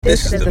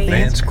This is the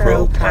Vance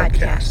Crow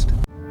Podcast.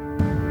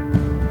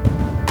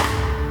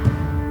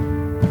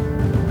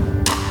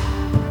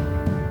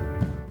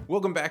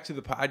 Welcome back to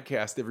the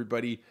podcast,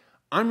 everybody.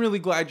 I'm really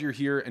glad you're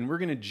here, and we're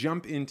going to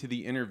jump into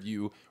the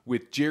interview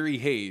with Jerry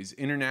Hayes,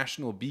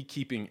 international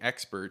beekeeping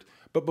expert.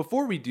 But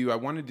before we do, I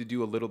wanted to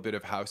do a little bit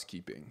of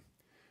housekeeping.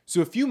 So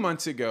a few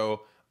months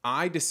ago,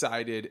 I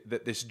decided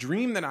that this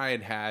dream that I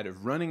had had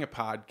of running a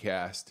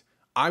podcast,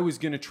 I was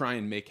going to try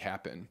and make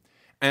happen.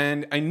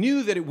 And I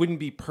knew that it wouldn't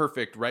be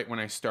perfect right when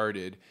I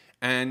started.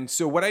 And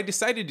so what I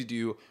decided to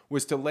do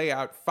was to lay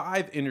out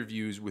 5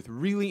 interviews with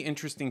really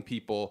interesting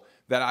people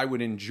that I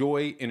would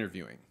enjoy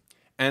interviewing.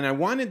 And I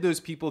wanted those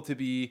people to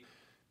be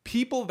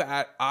people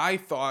that I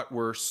thought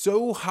were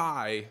so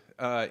high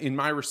in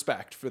my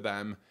respect for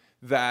them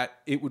that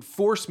it would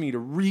force me to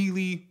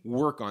really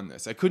work on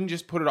this. I couldn't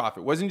just put it off.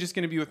 It wasn't just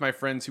going to be with my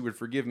friends who would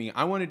forgive me.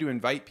 I wanted to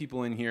invite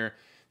people in here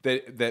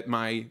that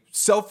my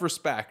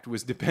self-respect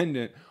was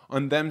dependent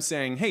on them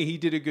saying, hey, he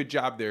did a good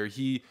job there.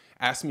 He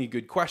asked me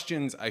good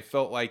questions. I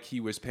felt like he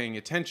was paying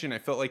attention. I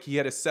felt like he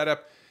had a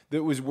setup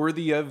that was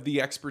worthy of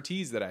the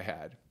expertise that I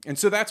had. And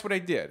so that's what I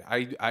did.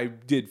 I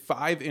did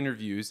 5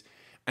 interviews.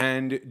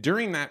 And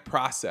during that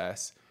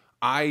process,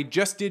 I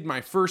just did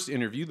my first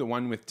interview, the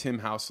one with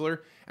Tim Hausler,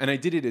 and I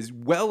did it as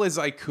well as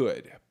I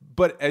could.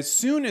 But as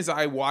soon as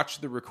I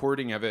watched the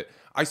recording of it,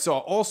 I saw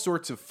all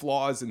sorts of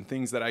flaws and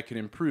things that I could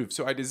improve.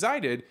 So I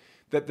decided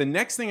that the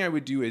next thing I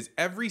would do is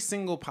every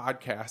single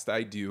podcast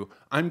I do,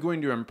 I'm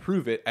going to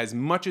improve it as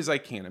much as I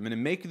can. I'm going to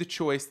make the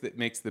choice that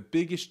makes the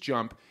biggest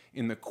jump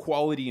in the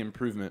quality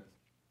improvement.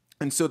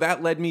 And so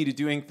that led me to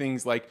doing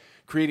things like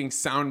creating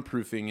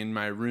soundproofing in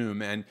my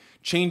room and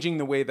changing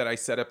the way that I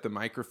set up the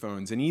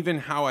microphones and even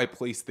how I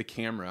place the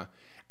camera.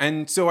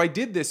 And so I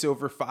did this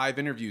over 5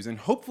 interviews, and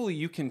hopefully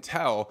you can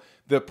tell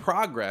the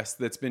progress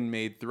that's been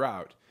made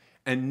throughout.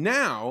 And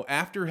now,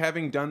 after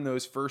having done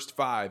those first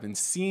 5 and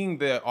seeing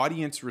the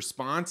audience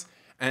response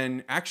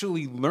and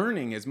actually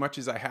learning as much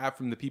as I have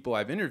from the people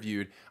I've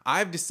interviewed,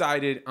 I've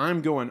decided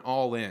I'm going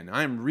all in.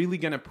 I'm really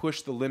going to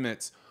push the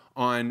limits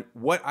on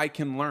what I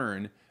can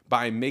learn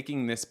by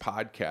making this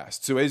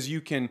podcast. So as you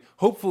can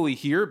hopefully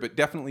hear, but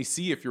definitely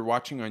see if you're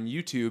watching on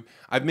YouTube,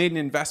 I've made an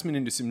investment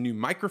into some new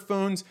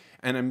microphones,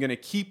 and I'm going to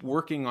keep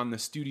working on the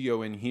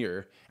studio in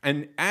here.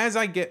 And as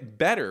I get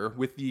better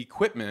with the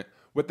equipment,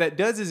 what that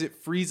does is it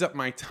frees up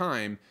my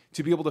time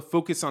to be able to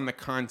focus on the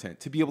content,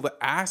 to be able to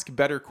ask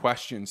better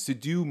questions, to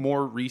do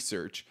more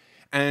research.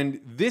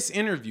 And this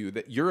interview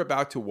that you're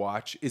about to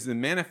watch is the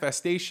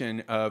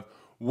manifestation of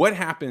what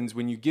happens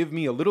when you give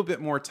me a little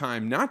bit more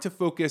time, not to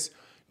focus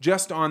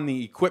just on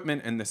the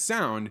equipment and the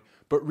sound,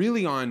 but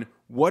really on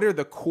what are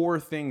the core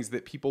things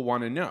that people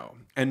want to know.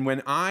 And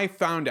when I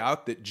found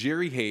out that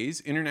Jerry Hayes,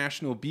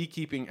 international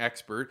beekeeping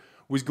expert,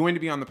 was going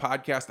to be on the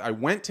podcast, I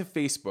went to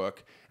Facebook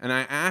and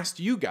I asked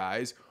you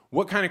guys,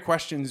 what kind of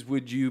questions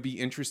would you be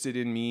interested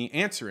in me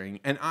answering?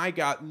 And I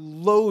got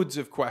loads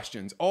of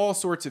questions, all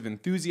sorts of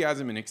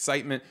enthusiasm and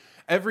excitement.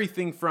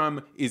 Everything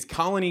from, is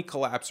colony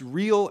collapse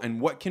real and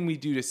what can we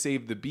do to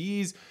save the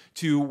bees,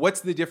 to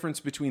what's the difference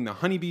between the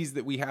honeybees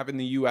that we have in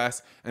the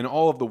US and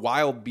all of the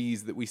wild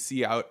bees that we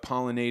see out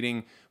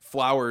pollinating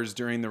flowers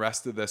during the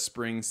rest of the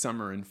spring,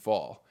 summer, and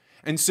fall.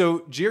 And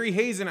so Jerry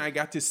Hayes and I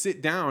got to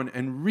sit down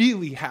and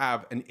really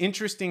have an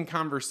interesting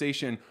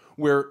conversation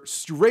where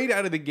straight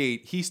out of the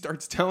gate, he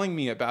starts telling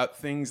me about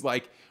things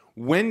like,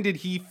 when did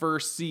he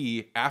first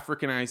see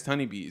Africanized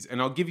honeybees?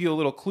 And I'll give you a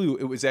little clue.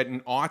 It was at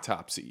an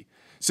autopsy.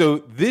 So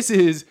this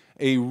is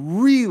a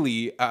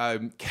really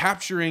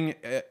capturing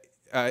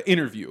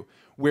interview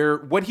where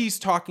what he's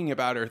talking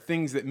about are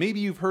things that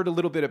maybe you've heard a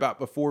little bit about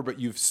before, but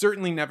you've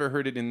certainly never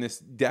heard it in this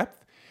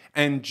depth.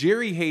 And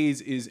Jerry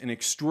Hayes is an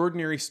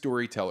extraordinary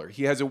storyteller.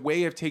 He has a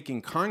way of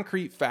taking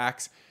concrete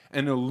facts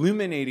and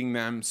illuminating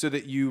them so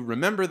that you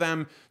remember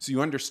them, so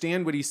you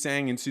understand what he's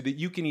saying, and so that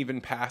you can even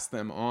pass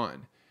them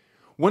on.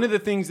 One of the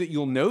things that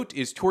you'll note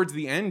is towards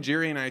the end,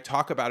 Jerry and I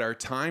talk about our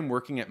time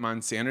working at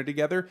Monsanto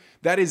together.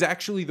 That is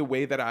actually the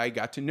way that I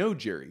got to know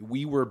Jerry.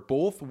 We were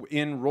both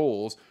in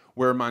roles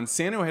where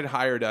Monsanto had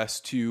hired us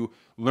to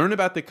learn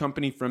about the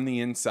company from the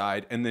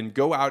inside and then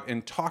go out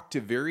and talk to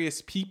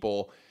various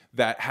people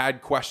that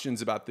had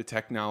questions about the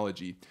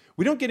technology.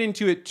 We don't get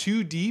into it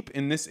too deep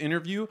in this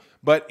interview,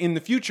 but in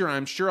the future,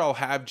 I'm sure I'll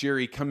have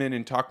Jerry come in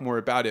and talk more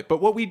about it.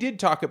 But what we did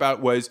talk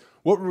about was,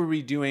 what were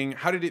we doing?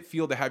 How did it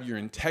feel to have your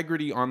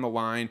integrity on the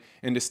line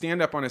and to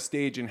stand up on a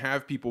stage and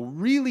have people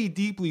really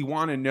deeply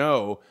want to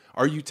know,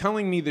 are you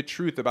telling me the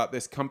truth about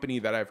this company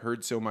that I've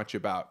heard so much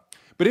about?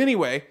 But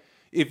anyway,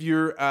 if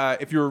you're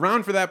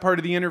around for that part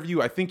of the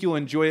interview, I think you'll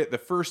enjoy it. The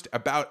first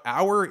about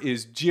hour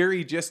is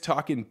Jerry just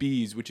talking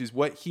bees, which is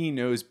what he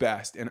knows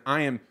best. And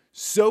I am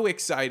so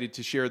excited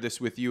to share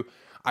this with you.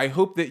 I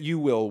hope that you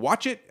will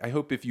watch it. I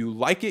hope if you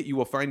like it, you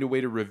will find a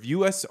way to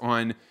review us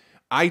on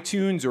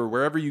iTunes or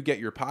wherever you get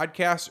your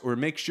podcasts, or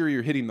make sure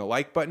you're hitting the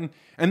like button,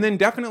 and then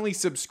definitely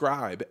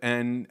subscribe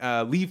and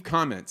leave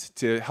comments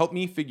to help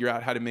me figure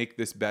out how to make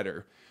this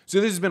better. So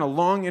this has been a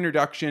long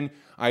introduction.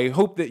 I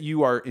hope that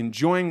you are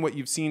enjoying what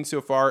you've seen so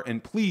far,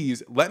 and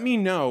please let me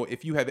know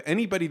if you have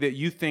anybody that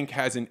you think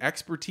has an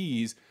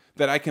expertise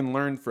that I can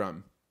learn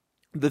from.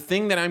 The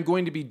thing that I'm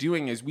going to be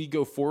doing as we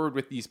go forward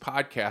with these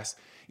podcasts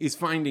is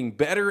finding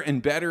better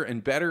and better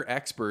and better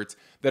experts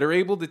that are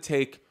able to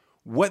take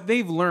what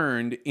they've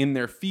learned in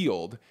their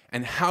field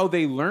and how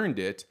they learned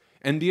it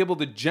and be able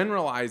to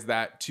generalize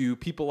that to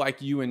people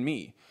like you and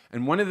me.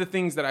 And one of the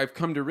things that I've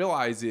come to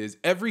realize is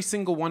every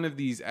single one of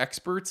these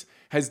experts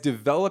has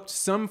developed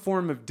some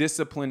form of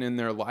discipline in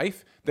their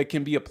life that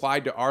can be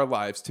applied to our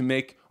lives to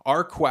make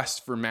our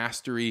quest for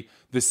mastery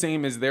the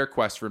same as their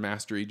quest for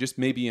mastery, just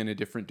maybe in a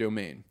different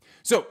domain.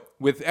 So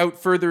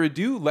without further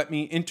ado, let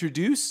me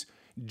introduce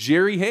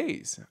Jerry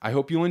Hayes. I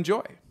hope you'll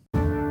enjoy.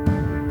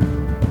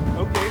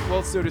 Okay,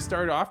 well, so to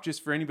start off,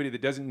 just for anybody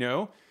that doesn't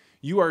know,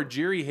 you are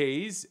Jerry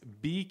Hayes,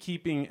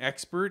 beekeeping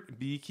expert,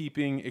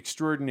 beekeeping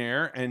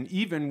extraordinaire, and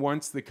even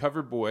once the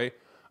cover boy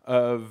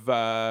of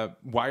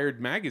Wired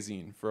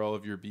magazine for all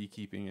of your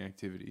beekeeping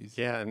activities.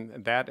 Yeah,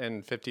 and that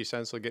and 50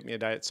 cents will get me a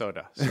diet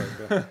soda.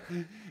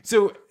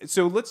 So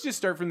let's just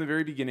start from the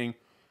very beginning.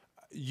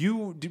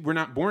 You were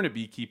not born a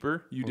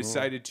beekeeper. You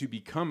decided to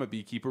become a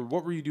beekeeper.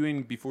 What were you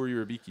doing before you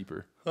were a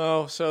beekeeper?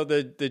 Oh, so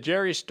the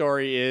Jerry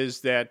story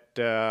is that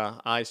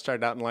I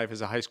started out in life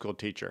as a high school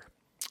teacher.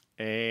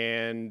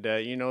 And,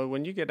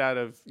 when you get out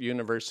of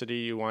university,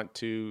 you want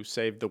to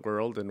save the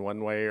world in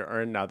one way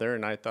or another.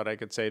 And I thought I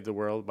could save the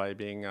world by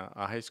being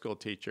a high school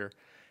teacher,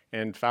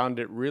 and found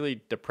it really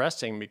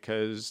depressing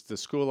because the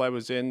school I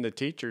was in, the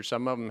teachers,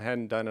 some of them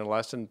hadn't done a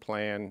lesson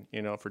plan,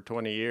 for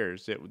 20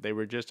 years. They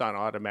were just on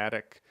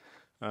automatic,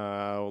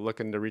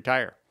 looking to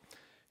retire.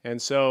 And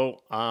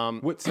so,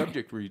 what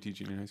subject were you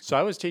teaching in high school? So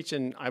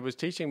I was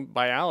teaching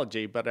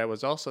biology, but I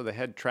was also the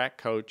head track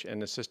coach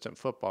and assistant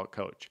football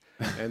coach.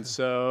 And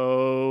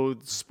so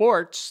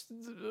sports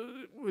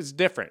was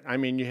different. I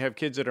mean, you have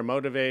kids that are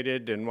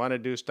motivated and want to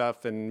do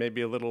stuff and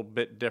maybe a little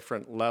bit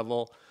different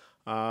level.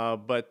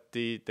 But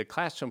the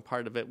classroom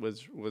part of it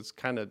was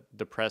kind of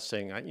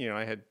depressing.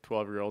 I had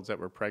 12-year-olds that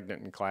were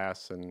pregnant in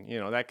class and,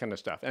 that kind of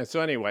stuff. And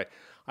so anyway,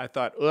 I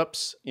thought,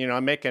 oops,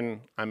 I'm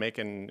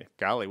making,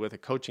 golly, with a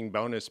coaching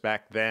bonus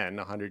back then,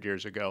 100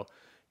 years ago,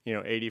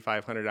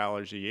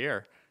 $8,500 a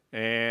year.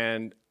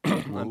 And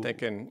I'm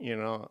thinking,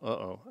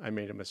 I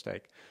made a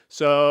mistake.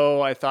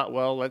 So I thought,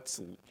 well,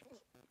 let's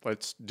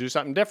do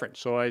something different.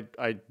 So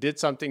I did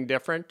something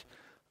different.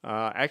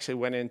 Actually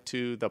went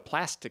into the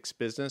plastics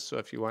business. So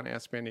if you want to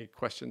ask me any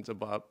questions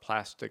about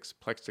plastics,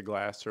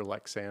 plexiglass, or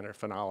Lexan, or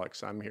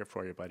phenolics, I'm here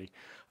for you, buddy.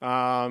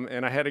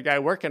 And I had a guy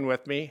working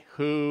with me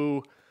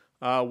who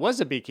was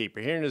a beekeeper.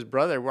 He and his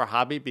brother were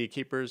hobby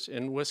beekeepers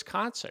in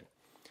Wisconsin.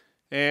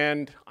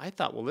 And I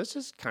thought, well, this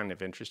is kind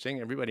of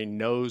interesting. Everybody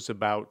knows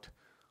about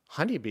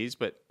honeybees,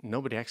 but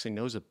nobody actually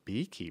knows a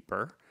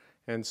beekeeper.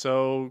 And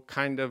so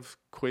kind of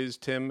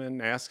quizzed him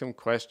and asked him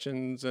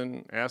questions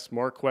and asked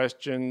more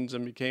questions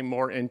and became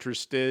more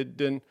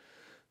interested. And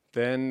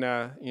then,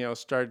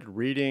 started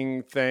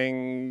reading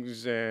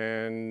things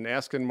and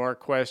asking more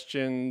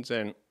questions.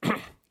 And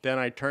then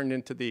I turned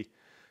into the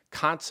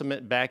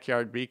consummate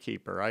backyard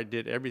beekeeper. I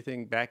did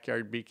everything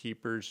backyard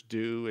beekeepers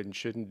do and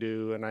shouldn't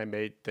do. And I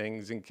made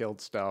things and killed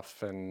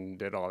stuff and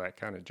did all that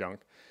kind of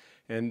junk.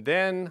 And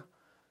then...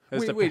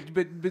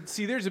 But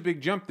see, there's a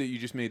big jump that you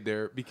just made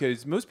there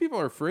because most people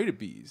are afraid of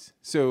bees.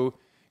 So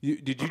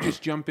did you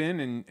just jump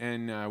in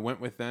and went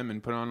with them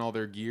and put on all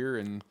their gear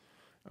and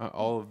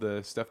all of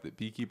the stuff that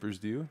beekeepers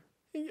do?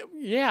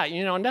 Yeah,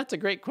 and that's a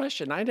great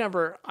question. I've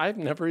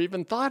never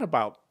even thought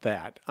about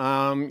that.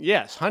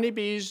 Yes,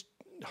 honeybees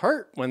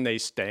hurt when they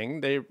sting.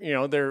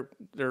 They're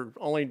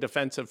only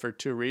defensive for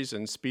two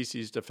reasons: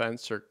 species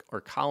defense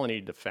or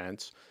colony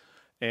defense.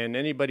 And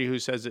anybody who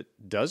says it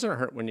doesn't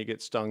hurt when you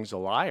get stung is a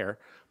liar.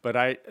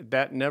 But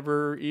that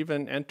never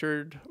even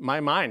entered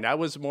my mind. I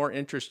was more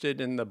interested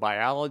in the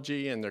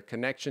biology and their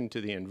connection to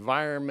the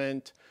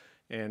environment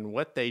and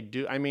what they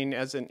do. I mean,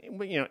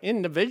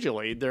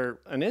 individually, they're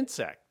an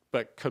insect,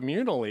 but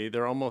communally,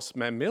 they're almost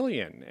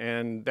mammalian.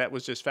 And that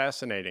was just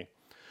fascinating.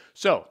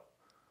 So,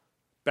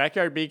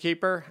 backyard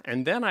beekeeper.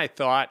 And then I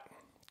thought,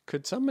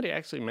 could somebody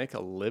actually make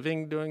a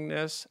living doing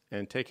this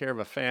and take care of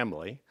a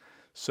family?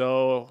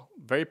 So,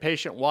 very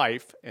patient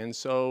wife, and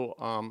so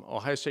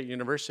Ohio State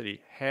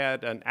University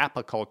had an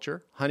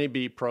apiculture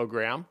honeybee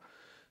program,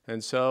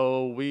 and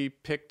so we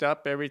picked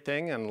up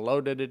everything and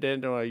loaded it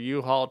into a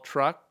U-Haul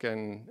truck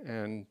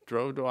and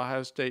drove to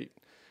Ohio State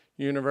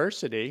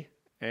University,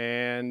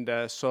 and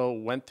so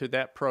went through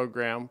that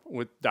program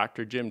with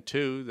Dr. Jim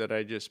Tu that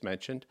I just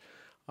mentioned.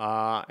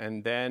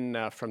 And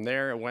then from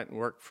there, I went and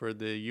worked for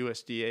the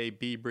USDA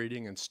Bee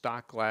Breeding and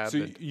Stock Lab.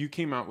 So you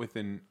came out with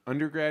an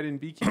undergrad in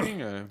beekeeping?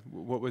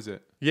 What was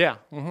it? Yeah.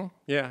 Mm-hmm.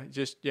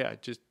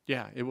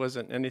 Yeah. It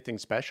wasn't anything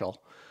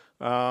special.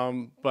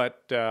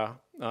 But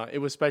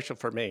it was special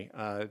for me.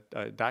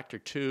 Dr.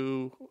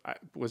 Tu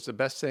was the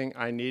best thing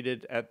I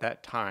needed at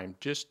that time.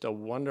 Just a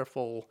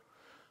wonderful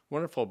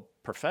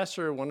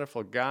professor,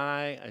 wonderful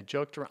guy. I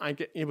joked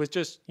around. It was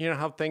just,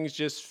 how things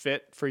just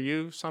fit for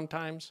you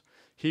sometimes.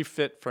 He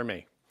fit for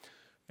me.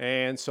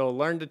 And so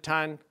learned a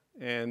ton,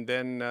 and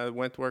then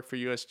went to work for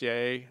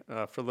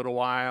USDA for a little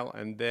while,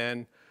 and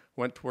then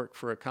went to work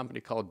for a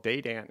company called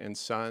Dadant and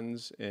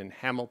Sons in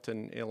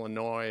Hamilton,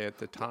 Illinois at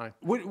the time.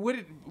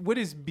 What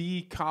is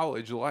bee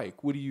college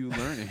like? What are you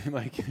learning?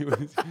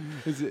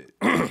 Is it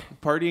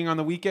partying on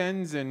the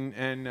weekends and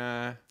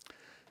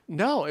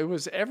No, it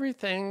was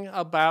everything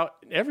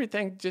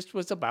just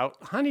was about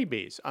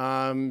honeybees.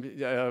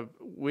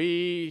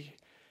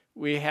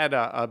 We had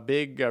a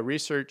big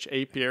research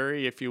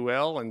apiary, if you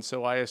will, and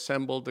so I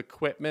assembled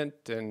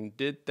equipment and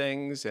did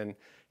things, and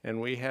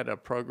we had a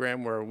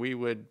program where we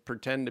would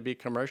pretend to be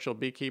commercial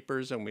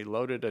beekeepers, and we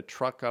loaded a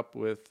truck up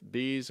with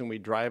bees, and we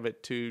drive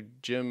it to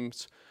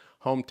Jim's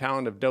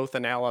hometown of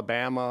Dothan,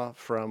 Alabama,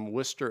 from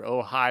Worcester,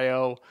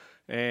 Ohio,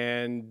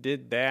 and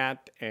did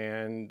that,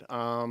 and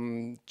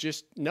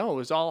it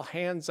was all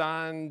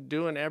hands-on,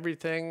 doing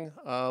everything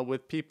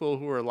with people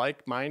who were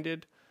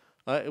like-minded.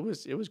 It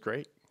was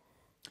great.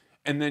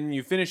 And then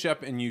you finish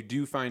up and you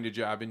do find a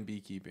job in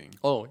beekeeping.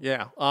 Oh,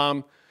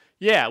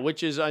 yeah.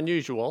 Which is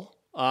unusual.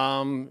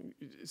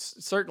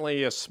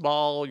 Certainly a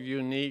small,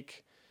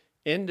 unique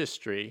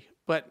industry,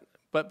 but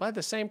by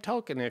the same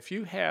token, if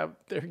you have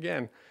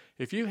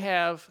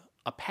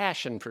a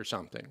passion for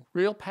something,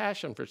 real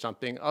passion for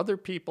something, other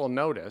people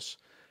notice,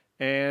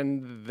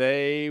 and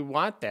they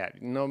want that,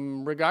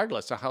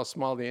 regardless of how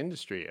small the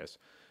industry is.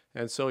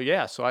 And so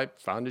I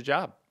found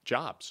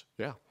jobs.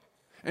 Yeah.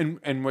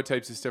 And what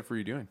types of stuff were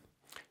you doing?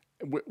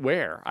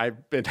 Where?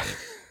 I've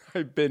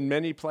been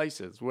many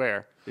places.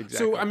 Where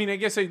exactly? So, I mean, I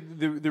guess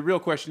the real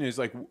question is,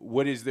 like,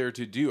 what is there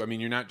to do? I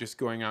mean, you're not just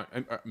going out.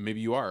 Maybe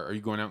you are. Are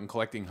you going out and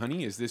collecting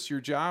honey? Is this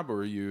your job, or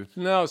are you?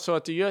 No. So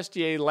at the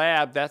USDA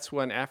lab, that's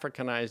when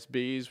Africanized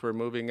bees were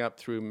moving up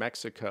through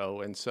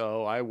Mexico, and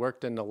so I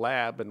worked in the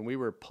lab, and we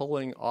were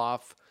pulling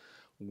off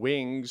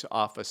wings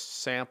off of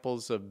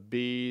samples of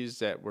bees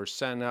that were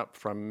sent up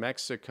from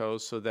Mexico,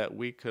 so that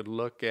we could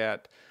look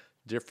at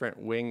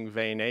different wing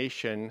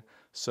venation,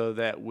 so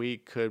that we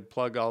could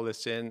plug all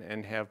this in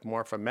and have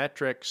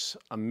morphometrics,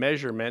 a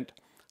measurement,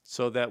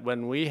 so that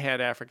when we had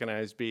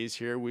Africanized bees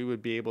here, we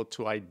would be able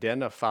to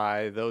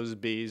identify those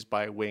bees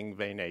by wing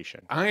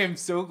venation. I am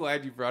so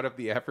glad you brought up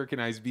the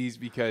Africanized bees,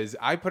 because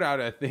I put out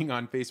a thing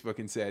on Facebook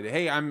and said,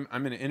 hey, I'm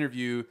going to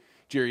interview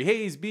Jerry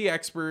Hayes, bee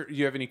expert. Do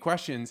you have any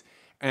questions?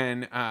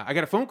 And I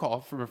got a phone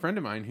call from a friend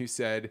of mine who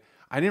said,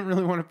 I didn't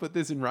really want to put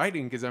this in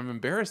writing because I'm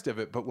embarrassed of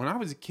it, but when I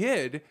was a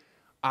kid,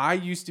 I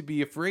used to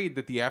be afraid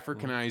that the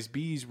Africanized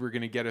bees were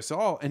going to get us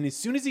all. And as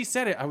soon as he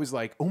said it, I was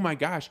like, oh my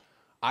gosh,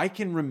 I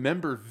can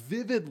remember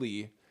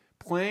vividly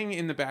playing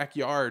in the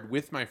backyard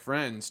with my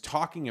friends,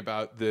 talking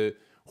about the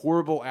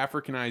horrible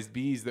Africanized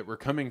bees that were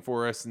coming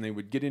for us, and they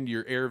would get into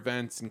your air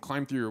vents and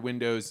climb through your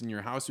windows, and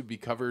your house would be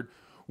covered.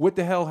 What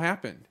the hell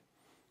happened?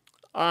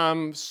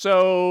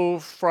 So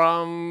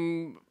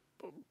from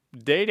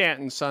Dadant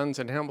and Sons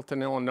in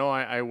Hamilton,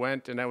 Illinois, I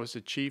went and I was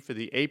the chief of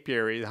the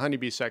apiary, the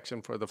honeybee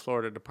section for the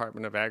Florida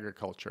Department of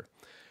Agriculture.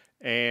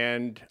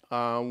 And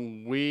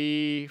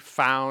we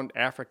found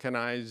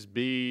Africanized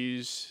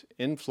bees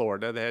in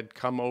Florida. They had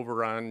come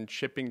over on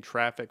shipping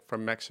traffic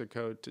from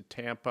Mexico to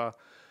Tampa.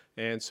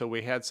 And so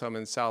we had some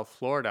in South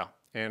Florida.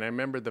 And I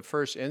remember the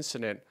first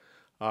incident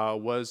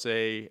was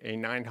a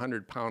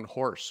 900-pound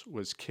horse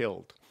was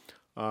killed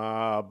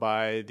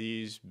by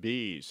these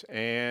bees.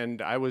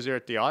 And I was there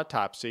at the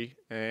autopsy,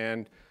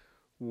 and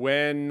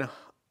when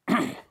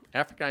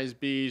Africanized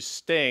bees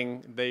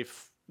sting, they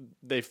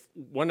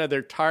one of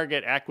their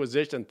target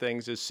acquisition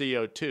things is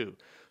CO2.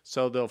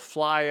 So they'll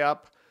fly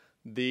up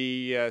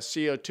the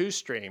CO2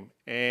 stream,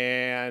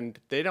 and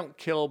they don't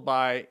kill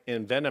by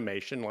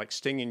envenomation, like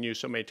stinging you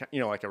so many times,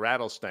 like a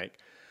rattlesnake.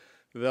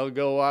 They'll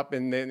go up,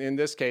 and then in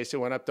this case, it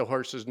went up the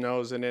horse's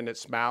nose and in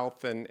its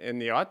mouth. And in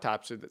the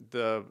autopsy,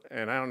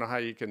 and I don't know how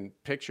you can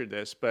picture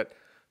this, but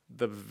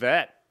the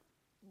vet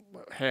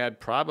had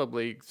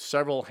probably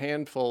several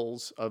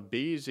handfuls of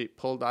bees he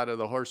pulled out of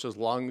the horse's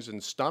lungs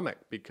and stomach,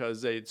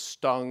 because they'd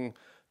stung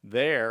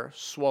there,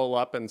 swole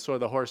up, and so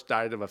the horse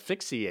died of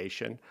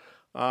asphyxiation.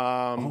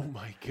 Oh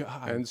my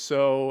God. And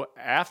so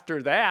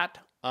after that,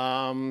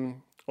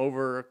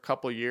 over a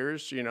couple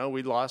years,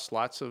 we lost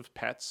lots of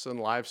pets and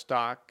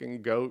livestock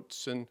and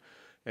goats,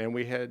 and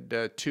we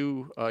had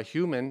 2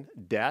 human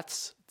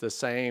deaths, the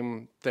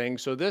same thing.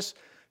 So this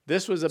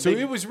was a big... So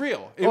it was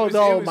real.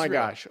 Oh my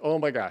gosh.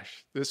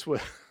 This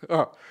was...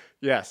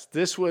 yes,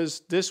 this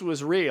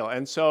was real.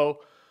 And so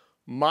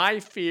my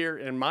fear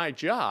in my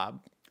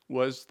job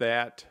was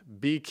that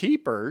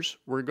beekeepers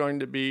were going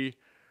to be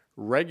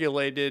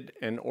regulated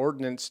and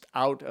ordinanced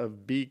out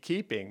of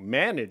beekeeping,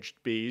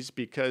 managed bees,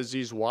 because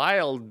these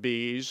wild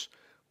bees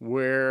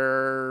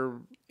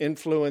were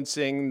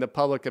influencing the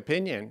public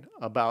opinion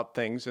about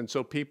things. And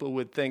so people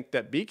would think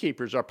that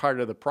beekeepers are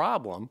part of the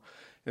problem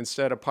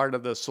instead of part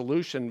of the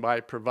solution by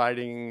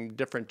providing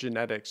different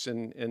genetics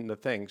in the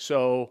thing.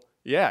 So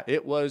yeah,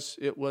 it was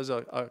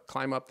a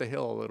climb up the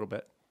hill a little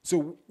bit.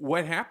 So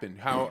what happened?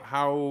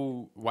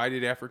 Why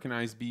did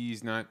Africanized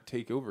bees not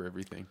take over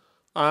everything?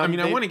 I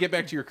want to get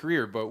back to your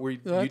career, but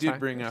you did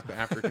bring up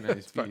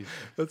Africanized bees.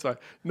 That's fine.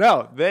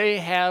 No, they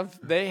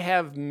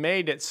have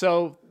made it.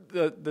 So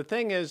the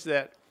thing is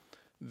that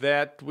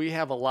we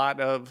have a lot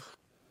of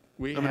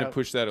I'm going to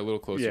push that a little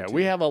closer. Yeah,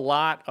 we have a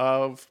lot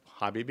of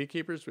hobby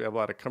beekeepers. We have a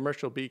lot of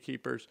commercial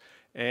beekeepers,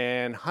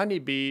 and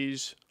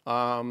honeybees,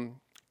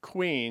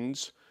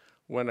 queens.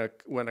 When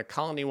a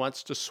colony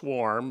wants to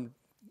swarm,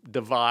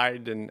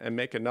 divide and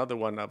make another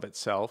one of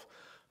itself,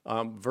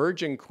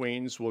 virgin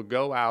queens will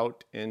go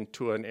out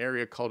into an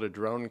area called a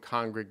drone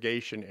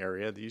congregation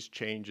area. These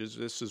changes,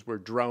 this is where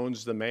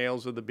drones, the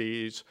males of the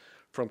bees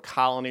from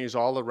colonies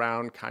all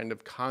around, kind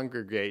of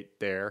congregate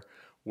there,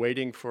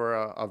 waiting for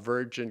a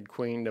virgin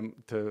queen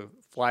to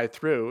fly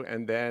through,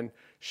 and then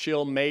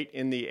she'll mate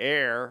in the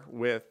air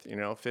with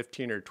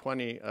 15 or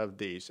 20 of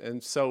these.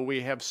 And so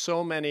we have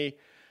so many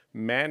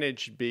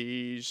managed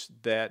bees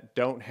that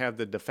don't have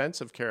the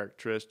defensive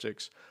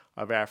characteristics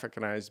of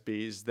Africanized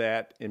bees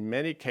that in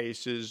many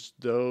cases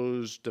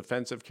those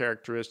defensive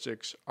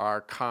characteristics are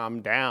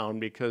calmed down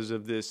because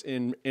of this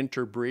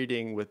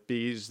interbreeding with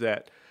bees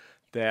that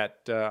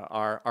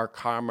are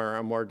calmer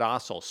and more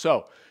docile.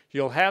 So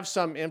you'll have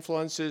some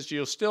influences.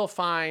 You'll still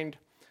find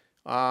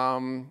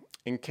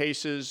in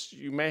cases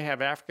you may have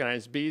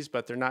Africanized bees,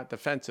 but they're not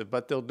defensive,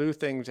 but they'll do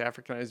things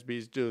Africanized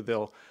bees do.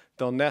 They'll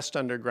nest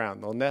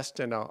underground. They'll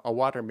nest in a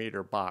water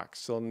meter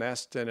box. They'll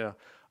nest in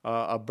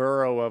a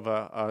burrow of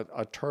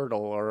a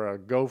turtle or a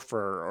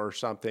gopher or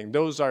something.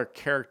 Those are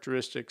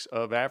characteristics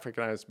of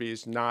Africanized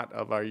bees, not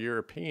of our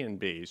European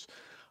bees.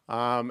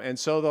 And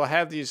so they'll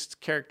have these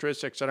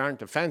characteristics that aren't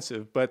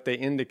defensive, but they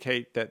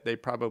indicate that they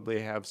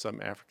probably have some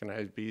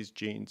Africanized bees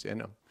genes in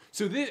them.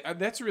 So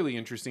that's really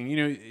interesting.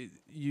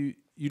 You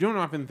don't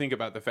often think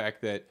about the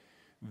fact that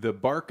the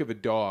bark of a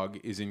dog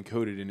is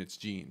encoded in its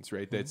genes,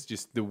 right? Mm-hmm. That's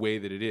just the way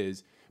that it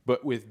is.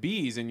 But with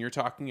bees, and you're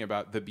talking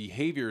about the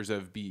behaviors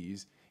of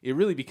bees, it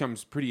really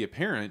becomes pretty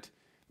apparent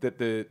that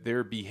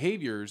their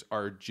behaviors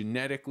are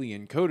genetically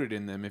encoded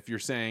in them. If you're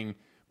saying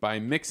by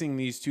mixing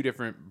these two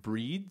different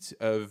breeds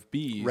of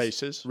bees,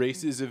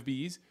 races of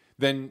bees,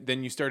 then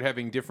you start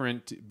having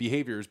different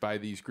behaviors by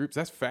these groups.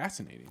 That's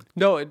fascinating.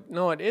 No,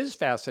 it is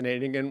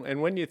fascinating.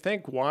 And when you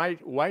think why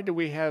do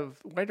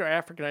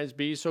Africanized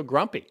bees so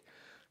grumpy?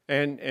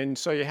 And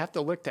so you have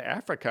to look to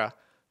Africa,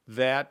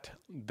 that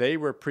they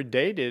were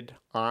predated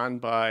on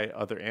by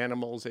other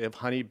animals. They have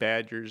honey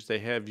badgers. They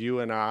have you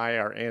and I,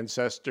 our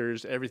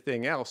ancestors,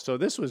 everything else. So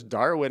this was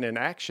Darwin in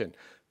action.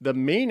 The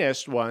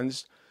meanest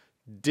ones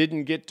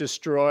didn't get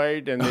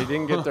destroyed, and they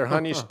didn't get their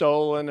honey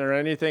stolen or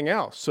anything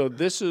else. So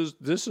this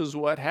is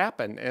what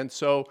happened. And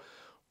so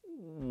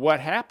what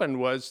happened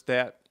was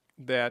that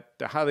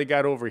how they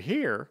got over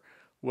here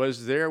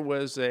was there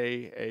was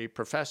a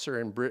professor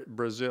in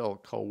Brazil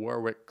called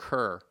Warwick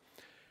Kerr.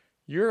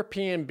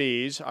 European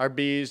bees are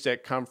bees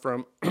that come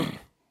from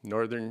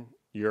Northern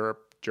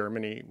Europe,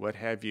 Germany, what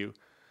have you,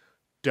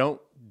 don't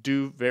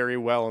do very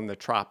well in the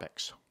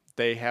tropics.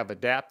 They have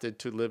adapted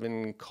to live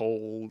in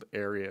cold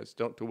areas,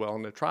 don't do well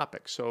in the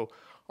tropics. So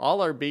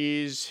all our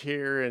bees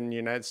here in the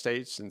United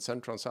States and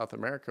Central and South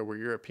America were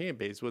European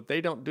bees, but they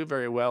don't do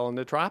very well in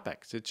the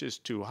tropics. It's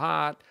just too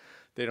hot.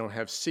 They don't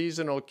have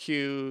seasonal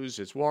cues.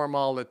 It's warm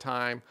all the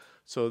time.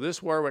 So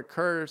this Warwick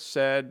Kerr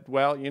said,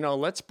 well,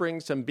 let's bring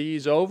some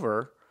bees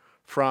over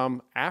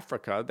from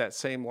Africa, that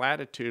same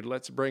latitude.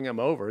 Let's bring them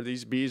over,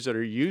 these bees that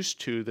are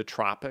used to the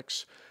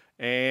tropics,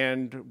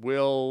 and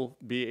we'll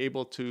be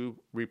able to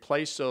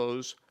replace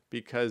those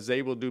because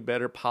they will do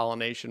better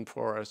pollination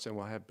for us and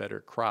we'll have better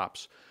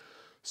crops.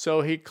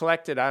 So he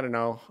collected,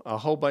 a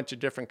whole bunch of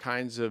different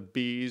kinds of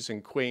bees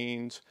and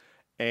queens,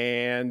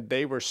 and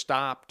they were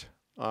stopped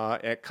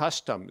at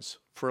customs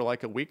for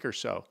like a week or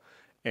so.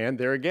 And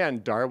there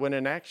again, Darwin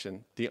in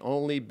action. The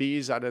only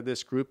bees out of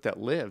this group that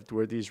lived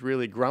were these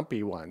really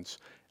grumpy ones.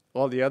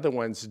 All the other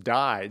ones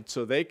died.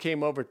 So they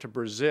came over to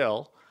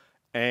Brazil,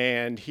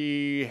 and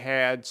he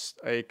had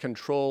a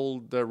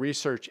controlled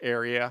research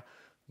area.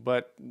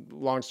 But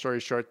long story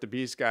short, the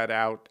bees got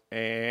out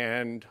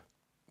and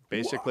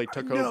basically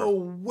took over. No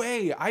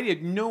way. I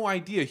had no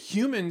idea.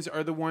 Humans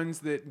are the ones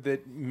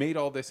that made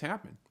all this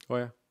happen. Oh,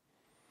 yeah.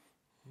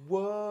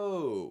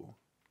 Whoa.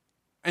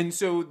 And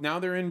so now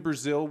they're in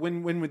Brazil.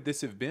 When would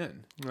this have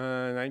been?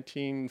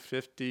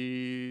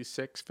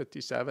 1956,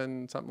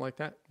 57, something like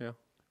that. Yeah.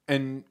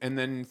 And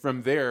then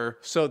from there.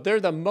 So they're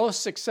the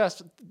most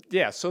successful.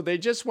 Yeah. So they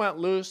just went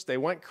loose. They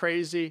went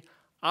crazy.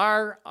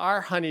 Our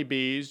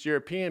honeybees,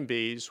 European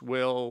bees,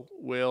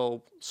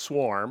 will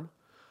swarm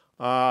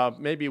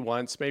maybe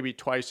once, maybe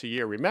twice a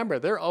year. Remember,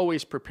 they're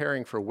always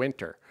preparing for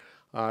winter.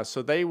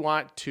 So they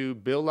want to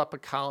build up a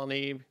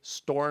colony,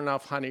 store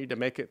enough honey to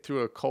make it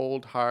through a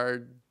cold,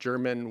 hard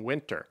German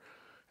winter.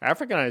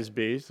 Africanized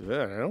bees,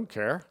 I don't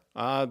care.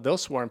 They'll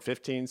swarm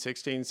 15,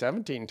 16,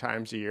 17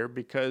 times a year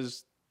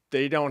because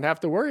they don't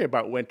have to worry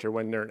about winter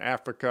when they're in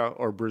Africa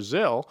or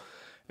Brazil.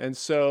 And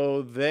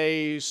so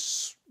they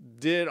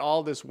did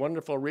all this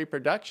wonderful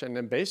reproduction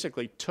and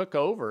basically took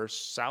over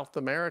South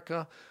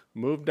America,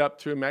 moved up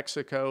through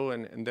Mexico,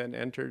 and then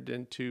entered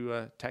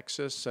into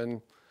Texas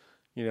and,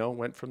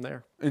 went from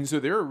there. And so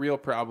they're a real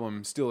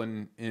problem still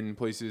in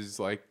places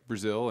like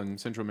Brazil and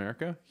Central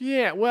America?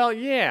 Yeah, well,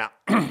 yeah.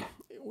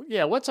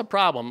 Yeah, what's a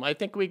problem? I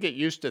think we get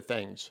used to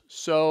things.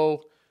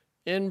 So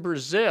in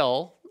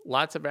Brazil,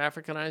 lots of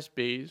Africanized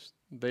bees.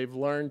 They've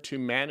learned to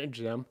manage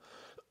them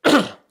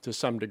to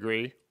some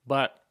degree,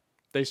 but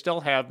they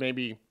still have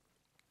maybe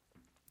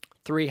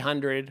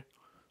 300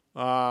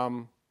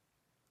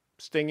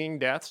 stinging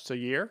deaths a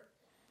year.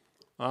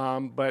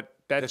 But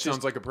that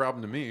sounds like a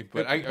problem to me.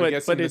 But I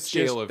guess in the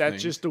scale of things.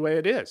 That's just the way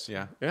it is.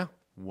 Yeah. Yeah.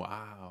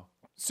 Wow.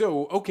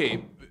 So,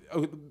 okay,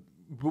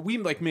 but we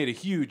made a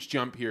huge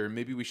jump here.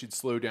 Maybe we should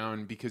slow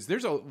down because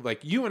there's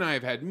you and I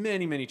have had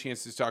many, many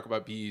chances to talk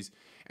about bees,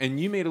 and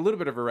you made a little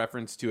bit of a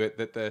reference to it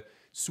that the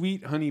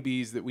sweet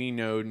honeybees that we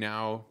know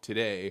now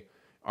today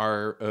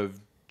are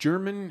of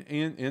German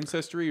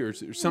ancestry or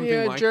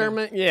something like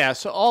German, that? Yeah,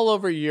 so all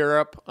over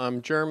Europe,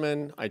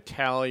 German,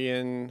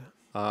 Italian,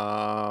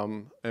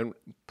 and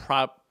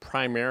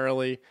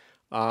primarily.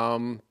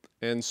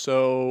 And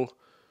so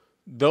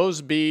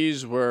those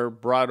bees were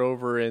brought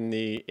over in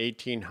the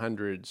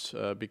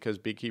 1800s because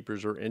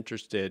beekeepers were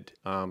interested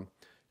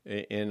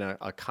in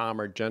a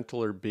calmer,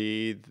 gentler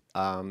bee.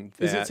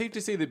 Is it safe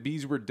to say that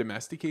bees were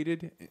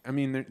domesticated? I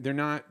mean, they're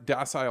not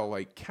docile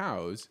like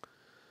cows.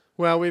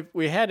 Well,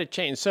 we had to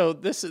change. So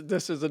this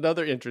is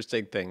another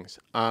interesting thing.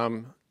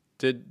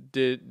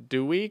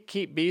 Do we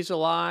keep bees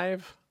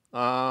alive,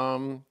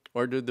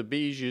 or do the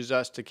bees use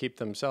us to keep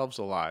themselves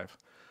alive?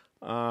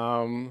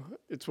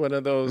 It's one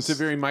of those. It's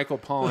a very Michael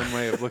Pollan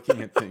way of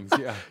looking at things.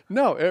 Yeah.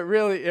 No, it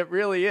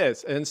really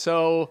is. And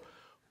so,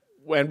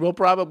 when we'll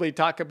probably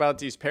talk about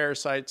these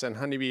parasites and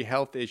honeybee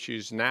health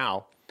issues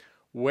now,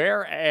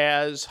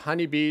 whereas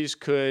honeybees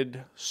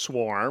could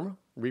swarm,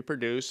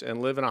 reproduce,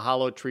 and live in a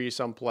hollow tree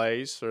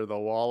someplace, or the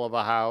wall of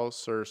a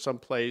house, or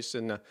someplace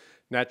in the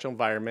natural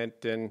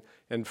environment, and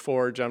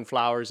forage on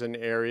flowers in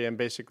the area, and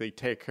basically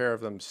take care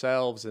of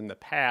themselves in the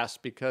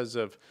past because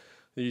of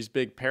these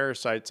big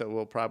parasites that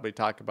we'll probably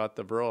talk about,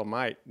 the Varroa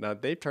Mite. Now,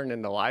 they've turned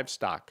into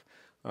livestock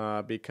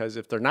because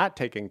if they're not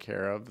taken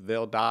care of,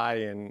 they'll die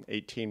in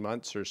 18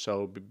 months or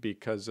so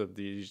because of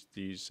these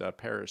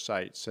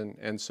parasites.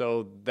 And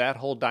so that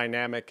whole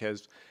dynamic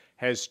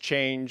has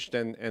changed,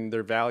 and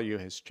their value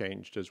has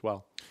changed as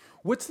well.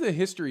 What's the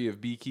history of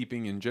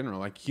beekeeping in general?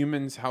 Like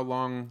humans, how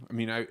long? I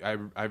mean,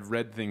 I've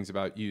read things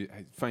about you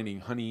finding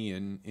honey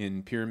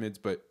in pyramids,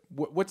 but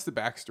what's the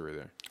backstory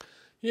there?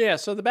 Yeah,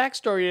 so the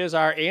backstory is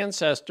our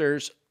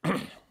ancestors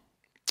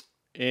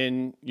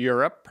in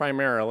Europe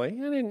primarily,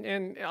 and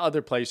in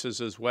other places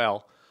as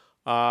well,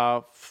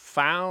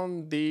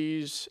 found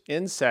these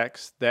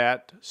insects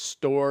that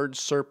stored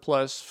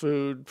surplus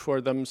food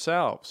for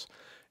themselves.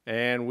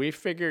 And we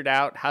figured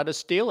out how to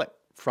steal it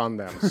from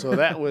them. So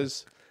that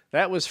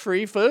was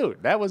free food.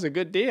 That was a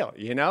good deal.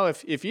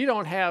 If you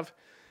don't have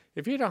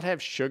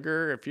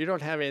sugar, if you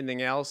don't have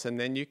anything else, and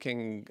then you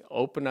can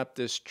open up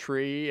this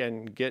tree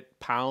and get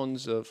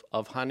pounds of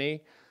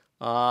honey,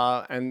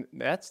 and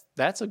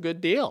that's a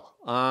good deal.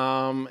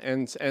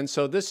 And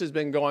so this has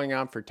been going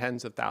on for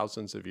tens of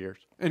thousands of years.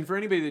 And for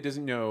anybody that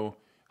doesn't know,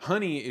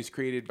 honey is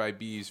created by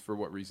bees for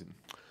what reason?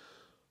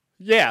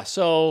 Yeah,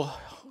 so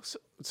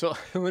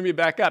let me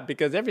back up,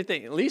 because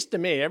everything, at least to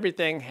me,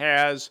 everything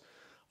has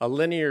a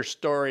linear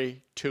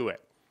story to it.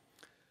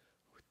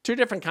 Two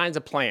different kinds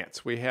of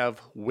plants. We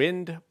have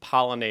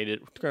wind-pollinated,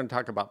 we're going to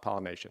talk about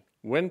pollination,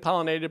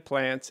 wind-pollinated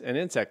plants and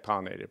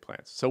insect-pollinated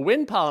plants. So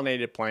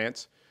wind-pollinated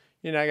plants,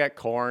 I got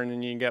corn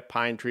and you got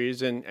pine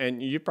trees,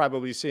 and you've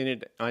probably seen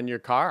it on your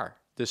car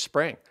this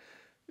spring.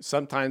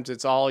 Sometimes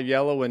it's all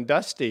yellow and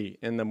dusty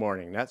in the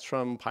morning. That's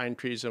from pine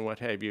trees and what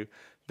have you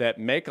that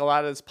make a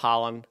lot of this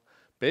pollen,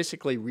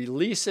 basically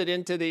release it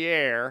into the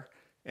air,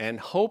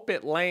 and hope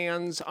it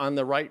lands on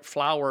the right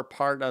flower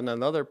part on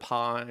another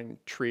pine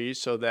tree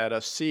so that a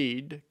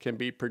seed can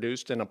be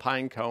produced in a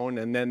pine cone,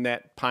 and then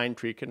that pine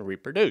tree can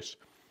reproduce.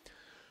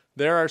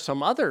 There are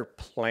some other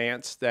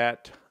plants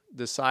that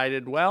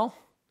decided, well,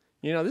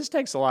 this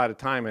takes a lot of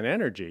time and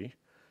energy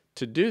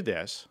to do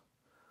this,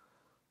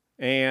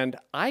 and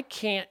I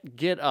can't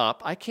get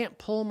up, I can't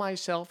pull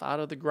myself out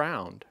of the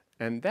ground,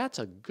 and that's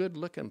a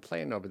good-looking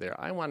plant over there.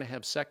 I want to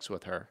have sex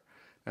with her.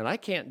 And I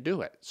can't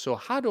do it. So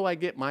how do I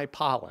get my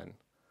pollen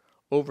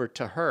over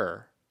to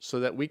her so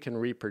that we can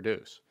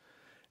reproduce?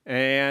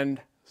 And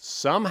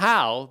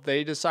somehow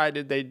they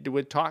decided they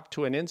would talk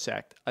to an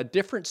insect, a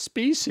different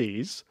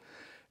species,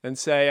 and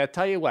say, I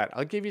tell you what,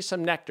 I'll give you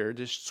some nectar,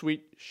 this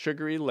sweet,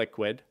 sugary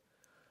liquid,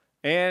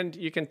 and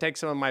you can take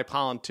some of my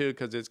pollen too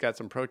because it's got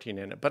some protein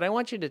in it. But I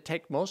want you to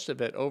take most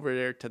of it over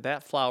there to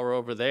that flower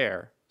over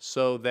there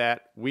so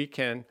that we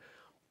can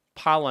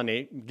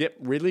pollinate,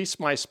 release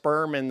my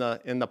sperm in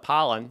the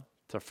pollen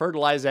to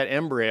fertilize that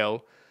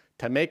embryo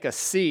to make a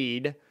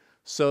seed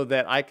so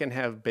that I can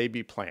have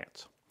baby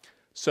plants.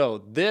 So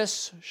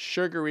this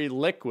sugary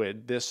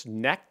liquid, this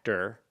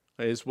nectar,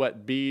 is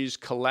what bees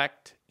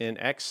collect in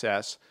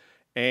excess.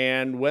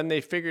 And when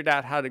they figured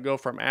out how to go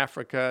from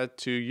Africa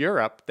to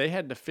Europe, they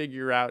had to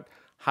figure out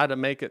how to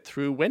make it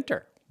through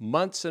winter,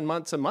 months and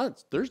months and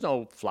months. There's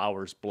no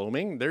flowers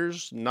blooming.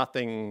 There's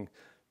nothing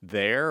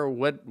there.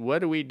 What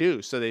do we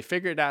do? So they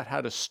figured out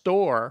how to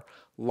store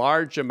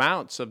large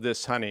amounts of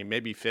this honey,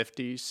 maybe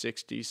 50,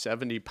 60,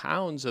 70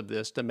 pounds of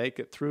this to make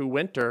it through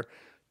winter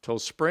till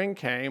spring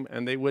came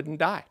and they wouldn't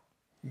die.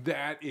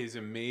 That is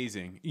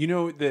amazing. You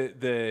know,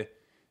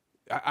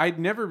 I'd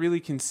never really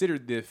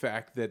considered the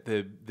fact that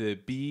the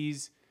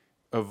bees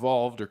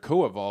evolved or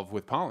co-evolved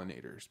with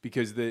pollinators,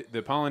 because the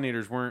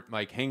pollinators weren't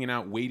like hanging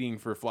out waiting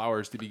for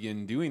flowers to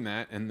begin doing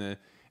that,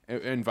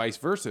 and vice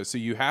versa. So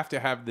you have to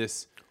have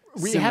this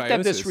symbiosis. You have to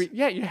have this.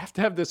 You have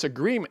to have this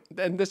agreement,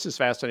 and this is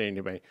fascinating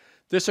to me.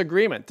 This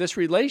agreement, this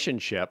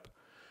relationship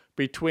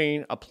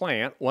between a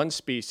plant, one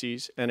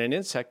species, and an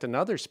insect,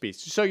 another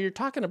species. So you're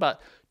talking about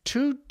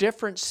two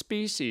different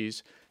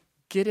species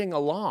getting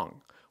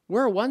along.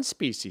 We're one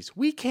species.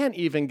 We can't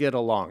even get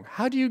along.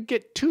 How do you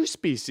get two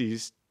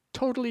species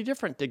totally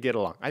different to get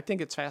along? I think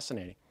it's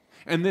fascinating.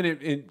 And then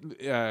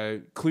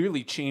it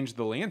clearly changed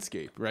the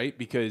landscape, right?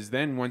 Because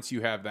then once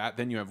you have that,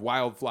 then you have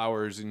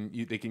wildflowers, and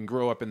they can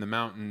grow up in the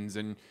mountains,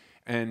 and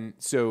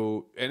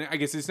I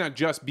guess it's not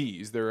just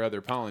bees. There are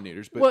other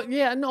pollinators. But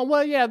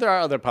there are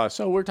other pollinators.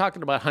 So we're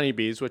talking about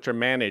honeybees, which are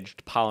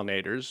managed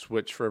pollinators,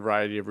 which for a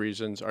variety of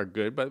reasons are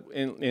good. But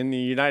in the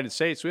United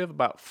States, we have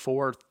about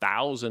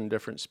 4,000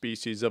 different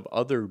species of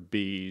other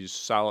bees,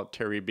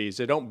 solitary bees.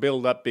 They don't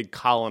build up big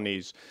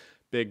colonies,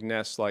 big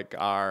nests like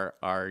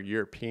our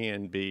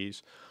European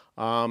bees.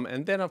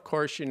 And then, of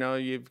course,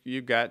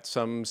 you've got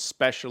some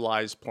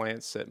specialized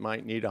plants that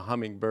might need a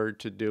hummingbird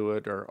to do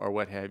it, or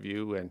what have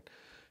you.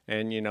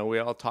 And we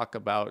all talk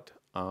about,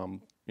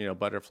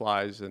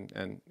 butterflies,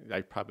 and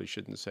I probably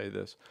shouldn't say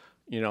this,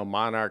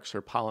 monarchs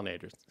or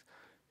pollinators.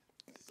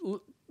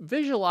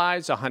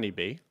 Visualize a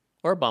honeybee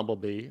or a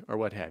bumblebee or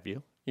what have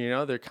you.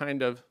 They're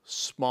kind of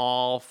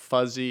small,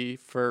 fuzzy,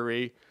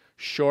 furry,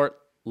 short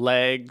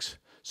legs,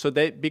 so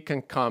they can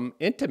become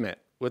intimate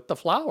with the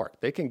flower.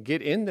 They can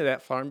get into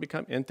that flower and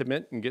become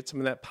intimate and get some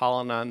of that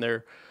pollen on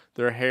their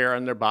hair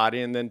and their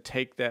body, and then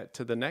take that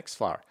to the next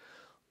flower.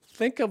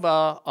 Think of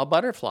a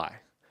butterfly.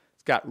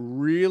 It's got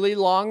really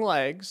long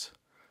legs,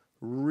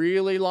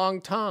 really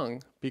long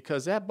tongue,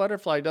 because that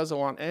butterfly doesn't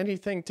want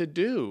anything to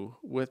do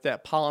with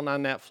that pollen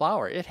on that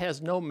flower. It has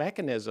no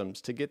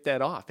mechanisms to get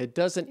that off. It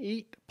doesn't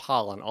eat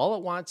pollen. All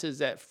it wants is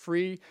that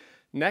free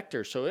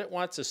nectar. So it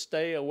wants to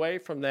stay away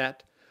from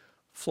that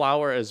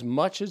flower as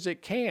much as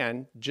it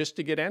can just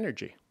to get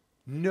energy.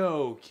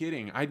 No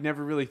kidding. I'd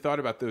never really thought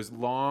about those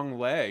long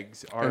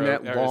legs are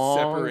that a long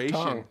separation.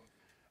 tongue.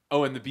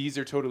 Oh, and the bees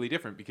are totally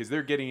different because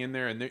they're getting in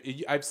there, and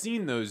I've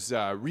seen those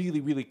really,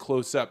 really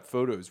close-up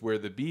photos where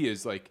the bee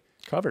is like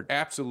covered,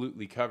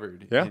 absolutely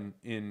covered Yeah.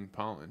 in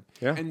pollen.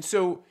 Yeah. And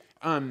so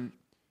in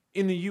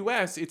the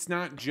U.S., it's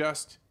not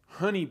just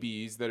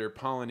honeybees that are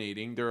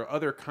pollinating. There are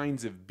other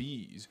kinds of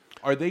bees.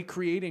 Are they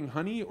creating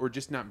honey or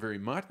just not very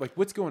much? Like,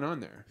 what's going on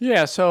there?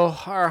 Yeah, so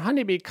our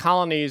honeybee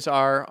colonies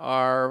are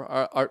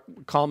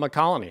call them a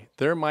colony.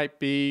 There might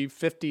be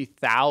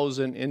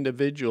 50,000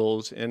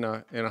 individuals in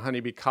a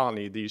honeybee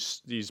colony,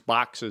 these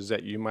boxes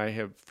that you might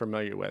have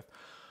familiar with.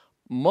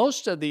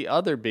 Most of the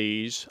other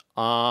bees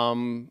are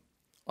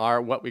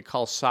what we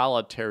call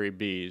solitary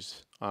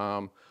bees.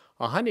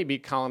 A honeybee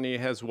colony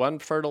has one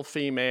fertile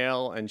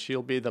female, and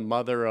she'll be the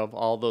mother of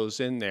all those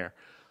in there.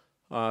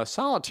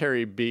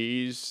 Solitary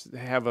bees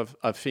have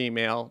a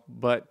female,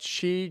 but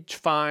she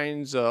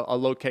finds a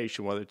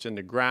location, whether it's in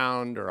the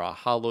ground or a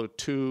hollow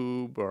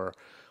tube or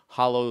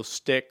hollow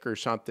stick or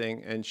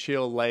something, and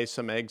she'll lay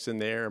some eggs in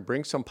there and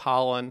bring some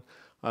pollen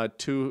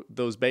to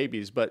those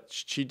babies. But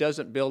she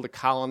doesn't build a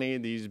colony.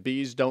 These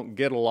bees don't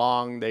get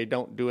along. They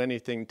don't do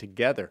anything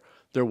together.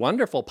 They're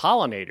wonderful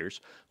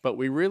pollinators, but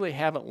we really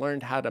haven't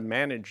learned how to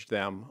manage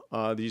them,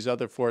 these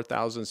other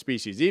 4,000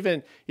 species.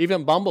 Even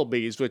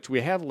bumblebees, which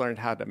we have learned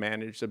how to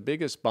manage, the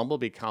biggest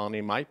bumblebee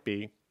colony might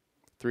be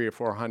 300 or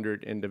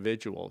 400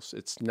 individuals.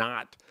 It's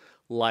not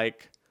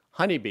like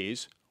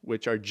honeybees,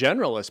 which are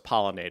generalist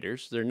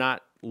pollinators. They're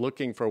not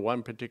looking for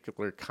one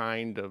particular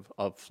kind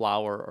of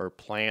flower or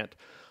plant,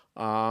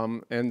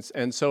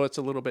 and so it's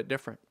a little bit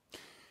different.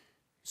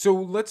 So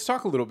let's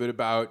talk a little bit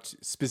about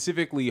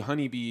specifically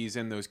honeybees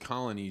and those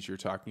colonies you're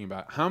talking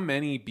about. How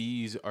many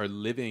bees are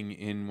living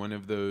in one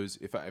of those?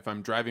 If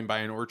I'm driving by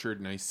an orchard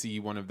and I see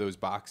one of those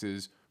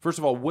boxes, first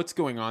of all, what's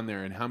going on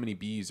there and how many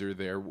bees are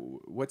there?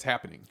 What's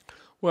happening?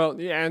 Well,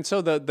 yeah, and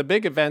so the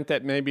big event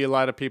that maybe a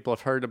lot of people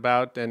have heard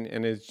about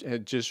and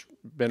had just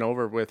been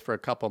over with for a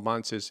couple of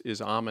months is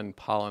almond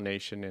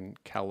pollination in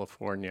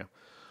California.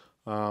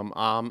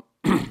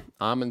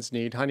 Almonds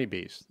need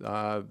honeybees.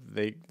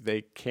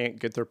 They can't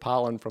get their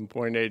pollen from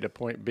point A to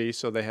point B,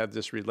 so they have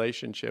this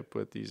relationship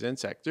with these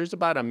insects. There's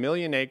about 1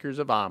 million acres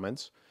of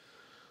almonds,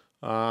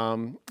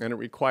 and it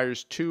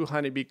requires 2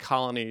 honeybee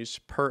colonies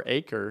per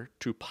acre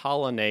to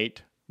pollinate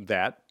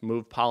that,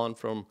 move pollen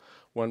from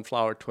one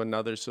flower to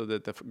another so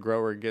that the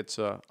grower gets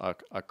a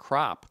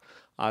crop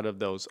out of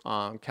those.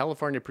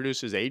 California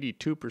produces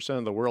 82%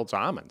 of the world's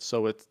almonds,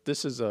 so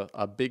this is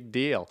a big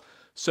deal.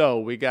 So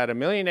we got 1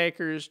 million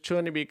acres,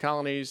 200 bee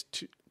colonies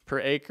per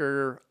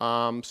acre,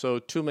 so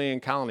 2 million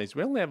colonies.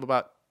 We only have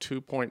about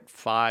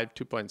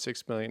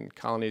 2.6 million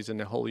colonies in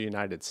the whole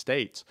United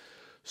States.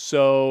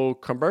 So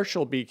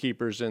commercial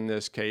beekeepers in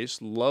this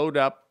case load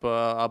up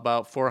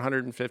about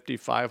 450,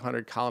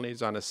 500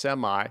 colonies on a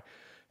semi,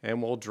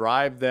 and we'll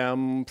drive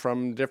them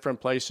from different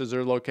places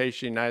or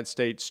locations in the United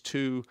States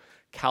to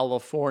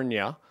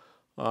California.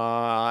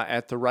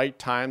 At the right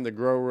time, the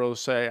grower will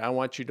say, I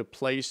want you to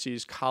place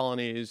these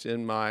colonies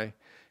in my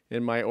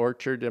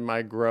orchard, in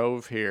my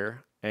grove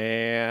here.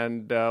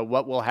 And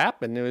what will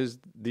happen is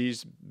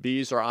these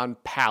bees are on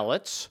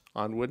pallets,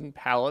 on wooden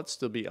pallets.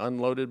 They'll be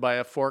unloaded by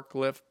a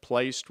forklift,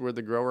 placed where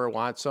the grower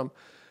wants them.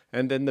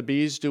 And then the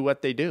bees do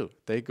what they do.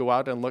 They go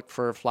out and look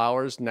for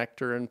flowers,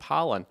 nectar, and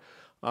pollen,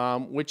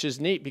 which is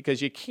neat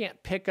because you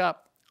can't pick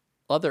up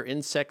other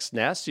insects'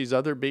 nests, these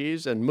other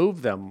bees, and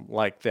move them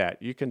like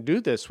that. You can do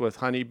this with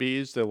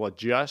honeybees. They'll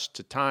adjust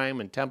to time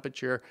and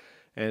temperature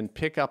and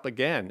pick up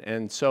again.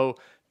 And so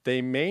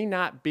they may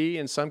not be,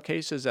 in some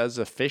cases, as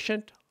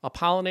efficient a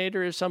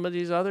pollinator as some of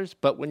these others,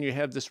 but when you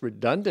have this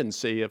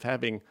redundancy of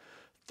having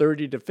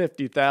 30 to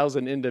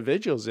 50,000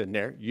 individuals in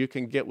there, you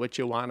can get what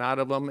you want out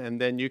of them, and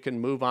then you can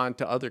move on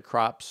to other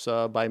crops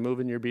by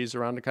moving your bees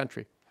around the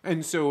country.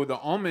 And so the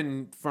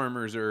almond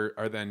farmers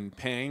are then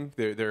paying,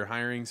 they're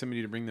hiring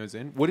somebody to bring those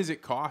in. What does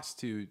it cost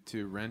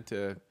to rent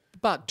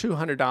about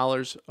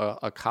 $200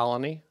 a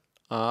colony?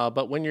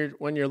 But when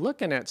you're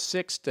looking at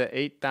 6,000 to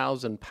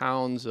 8,000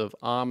 pounds of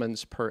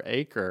almonds per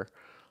acre,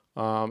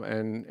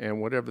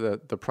 and whatever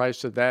the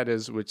price of that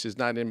is, which is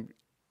not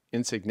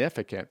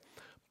insignificant,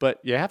 but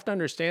you have to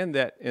understand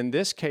that in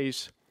this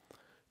case,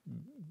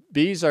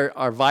 bees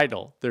are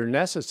vital. They're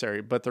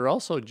necessary, but they're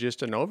also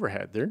just an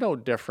overhead. They're no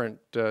different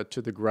to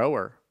the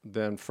grower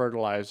than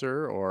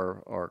fertilizer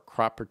or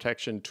crop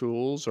protection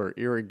tools or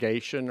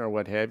irrigation or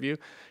what have you.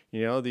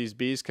 You know, these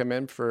bees come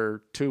in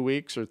for 2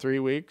 weeks or 3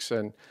 weeks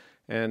and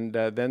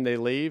then they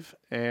leave,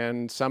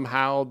 and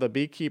somehow the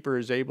beekeeper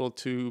is able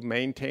to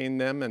maintain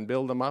them and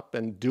build them up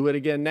and do it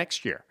again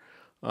next year.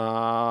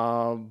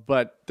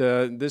 But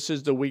this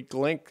is the weak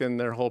link in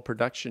their whole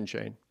production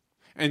chain.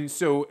 And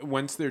so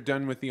once they're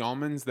done with the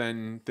almonds,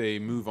 then they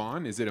move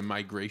on? Is it a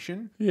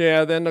migration?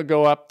 Yeah, then they'll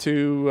go up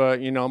to,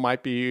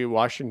 might be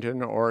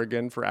Washington or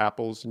Oregon for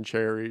apples and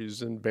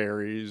cherries and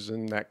berries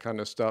and that kind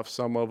of stuff.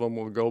 Some of them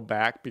will go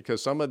back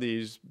because some of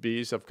these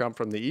bees have come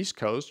from the East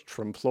Coast,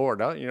 from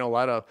Florida. You know, a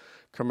lot of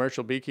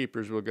commercial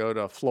beekeepers will go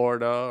to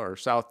Florida or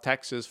South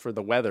Texas for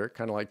the weather,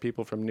 kind of like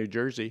people from New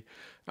Jersey,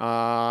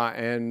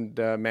 and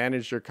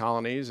manage their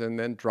colonies and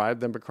then drive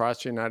them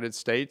across the United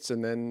States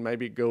and then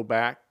maybe go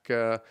back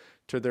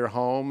to their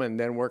home and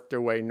then work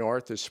their way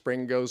north as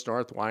spring goes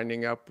north,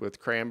 winding up with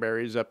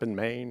cranberries up in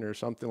Maine or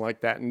something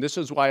like that. And this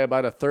is why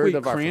about a third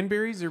of our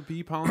cranberries are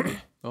bee pollinated?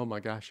 Oh my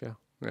gosh,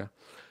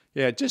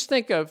 yeah. Just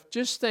think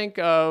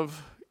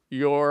of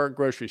your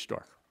grocery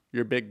store,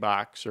 your big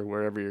box or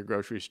wherever your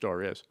grocery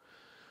store is.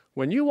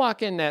 When you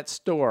walk in that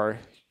store,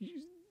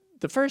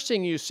 the first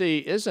thing you see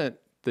isn't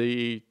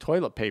the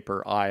toilet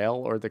paper aisle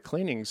or the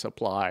cleaning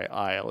supply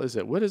aisle, is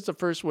it? What is the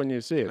first one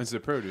you see? It's the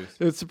produce.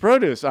 It's the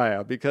produce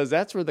aisle because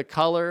that's where the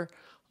color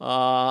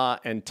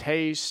and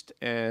taste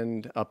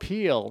and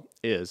appeal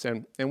is.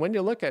 And when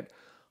you look at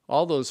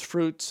all those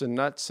fruits and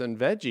nuts and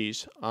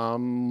veggies,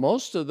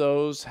 most of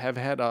those have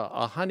had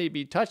a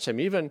honeybee touch them.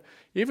 Even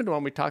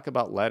when we talk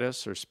about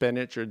lettuce or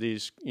spinach or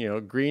these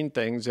green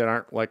things that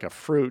aren't like a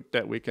fruit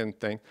that we can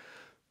think,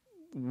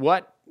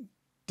 what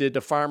did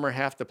the farmer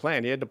have to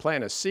plant? He had to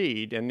plant a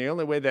seed, and the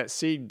only way that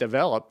seed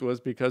developed was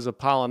because of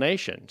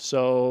pollination.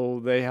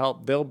 So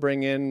they'll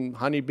bring in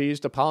honeybees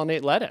to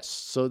pollinate lettuce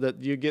so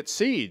that you get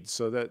seeds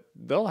so that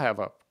they'll have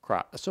a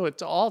crop. So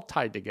it's all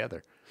tied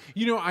together.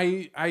 You know,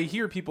 I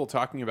hear people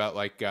talking about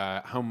like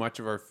how much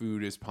of our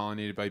food is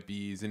pollinated by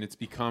bees, and it's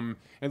become,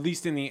 at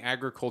least in the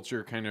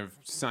agriculture kind of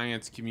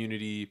science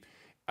community,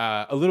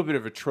 a little bit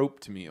of a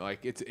trope to me.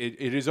 Like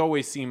it has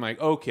always seemed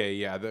like, okay,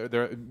 yeah,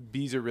 the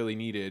bees are really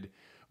needed.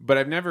 But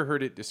I've never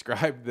heard it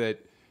described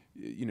that,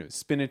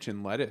 spinach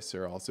and lettuce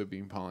are also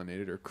being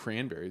pollinated, or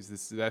cranberries.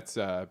 That's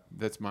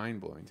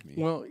mind blowing to me.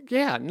 Well,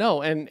 yeah,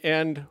 no,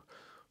 and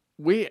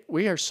we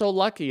are so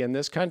lucky in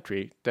this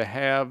country to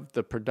have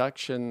the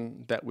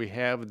production that we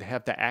have, to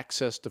have the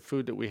access to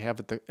food that we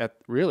have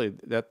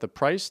at the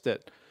price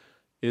that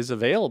is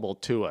available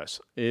to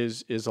us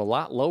is a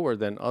lot lower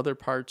than other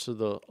parts of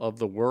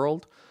the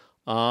world.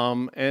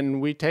 And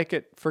we take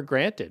it for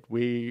granted.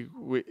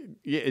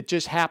 It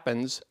just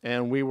happens,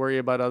 and we worry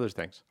about other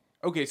things.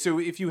 Okay, so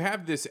if you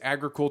have this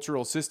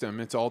agricultural system,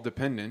 it's all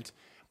dependent.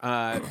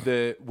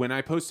 When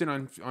I posted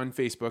on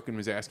Facebook and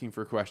was asking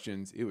for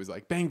questions, it was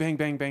like bang, bang,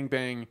 bang, bang,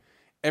 bang.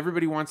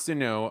 Everybody wants to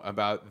know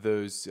about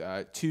those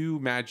two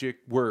magic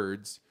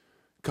words,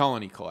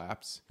 colony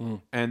collapse,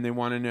 and they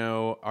want to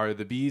know, are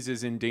the bees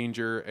as in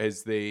danger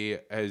as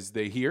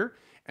they hear,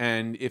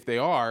 and if they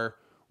are,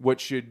 what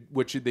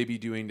should they be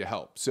doing to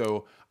help?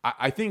 So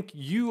I think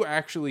you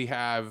actually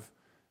have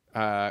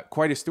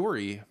quite a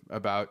story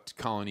about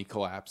colony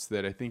collapse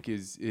that I think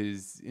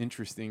is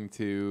interesting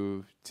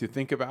to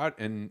think about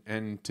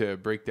and to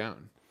break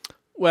down.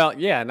 Well,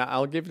 yeah, and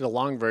I'll give you the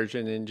long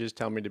version and just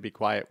tell me to be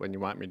quiet when you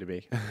want me to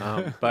be.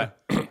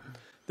 But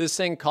this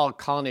thing called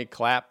colony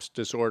collapse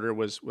disorder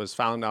was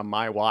found on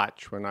my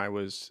watch when I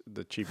was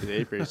the chief of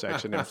the apiary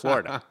section in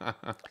Florida.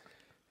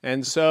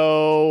 And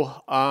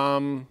so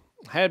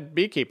had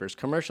beekeepers,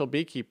 commercial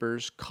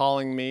beekeepers,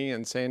 calling me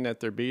and saying that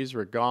their bees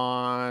were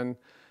gone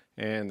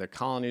and their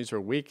colonies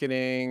were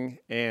weakening.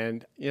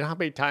 And you know how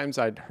many times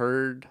I'd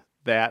heard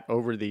that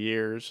over the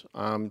years,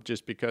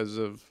 just because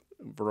of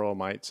Varroa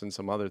mites and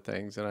some other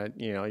things. And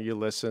you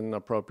listen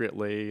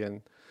appropriately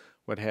and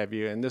what have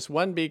you. And this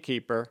one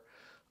beekeeper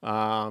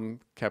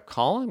kept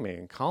calling me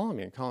and calling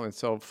me and calling me.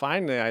 So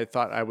finally I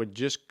thought I would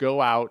just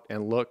go out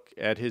and look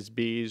at his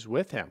bees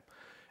with him.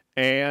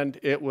 And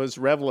it was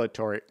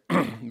revelatory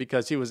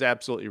because he was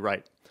absolutely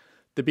right.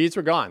 The bees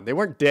were gone. They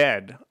weren't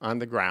dead on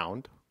the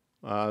ground.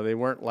 They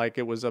weren't like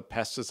it was a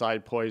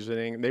pesticide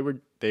poisoning. They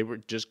were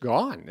just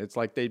gone. It's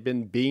like they'd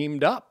been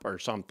beamed up or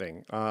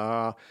something.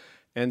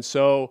 And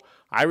so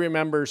I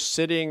remember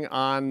sitting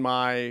on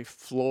my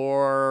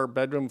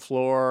bedroom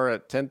floor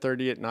at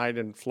 10:30 at night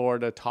in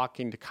Florida,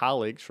 talking to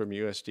colleagues from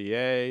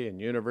USDA and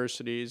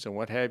universities and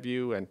what have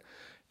you.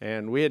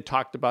 And we had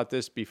talked about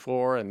this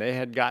before, and they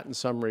had gotten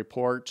some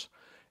reports,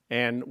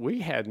 and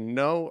we had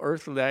no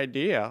earthly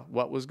idea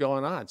what was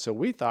going on. So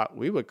we thought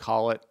we would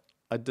call it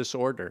a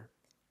disorder,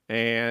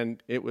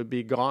 and it would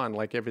be gone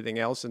like everything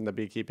else in the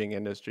beekeeping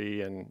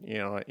industry, and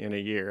in a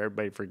year,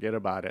 everybody forget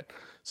about it.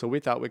 So we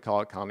thought we'd call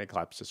it colony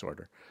collapse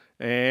disorder.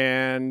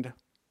 And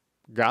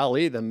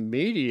golly, the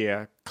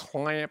media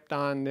clamped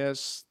on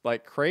this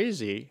like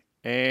crazy,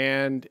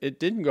 and it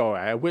didn't go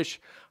away.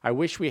 I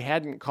wish we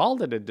hadn't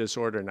called it a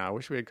disorder now. I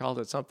wish we had called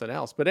it something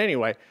else. But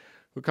anyway,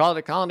 we called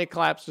it colony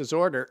collapse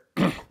disorder.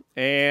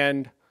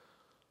 And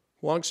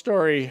long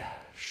story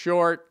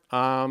short,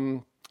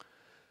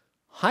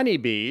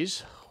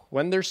 honeybees,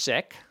 when they're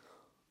sick,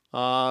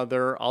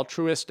 they're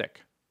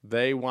altruistic.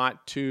 They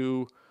want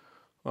to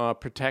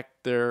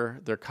protect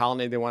their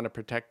colony. They want to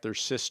protect their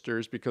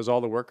sisters because all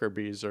the worker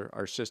bees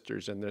are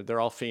sisters, and they're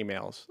all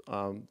females.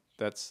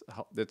 That's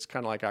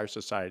kind of like our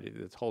society.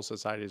 The whole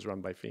society is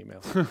run by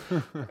females.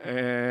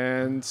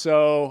 And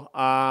so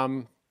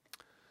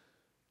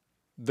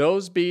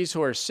those bees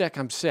who are sick,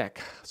 I'm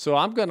sick. So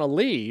I'm going to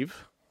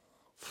leave,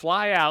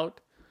 fly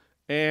out,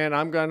 and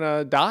I'm going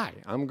to die.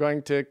 I'm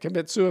going to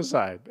commit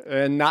suicide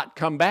and not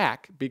come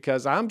back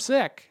because I'm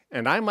sick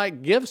and I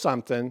might give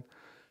something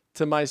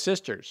to my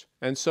sisters.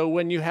 And so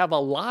when you have a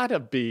lot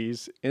of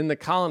bees in the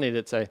colony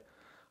that say,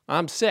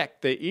 I'm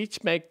sick, they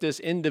each make this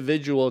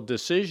individual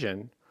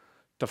decision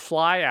to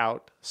fly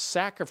out,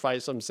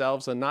 sacrifice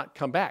themselves, and not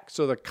come back.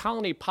 So the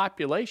colony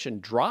population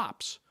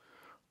drops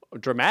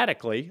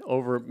dramatically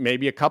over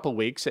maybe a couple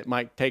weeks. It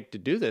might take to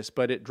do this,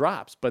 but it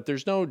drops. But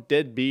there's no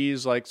dead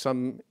bees like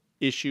some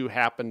issue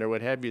happened or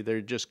what have you.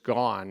 They're just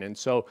gone. And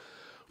so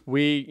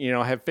we,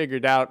 have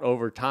figured out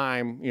over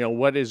time,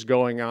 what is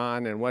going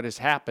on and what has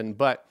happened.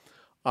 But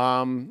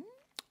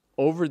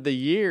over the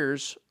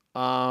years,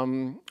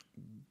 remember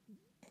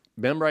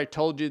I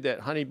told you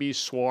that honeybees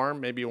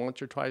swarm maybe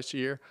once or twice a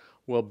year?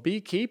 Well,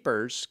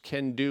 beekeepers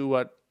can do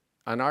what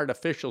an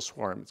artificial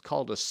swarm, it's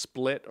called a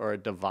split or a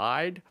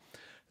divide.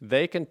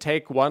 They can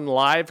take one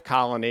live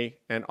colony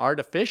and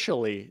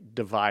artificially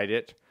divide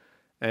it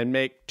and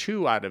make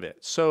two out of it.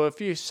 So if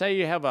you say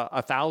you have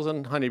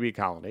 1,000 honeybee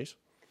colonies,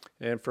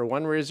 and for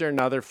one reason or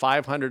another,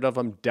 500 of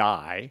them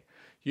die,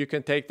 you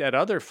can take that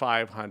other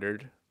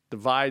 500,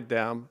 divide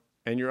them,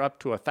 and you're up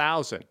to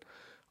 1,000.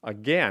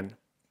 Again,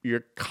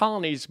 your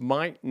colonies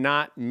might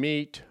not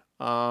meet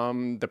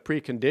the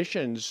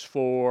preconditions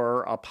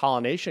for a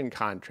pollination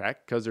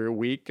contract because they're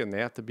weak and they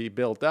have to be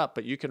built up,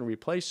 but you can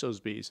replace those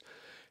bees.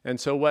 And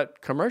so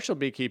what commercial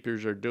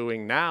beekeepers are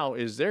doing now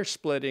is they're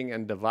splitting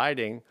and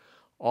dividing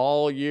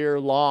all year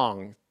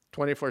long,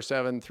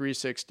 24/7,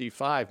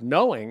 365,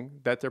 knowing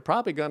that they're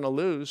probably going to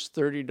lose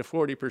 30 to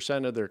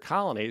 40% of their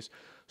colonies.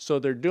 So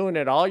they're doing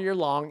it all year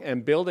long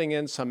and building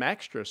in some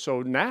extra.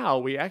 So now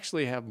we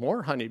actually have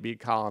more honeybee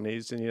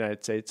colonies in the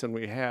United States than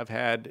we have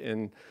had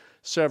in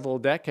several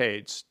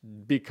decades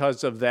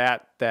because of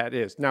that.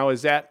 Now,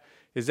 is that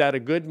a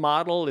good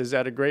model? Is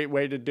that a great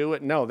way to do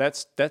it? No,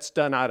 that's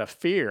done out of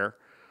fear,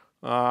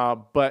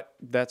 but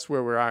that's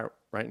where we are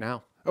right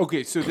now.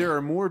 Okay, so there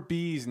are more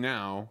bees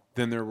now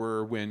than there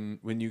were when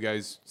you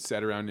guys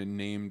sat around and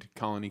named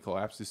colony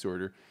collapse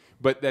disorder,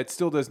 but that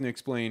still doesn't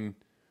explain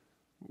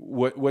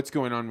what's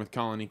going on with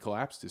colony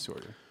collapse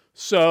disorder.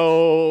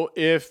 So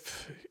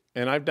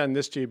and I've done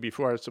this to you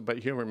before, but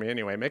humor me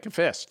anyway, make a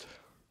fist.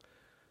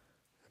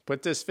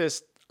 Put this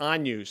fist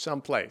on you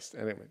someplace,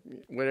 anyway,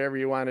 whatever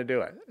you want to do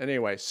it.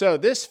 Anyway, so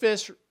this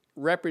fist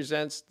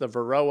represents the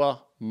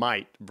Varroa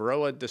mite,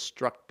 Varroa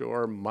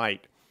destructor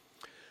mite.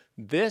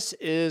 This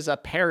is a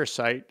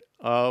parasite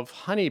of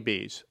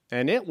honeybees,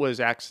 and it was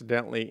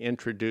accidentally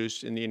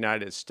introduced in the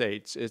United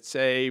States. It's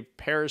a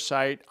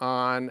parasite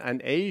on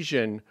an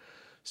Asian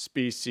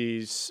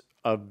species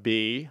of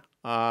bee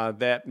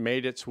that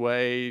made its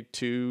way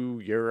to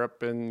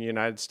Europe and the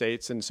United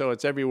States, and so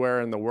it's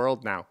everywhere in the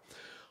world now.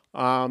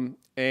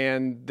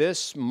 And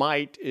this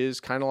mite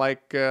is kind of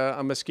like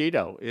a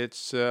mosquito.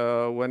 It's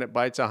when it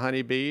bites a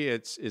honeybee,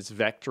 it's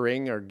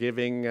vectoring or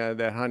giving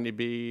that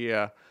honeybee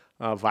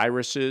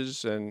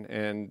viruses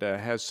and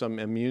has some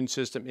immune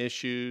system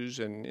issues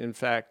and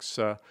infects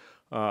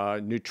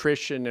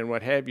nutrition and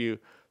what have you.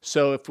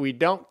 So if we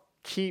don't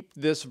keep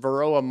this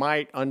Varroa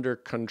mite under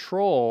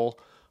control,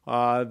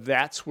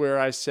 that's where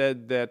I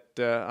said that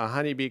a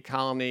honeybee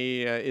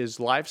colony is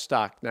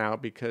livestock now,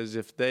 because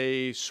if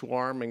they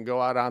swarm and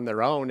go out on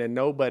their own and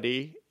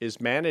nobody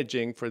is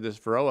managing for this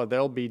Varroa,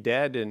 they'll be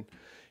dead in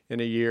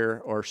a year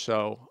or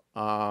so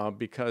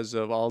because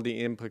of all the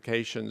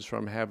implications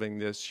from having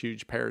this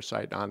huge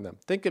parasite on them.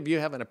 Think of you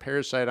having a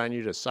parasite on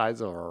you the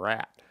size of a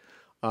rat.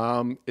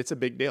 It's a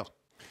big deal.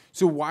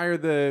 So why are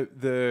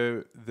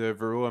the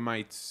Varroa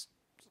mites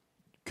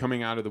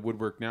coming out of the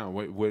woodwork now?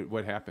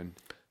 What happened?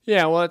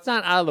 Yeah, well, it's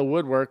not out of the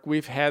woodwork.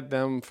 We've had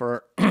them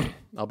for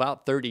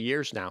about 30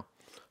 years now.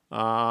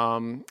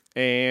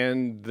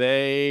 And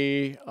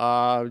they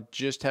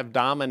just have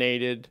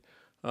dominated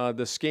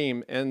the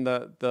scheme. And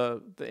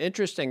the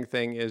interesting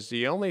thing is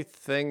the only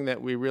thing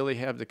that we really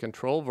have to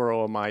control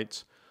Varroa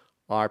mites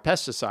are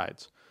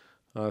pesticides.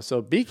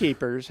 So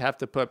beekeepers have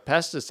to put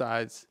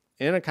pesticides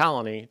in a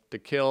colony to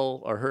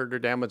kill or hurt or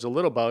damage a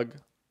little bug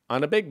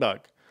on a big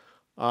bug.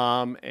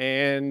 There's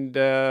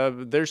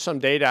some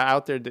data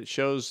out there that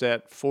shows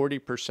that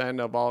 40%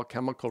 of all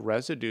chemical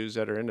residues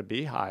that are in a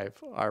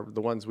beehive are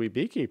the ones we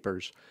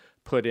beekeepers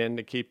put in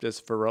to keep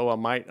this Varroa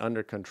mite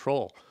under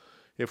control.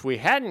 If we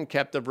hadn't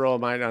kept the Varroa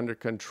mite under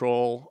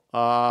control,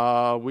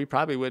 we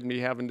probably wouldn't be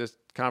having this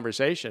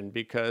conversation,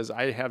 because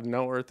I have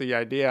no earthly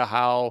idea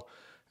how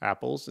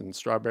apples and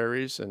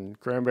strawberries and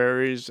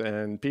cranberries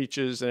and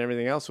peaches and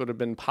everything else would have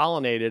been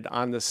pollinated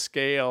on the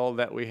scale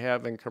that we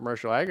have in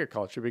commercial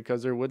agriculture,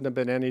 because there wouldn't have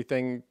been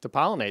anything to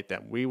pollinate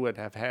them. We would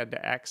have had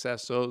to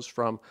access those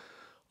from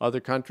other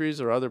countries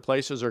or other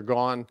places, or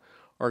gone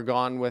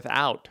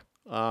without.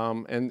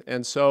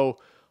 So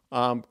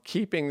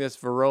keeping this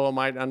Varroa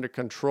mite under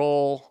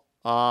control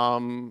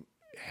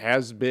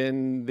has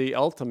been the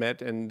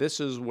ultimate, and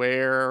this is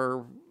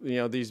where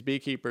these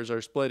beekeepers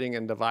are splitting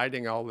and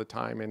dividing all the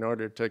time in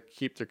order to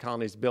keep their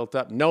colonies built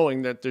up,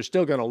 knowing that they're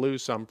still going to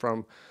lose some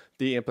from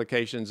the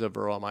implications of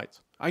Varroa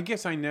mites. I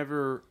guess I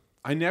never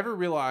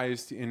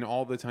realized in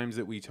all the times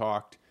that we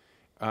talked,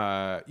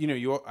 I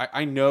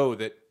know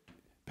that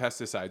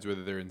pesticides,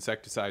 whether they're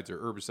insecticides or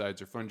herbicides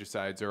or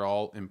fungicides, are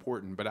all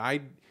important, but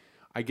I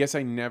guess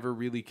I never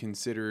really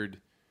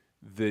considered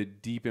the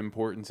deep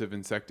importance of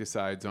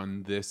insecticides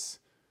on this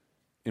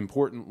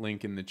important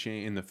link in the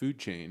chain, in the food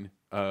chain,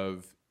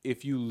 of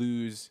if you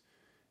lose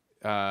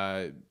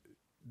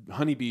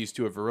honeybees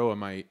to a Varroa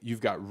mite,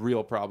 you've got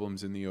real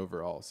problems in the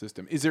overall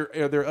system.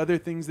 Are there other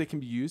things that can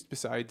be used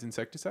besides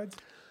insecticides?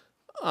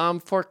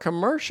 For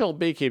commercial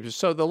beekeepers,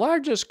 so the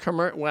largest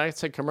when I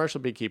say commercial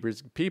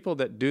beekeepers, people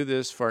that do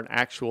this for an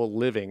actual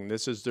living,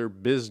 this is their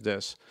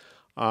business.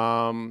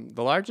 The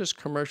largest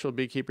commercial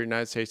beekeeper in the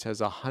United States has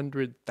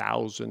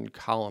 100,000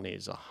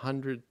 colonies,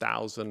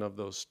 100,000 of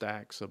those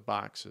stacks of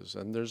boxes.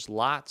 And there's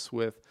lots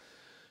with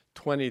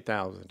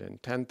 20,000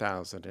 and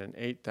 10,000 and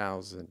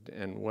 8,000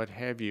 and what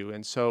have you.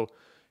 And so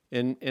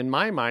in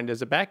my mind,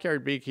 as a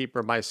backyard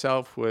beekeeper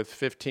myself with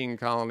 15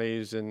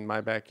 colonies in my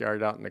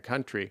backyard out in the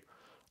country,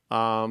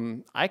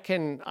 I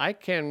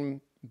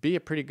can be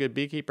a pretty good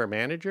beekeeper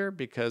manager,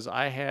 because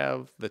I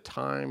have the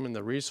time and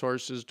the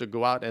resources to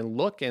go out and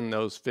look in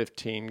those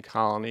 15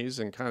 colonies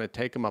and kind of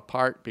take them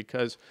apart,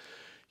 because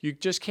you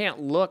just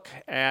can't look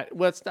at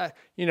what's that.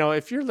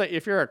 If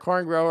you're a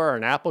corn grower or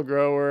an apple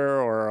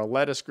grower or a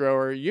lettuce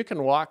grower, you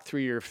can walk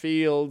through your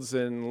fields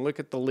and look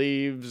at the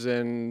leaves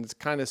and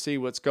kind of see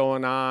what's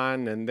going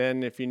on. And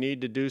then if you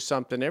need to do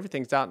something,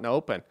 everything's out in the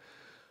open.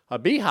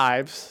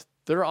 Beehives,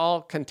 they're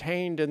all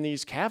contained in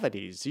these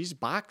cavities, these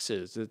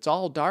boxes. It's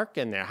all dark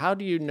in there. How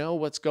do you know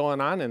what's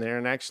going on in there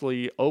and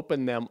actually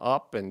open them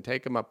up and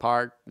take them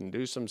apart and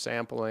do some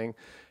sampling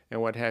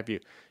and what have you?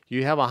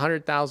 You have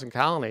 100,000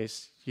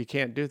 colonies, you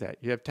can't do that.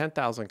 You have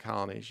 10,000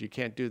 colonies, you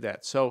can't do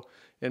that. So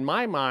in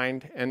my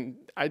mind, and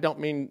I don't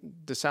mean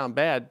to sound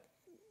bad,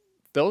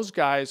 those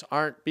guys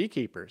aren't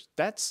beekeepers.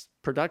 That's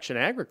production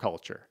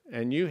agriculture.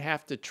 And you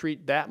have to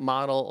treat that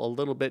model a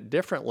little bit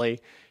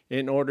differently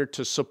in order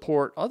to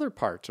support other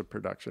parts of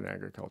production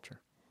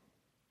agriculture.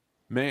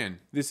 Man,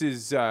 this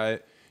is,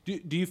 do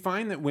you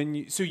find that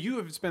you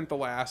have spent the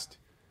last,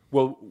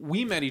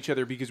 we met each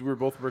other because we were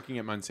both working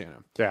at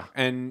Monsanto. Yeah.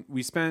 And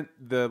we spent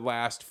the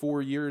last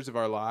 4 years of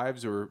our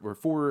lives, or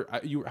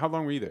how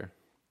long were you there?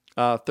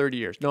 30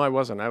 years. No, I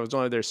wasn't. I was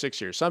only there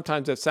 6 years.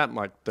 Sometimes it's something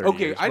like 30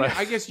 years. Okay,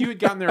 I guess you had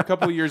gotten there a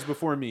couple of years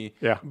before me.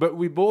 Yeah. But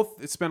we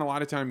both spent a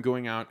lot of time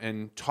going out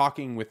and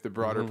talking with the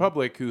broader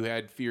public who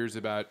had fears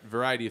about a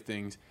variety of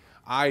things.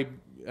 I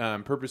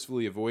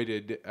purposefully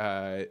avoided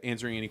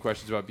answering any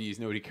questions about bees.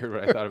 Nobody cared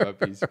what I thought about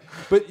bees.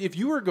 But if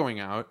you were going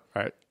out,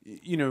 Right.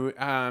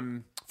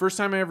 First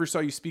time I ever saw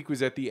you speak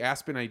was at the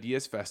Aspen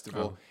Ideas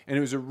Festival, and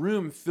it was a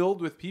room filled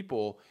with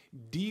people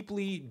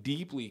deeply,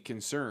 deeply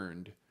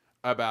concerned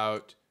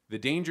about the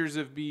dangers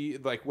of bee,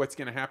 like what's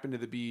going to happen to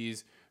the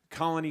bees,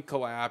 colony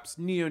collapse,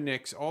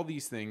 neonics, all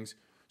these things.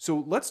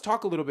 So let's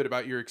talk a little bit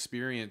about your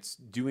experience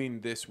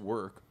doing this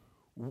work.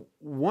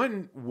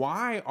 One,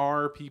 why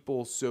are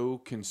people so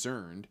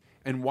concerned,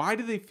 and why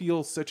do they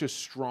feel such a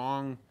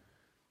strong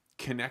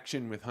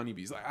connection with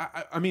honeybees?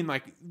 I mean,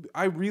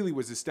 I really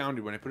was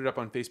astounded when I put it up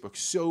on Facebook.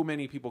 So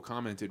many people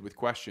commented with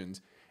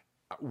questions.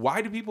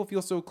 Why do people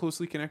feel so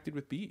closely connected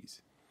with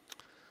bees?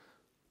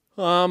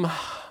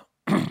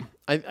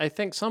 I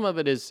think some of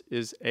it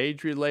is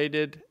age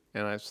related,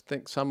 and I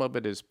think some of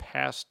it is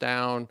passed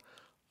down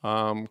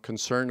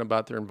concern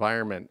about their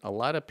environment. A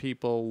lot of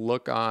people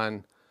look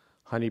on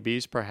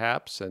honeybees,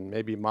 perhaps, and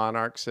maybe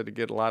monarchs that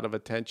get a lot of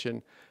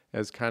attention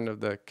as kind of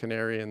the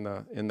canary in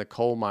the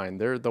coal mine.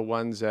 They're the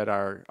ones that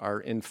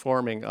are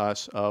informing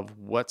us of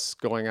what's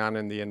going on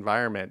in the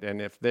environment.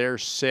 And if they're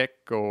sick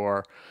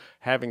or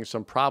having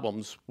some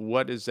problems,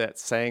 what is that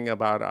saying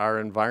about our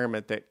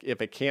environment, that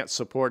if it can't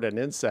support an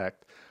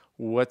insect,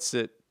 what's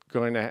it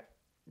going to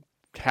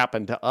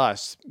happen to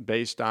us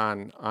based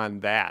on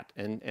that?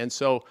 And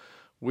so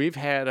we've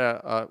had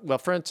well,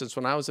 for instance,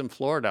 when I was in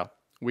Florida,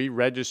 we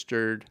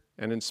registered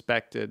and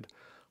inspected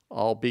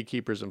all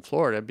beekeepers in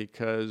Florida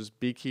because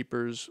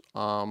beekeepers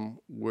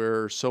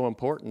were so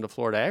important to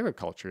Florida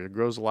agriculture. It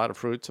grows a lot of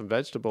fruits and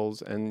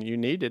vegetables, and you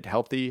needed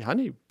healthy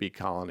honeybee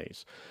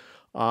colonies.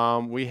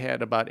 We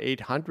had about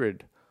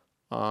 800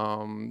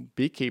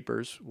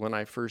 beekeepers when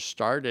I first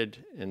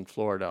started in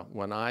Florida.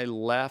 When I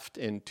left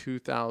in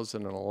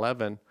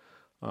 2011,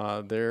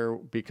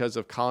 because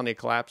of colony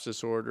collapse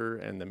disorder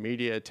and the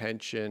media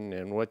attention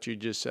and what you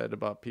just said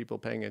about people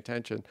paying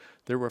attention,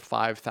 there were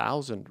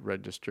 5,000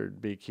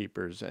 registered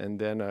beekeepers. And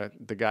then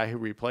the guy who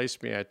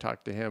replaced me, I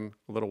talked to him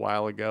a little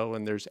while ago,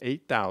 and there's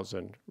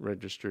 8,000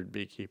 registered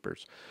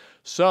beekeepers.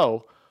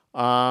 So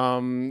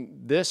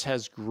this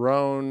has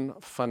grown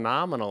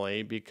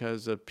phenomenally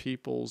because of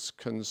people's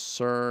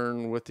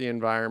concern with the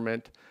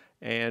environment.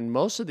 And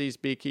most of these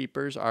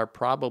beekeepers are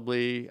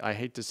probably, I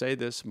hate to say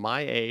this,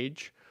 my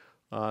age.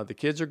 The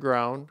kids are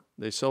grown.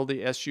 They sold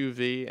the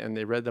SUV and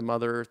they read the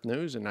Mother Earth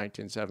News in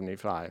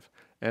 1975.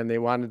 And they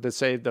wanted to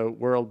save the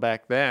world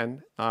back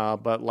then,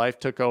 but life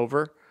took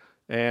over,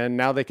 and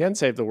now they can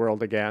save the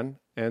world again.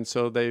 And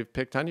so they've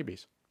picked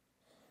honeybees.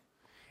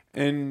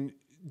 And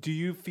do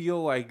you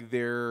feel like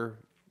their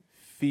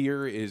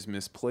fear is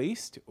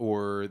misplaced,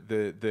 or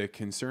the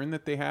concern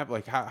that they have?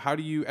 Like, how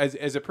do you,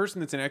 as a person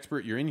that's an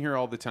expert, you're in here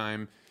all the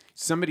time,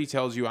 somebody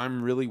tells you,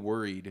 I'm really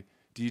worried.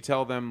 Do you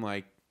tell them,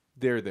 like,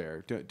 they're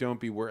there,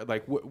 don't be worried?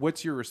 Like,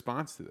 what's your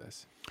response to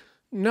this?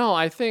 No,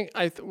 I think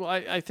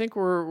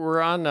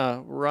we're on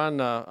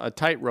a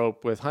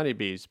tightrope with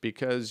honeybees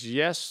because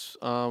yes,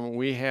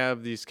 we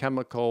have these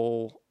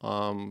chemical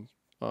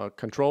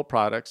control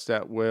products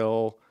that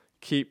will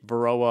keep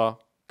Varroa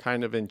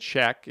kind of in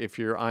check if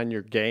you're on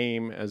your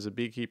game as a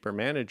beekeeper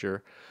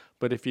manager.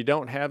 But if you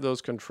don't have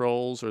those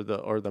controls, or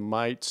the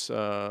mites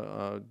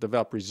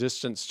develop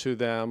resistance to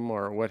them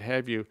or what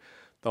have you,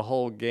 the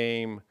whole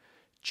game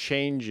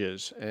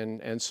changes.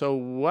 And so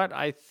what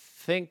I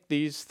think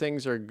these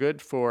things are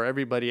good for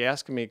everybody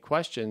asking me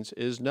questions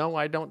is, no,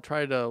 I don't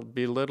try to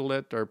belittle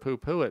it or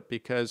poo-poo it,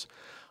 because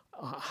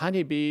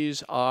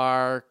honeybees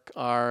are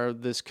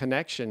this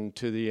connection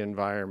to the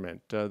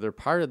environment. They're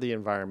part of the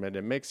environment.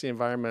 It makes the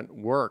environment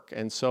work.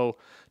 And so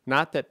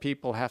not that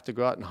people have to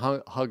go out and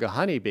hug a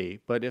honeybee,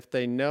 but if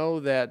they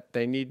know that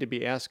they need to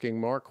be asking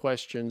more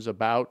questions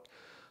about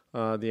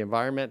the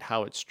environment,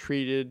 how it's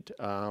treated,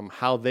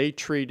 how they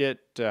treat it,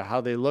 how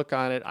they look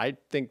on it, I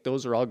think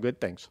those are all good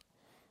things.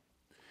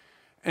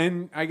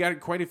 And I got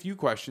quite a few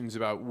questions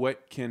about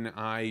what can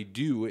I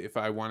do if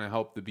I want to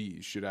help the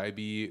bees? Should I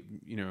be,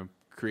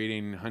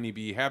 creating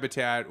honeybee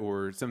habitat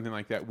or something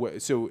like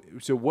that? So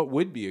what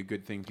would be a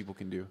good thing people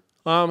can do?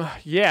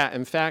 Yeah.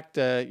 In fact,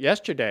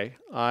 yesterday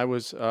I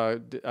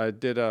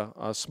did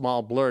a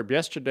small blurb.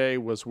 Yesterday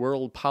was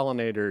World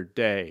Pollinator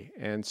Day,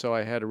 and so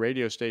I had a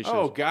radio station.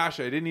 Oh gosh,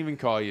 I didn't even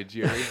call you,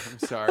 Jerry. I'm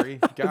sorry.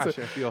 Gosh,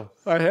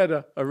 I had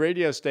a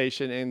radio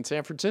station in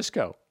San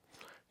Francisco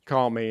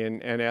call me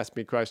and ask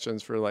me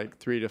questions for like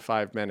 3 to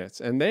 5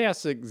 minutes, and they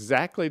asked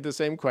exactly the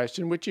same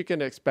question, which you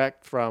can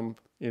expect from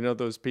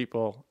those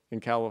people in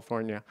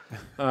California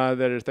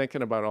that are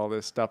thinking about all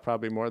this stuff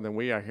probably more than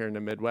we are here in the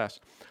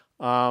Midwest.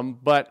 And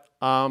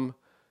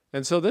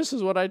so this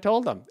is what I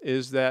told them,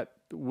 is that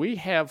we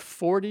have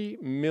 40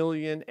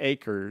 million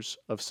acres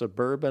of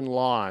suburban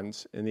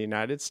lawns in the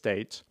United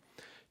States,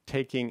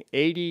 taking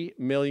 80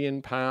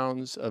 million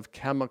pounds of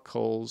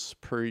chemicals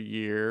per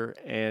year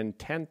and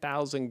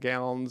 10,000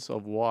 gallons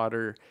of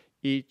water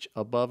each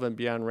above and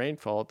beyond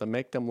rainfall to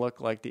make them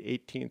look like the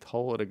 18th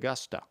hole at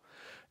Augusta.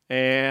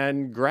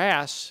 and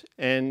grass.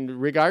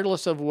 And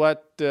regardless of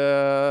what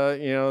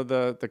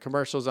the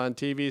commercials on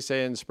TV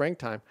say in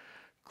springtime,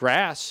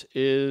 grass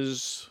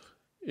is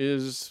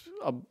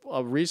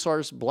a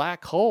resource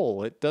black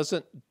hole. It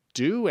doesn't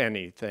do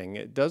anything.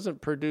 It doesn't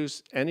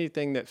produce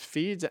anything that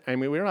feeds. I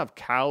mean, we don't have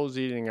cows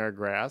eating our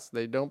grass.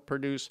 They don't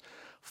produce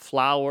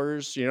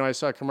flowers. I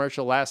saw a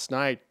commercial last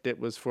night. It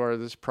was for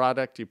this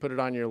product. You put it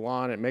on your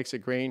lawn, it makes it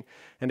green,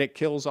 and it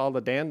kills all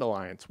the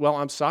dandelions. Well,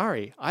 I'm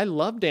sorry. I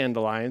love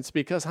dandelions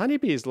because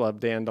honeybees love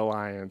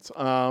dandelions.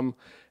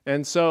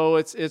 And so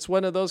it's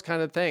one of those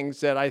kind of things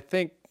that I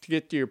think, to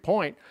get to your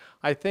point,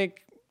 I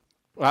think,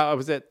 I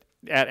was at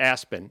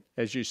Aspen,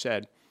 as you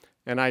said,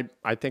 and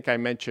I think I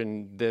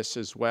mentioned this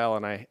as well,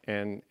 and I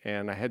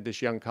had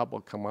this young couple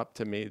come up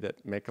to me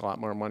that make a lot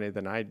more money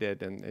than I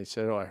did, and they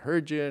said, "Oh, I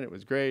heard you, and it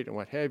was great, and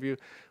what have you.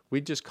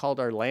 We just called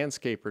our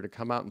landscaper to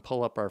come out and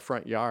pull up our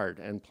front yard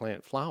and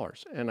plant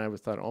flowers." And I was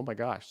thought, "Oh my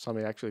gosh,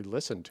 somebody actually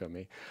listened to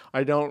me."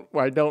 I don't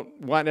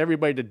want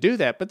everybody to do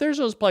that, but there's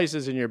those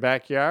places in your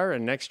backyard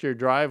and next to your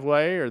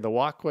driveway or the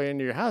walkway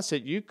into your house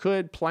that you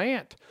could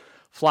plant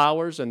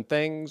flowers and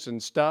things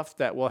and stuff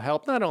that will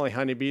help not only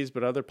honeybees,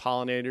 but other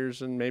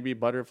pollinators and maybe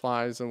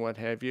butterflies and what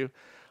have you.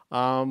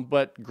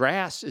 But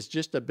grass is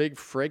just a big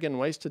friggin'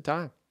 waste of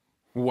time.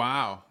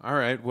 Wow. All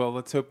right. Well,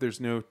 let's hope there's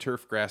no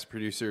turf grass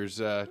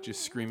producers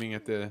just screaming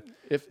at the...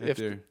 If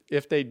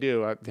they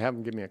do, have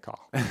them give me a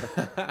call.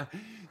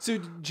 So,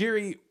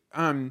 Jerry,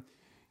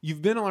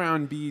 you've been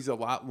around bees a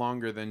lot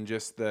longer than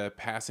just the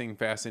passing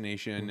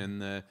fascination and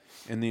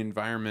the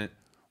environment.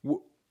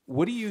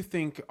 What do you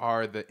think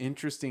are the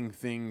interesting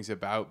things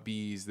about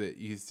bees that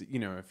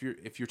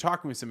if you're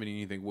talking with somebody and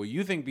you think, well,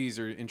 you think bees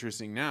are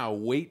interesting now,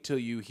 wait till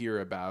you hear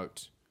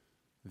about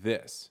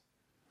this?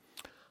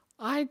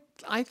 I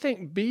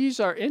think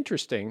bees are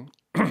interesting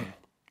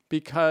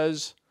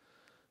because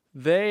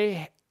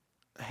they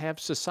have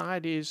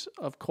societies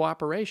of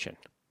cooperation.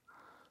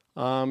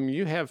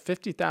 You have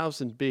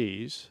 50,000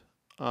 bees.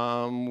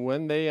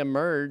 When they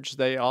emerge,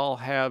 they all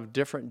have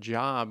different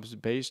jobs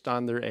based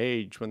on their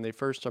age. When they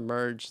first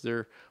emerge,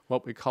 they're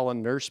what we call a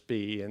nurse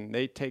bee, and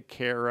they take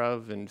care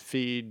of and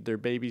feed their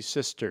baby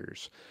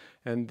sisters.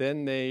 And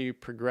then they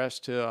progress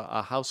to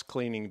a house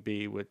cleaning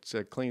bee, which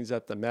cleans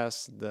up the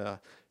mess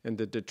and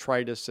the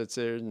detritus that's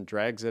there and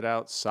drags it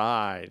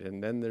outside.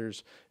 And then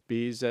there's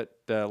bees that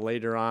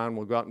later on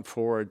will go out and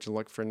forage and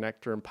look for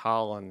nectar and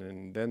pollen.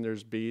 And then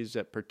there's bees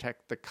that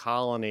protect the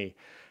colony.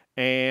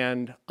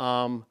 And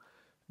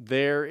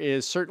there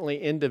is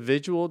certainly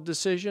individual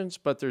decisions,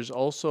 but there's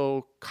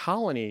also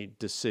colony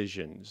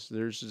decisions.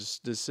 There's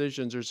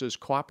this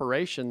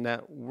cooperation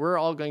that we're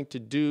all going to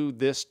do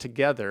this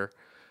together,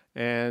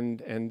 and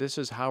this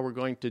is how we're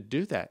going to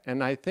do that.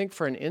 And I think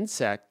for an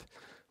insect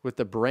with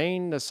the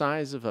brain the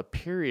size of a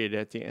period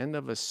at the end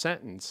of a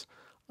sentence,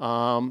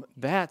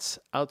 that's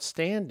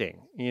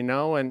outstanding,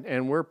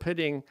 and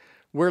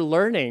we're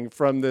learning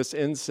from this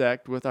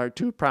insect with our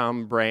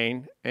two-pronged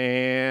brain,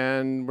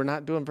 and we're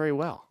not doing very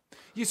well.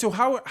 Yeah. So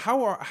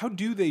how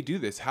do they do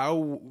this?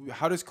 How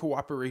does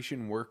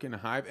cooperation work in a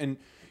hive? And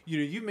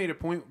you made a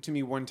point to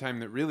me one time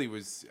that really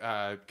was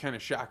kind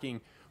of shocking,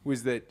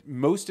 was that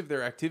most of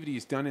their activity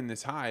is done in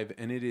this hive,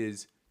 and it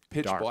is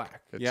pitch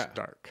black. It's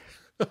dark.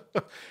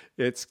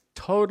 It's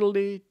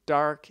totally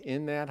dark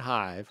in that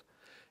hive,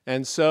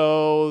 and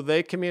so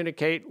they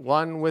communicate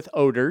with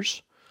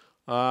odors.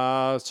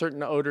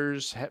 Certain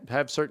odors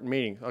have certain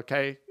meaning.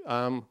 Okay.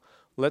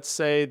 Let's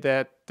say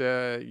that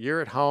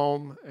you're at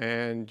home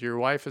and your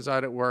wife is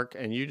out at work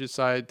and you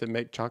decide to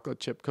make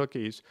chocolate chip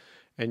cookies,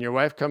 and your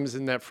wife comes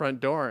in that front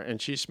door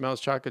and she smells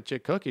chocolate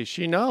chip cookies.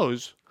 She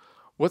knows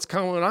what's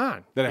going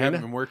on. That I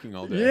haven't been working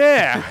all day.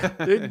 Yeah,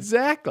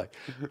 exactly.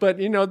 But,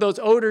 those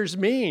odors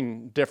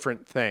mean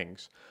different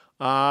things.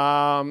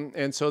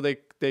 And so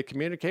they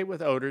communicate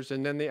with odors,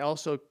 and then they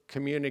also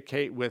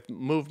communicate with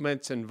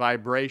movements and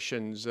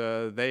vibrations.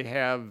 They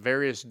have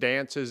various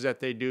dances that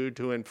they do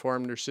to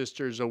inform their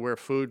sisters of where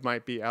food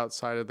might be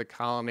outside of the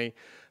colony.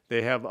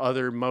 They have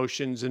other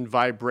motions and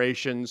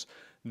vibrations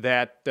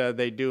that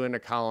they do in a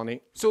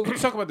colony. So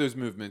let's talk about those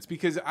movements,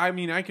 because I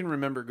can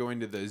remember going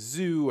to the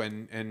zoo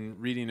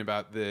and reading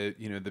about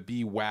the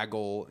bee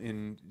waggle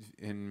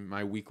in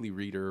my weekly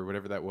reader or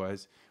whatever that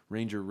was,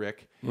 Ranger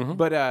Rick. Mm-hmm.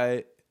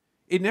 But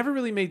it never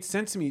really made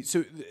sense to me.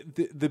 So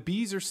the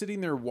bees are sitting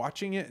there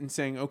watching it and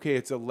saying, okay,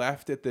 it's a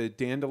left at the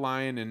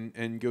dandelion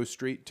and go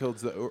straight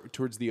towards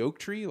the oak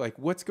tree. Like,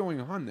 what's going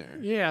on there?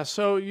 Yeah,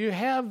 so you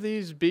have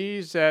these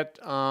bees that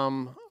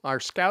are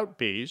scout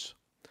bees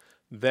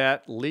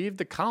that leave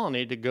the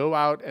colony to go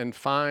out and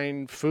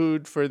find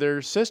food for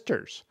their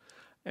sisters.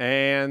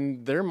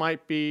 And there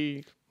might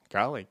be,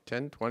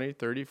 10, 20,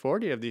 30,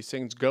 40 of these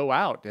things go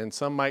out, and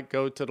some might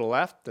go to the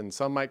left, and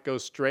some might go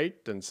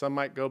straight, and some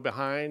might go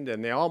behind,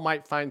 and they all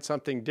might find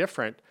something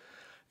different.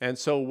 And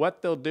so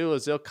what they'll do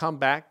is they'll come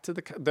back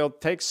they'll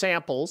take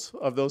samples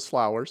of those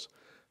flowers,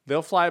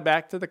 they'll fly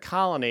back to the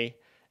colony,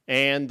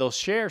 and they'll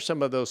share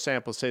some of those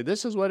samples, say,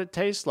 this is what it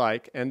tastes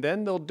like, and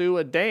then they'll do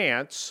a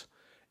dance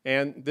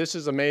And this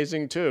is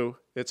amazing too.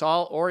 It's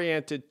all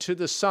oriented to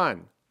the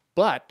sun,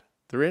 but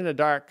they're in a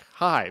dark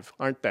hive,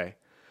 aren't they?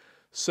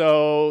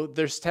 So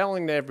they're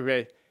telling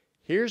everybody,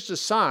 here's the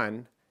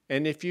sun,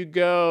 and if you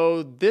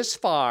go this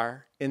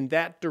far in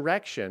that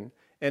direction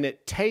and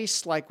it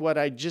tastes like what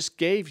I just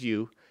gave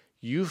you,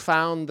 you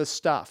found the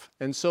stuff.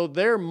 And so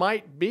there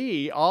might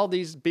be all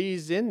these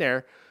bees in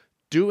there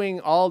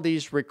doing all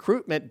these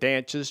recruitment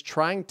dances,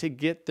 trying to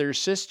get their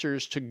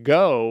sisters to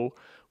go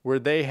where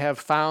they have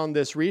found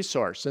this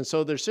resource. And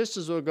so their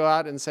sisters will go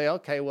out and say,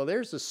 okay, well,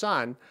 there's the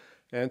sun,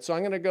 and so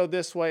I'm going to go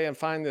this way and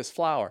find this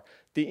flower.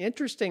 The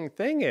interesting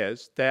thing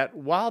is that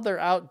while they're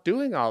out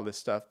doing all this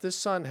stuff, this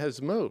sun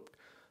has moved.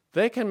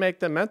 They can make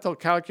the mental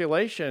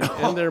calculation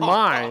in their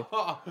mind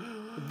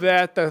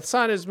that the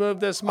sun has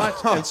moved this much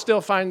and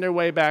still find their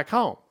way back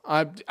home.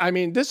 I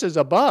mean, this is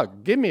a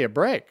bug. Give me a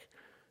break.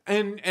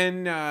 And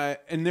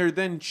they're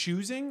then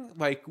choosing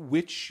like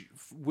which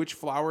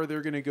flower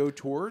they're going to go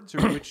towards,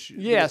 or which.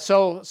 Yeah.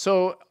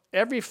 So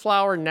every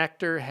flower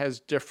nectar has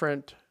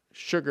different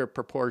sugar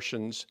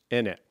proportions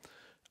in it.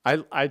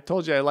 I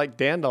told you I like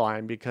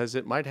dandelion because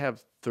it might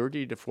have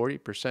 30 to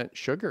 40%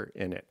 sugar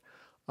in it.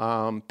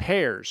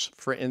 Pears,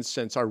 for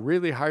instance, are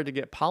really hard to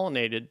get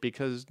pollinated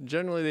because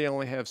generally they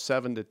only have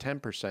 7 to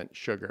 10%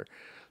 sugar.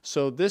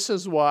 So this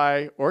is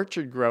why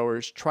orchard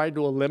growers try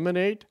to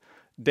eliminate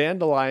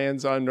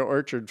dandelions on the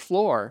orchard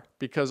floor,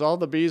 because all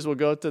the bees will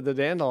go to the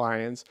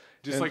dandelions.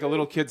 Just like a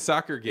little kid's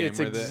soccer game. It's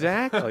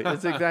exactly.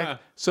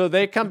 So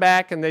they come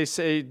back and they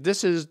say,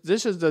 this is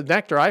the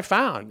nectar I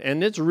found,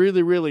 and it's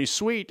really, really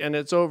sweet, and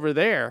it's over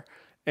there.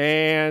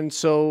 And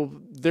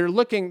so they're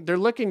looking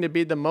to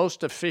be the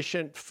most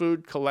efficient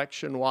food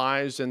collection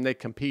wise, and they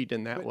compete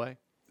in that way.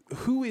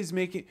 Who is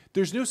making?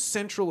 There's no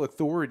central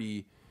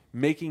authority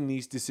making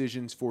these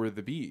decisions for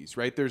the bees,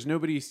 right? There's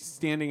nobody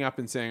standing up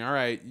and saying, all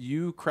right,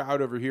 you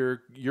crowd over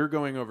here, you're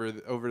going over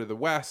to the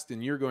west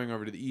and you're going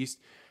over to the east.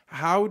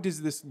 How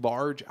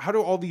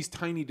do all these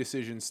tiny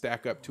decisions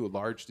stack up to a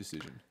large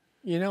decision?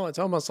 You know, it's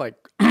almost like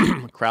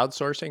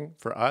crowdsourcing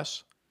for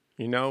us.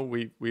 You know,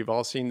 we've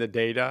all seen the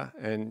data,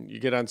 and you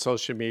get on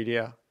social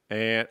media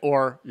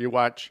or you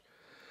watch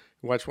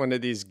one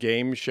of these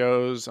game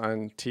shows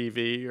on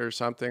TV or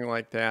something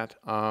like that,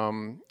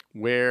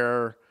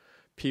 where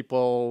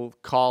people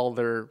call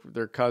their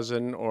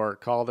cousin or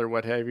call their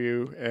what have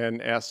you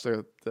and ask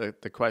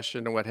the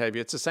question or what have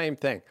you. It's the same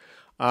thing.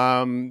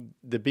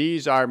 The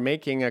bees are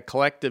making a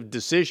collective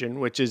decision,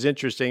 which is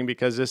interesting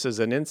because this is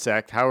an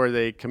insect. How are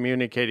they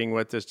communicating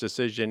what this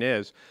decision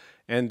is?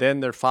 And then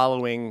they're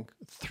following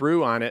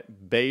through on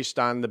it based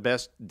on the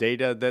best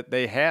data that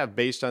they have,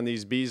 based on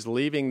these bees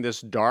leaving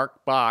this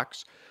dark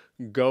box,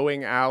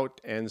 going out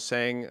and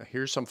saying,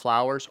 here's some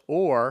flowers,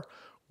 or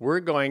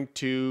we're going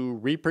to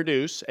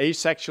reproduce,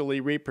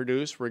 asexually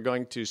reproduce. We're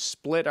going to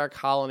split our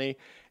colony.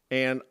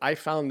 And I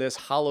found this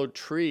hollow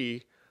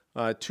tree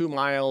 2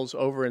 miles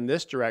over in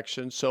this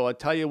direction. So I'll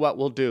tell you what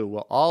we'll do.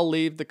 We'll all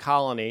leave the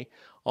colony,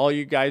 all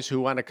you guys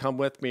who want to come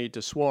with me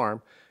to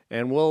swarm,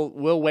 and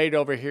we'll wait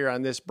over here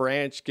on this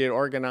branch, get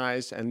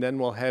organized, and then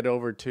we'll head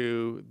over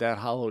to that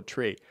hollow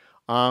tree.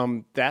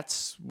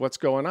 That's what's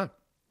going on.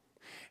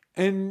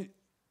 And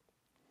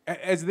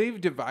as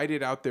they've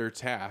divided out their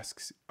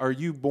tasks, are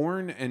you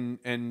born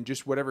and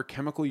just whatever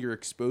chemical you're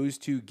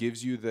exposed to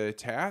gives you the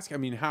task? I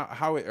mean,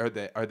 how are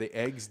the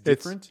eggs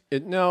different?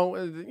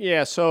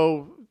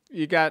 So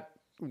you got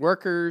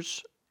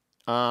workers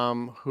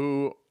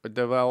who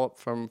develop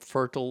from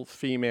fertile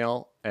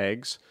female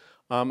eggs.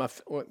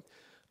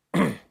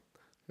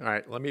 All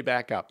right, let me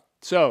back up.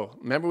 So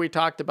remember we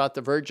talked about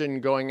the virgin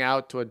going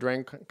out to a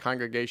drone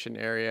congregation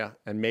area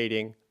and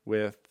mating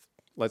with,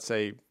 let's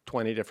say,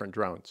 20 different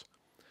drones.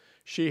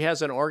 She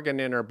has an organ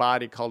in her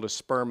body called a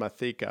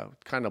spermatheca,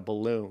 kind of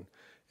balloon.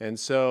 And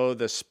so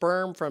the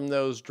sperm from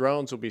those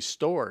drones will be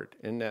stored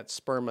in that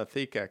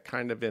spermatheca,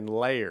 kind of in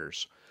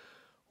layers.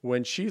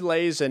 When she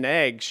lays an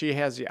egg, she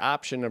has the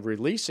option of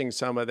releasing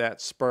some of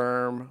that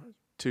sperm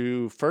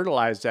to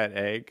fertilize that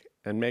egg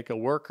and make a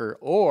worker,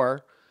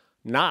 or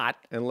not,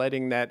 and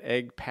letting that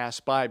egg pass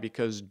by,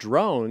 because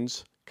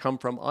drones come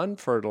from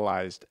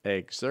unfertilized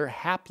eggs. They're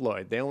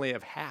haploid. They only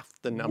have half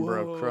the number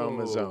of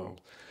chromosomes.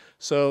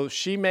 So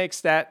she makes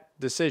that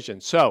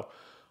decision. So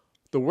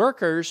the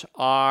workers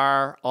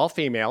are all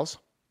females.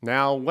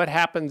 Now, what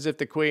happens if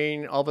the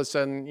queen all of a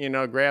sudden,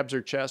 grabs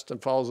her chest and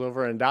falls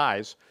over and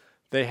dies?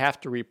 They have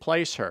to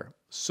replace her.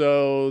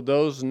 So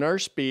those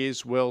nurse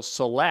bees will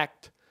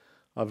select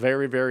a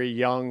very, very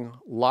young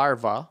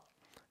larva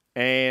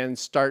and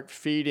start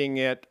feeding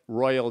it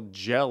royal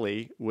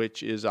jelly,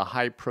 which is a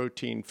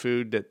high-protein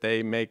food that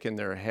they make in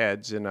their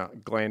heads, in a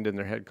gland in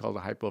their head called a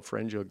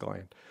hypopharyngeal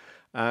gland.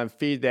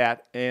 Feed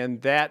that,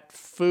 and that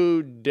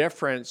food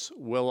difference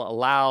will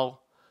allow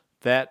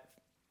that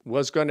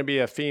was going to be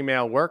a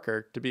female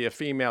worker to be a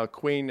female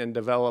queen and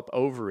develop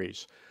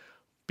ovaries.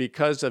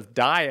 Because of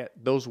diet,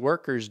 those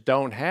workers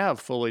don't have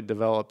fully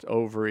developed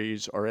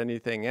ovaries or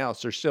anything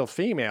else. They're still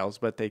females,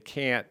 but they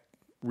can't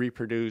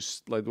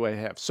reproduce like the way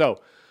they have.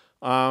 So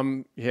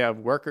You have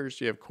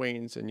workers, you have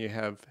queens, and you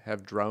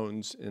have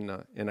drones in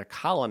a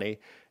colony.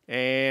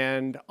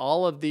 And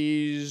all of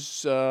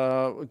these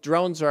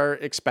drones are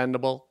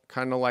expendable,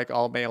 kind of like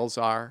all males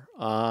are.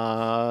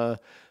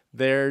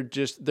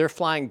 They're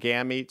flying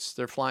gametes,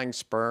 they're flying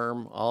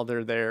sperm. All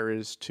they're there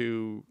is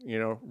to,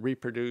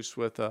 reproduce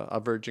with a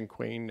virgin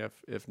queen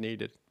if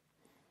needed.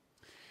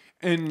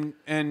 And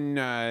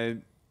I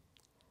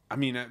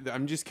mean,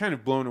 I'm just kind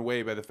of blown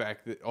away by the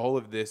fact that all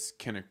of this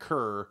can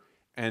occur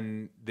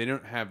and they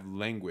don't have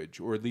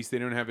language, or at least they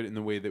don't have it in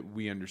the way that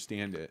we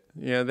understand it.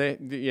 Yeah,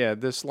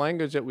 this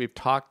language that we've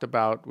talked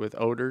about with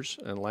odors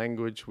and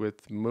language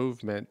with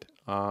movement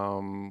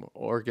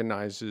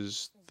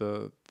organizes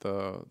the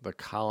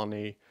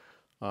colony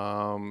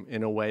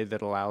in a way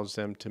that allows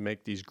them to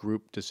make these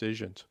group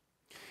decisions.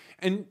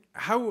 And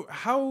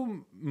how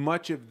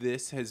much of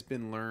this has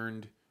been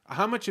learned?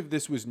 How much of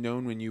this was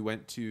known when you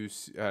went to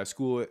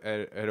school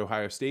at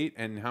Ohio State,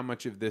 and how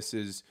much of this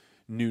is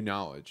new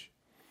knowledge?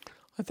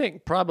 I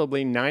think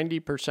probably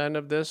 90%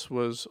 of this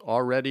was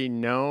already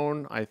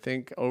known. I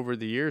think over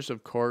the years,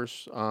 of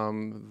course,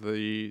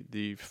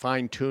 the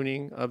fine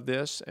tuning of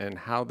this and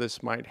how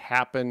this might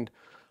happen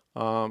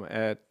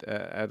at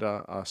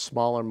a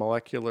smaller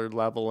molecular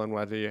level and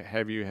what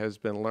have you has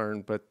been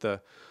learned. But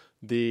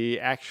the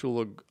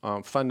actual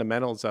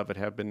fundamentals of it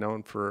have been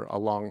known for a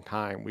long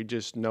time. We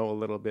just know a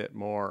little bit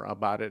more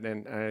about it,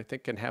 and I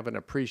think can have an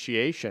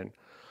appreciation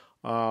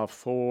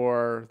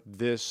for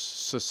this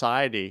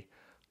society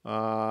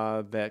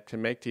that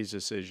can make these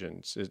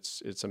decisions.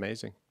 It's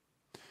amazing.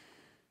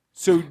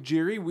 So,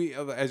 Jerry,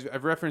 as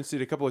I've referenced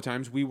it a couple of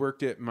times, we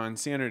worked at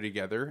Monsanto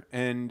together,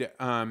 and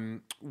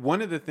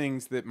one of the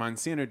things that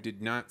Monsanto did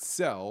not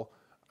sell,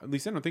 at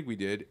least I don't think we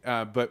did,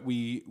 but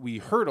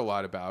we heard a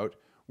lot about,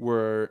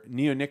 were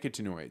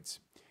neonicotinoids,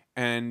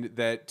 and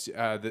that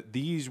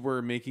these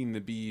were making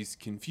the bees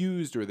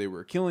confused, or they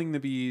were killing the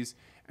bees,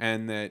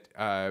 and that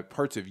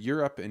parts of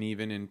Europe and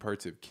even in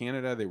parts of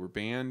Canada they were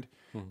banned.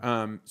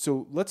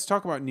 So let's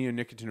talk about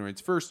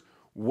neonicotinoids first.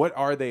 What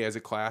are they as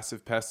a class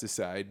of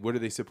pesticide? What are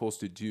they supposed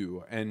to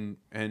do, and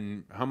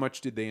how much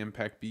did they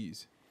impact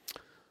bees?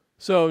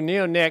 So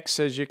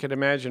neonics, as you can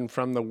imagine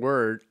from the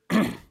word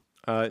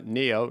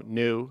neo,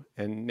 new,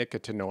 and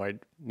nicotinoid,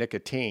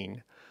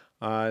 nicotine.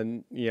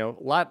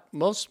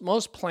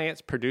 Most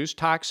plants produce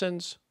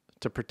toxins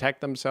to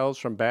protect themselves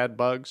from bad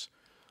bugs.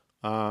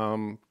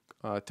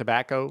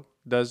 Tobacco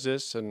does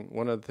this, and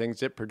one of the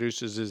things it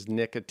produces is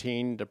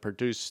nicotine to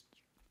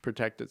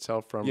protect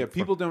itself from. Yeah,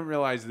 people don't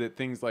realize that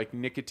things like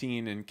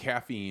nicotine and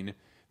caffeine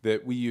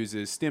that we use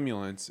as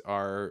stimulants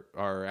are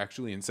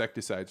actually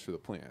insecticides for the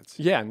plants.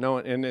 Yeah, no,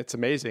 and it's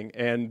amazing,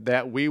 and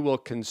that we will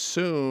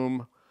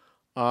consume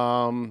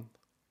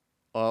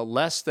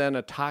less than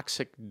a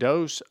toxic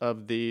dose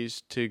of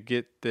these to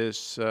get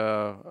this,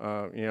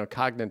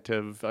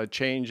 cognitive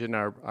change in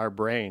our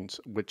brains,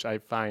 which I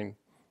find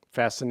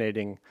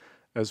fascinating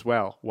as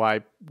well.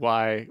 Why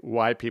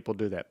people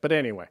do that? But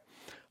anyway,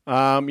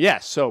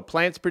 so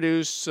plants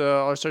produce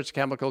all sorts of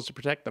chemicals to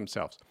protect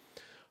themselves.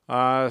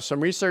 Some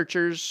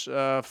researchers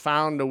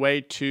found a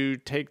way to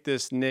take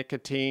this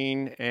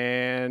nicotine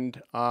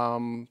and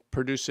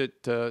produce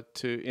it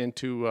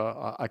into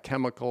a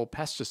chemical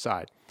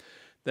pesticide.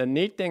 The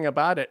neat thing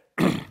about it,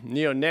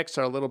 neonics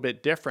are a little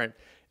bit different,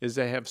 is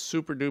they have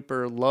super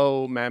duper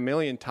low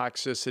mammalian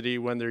toxicity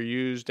when they're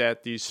used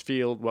at these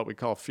what we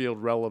call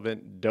field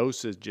relevant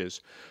dosages.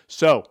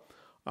 So,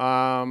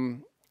 low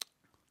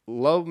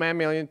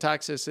mammalian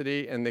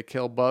toxicity, and they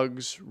kill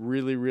bugs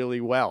really, really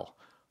well.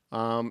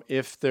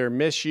 If they're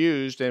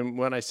misused, and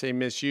when I say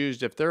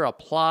misused, if they're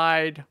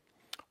applied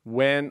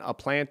when a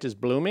plant is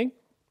blooming,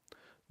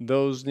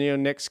 those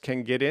neonics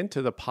can get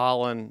into the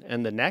pollen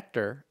and the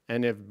nectar,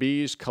 and if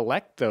bees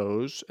collect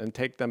those and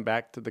take them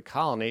back to the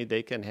colony,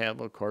 they can have,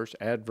 of course,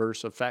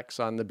 adverse effects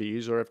on the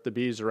bees. Or if the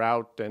bees are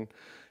out and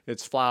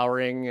it's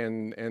flowering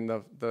and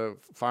the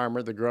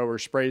farmer, the grower,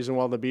 sprays them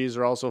while the bees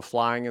are also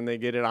flying and they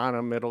get it on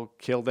them, it'll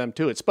kill them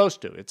too. It's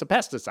supposed to. It's a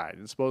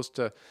pesticide. It's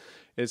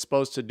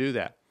supposed to do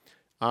that.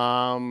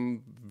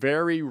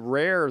 Very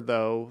rare,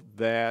 though,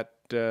 that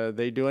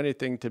they do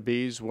anything to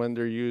bees when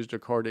they're used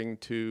according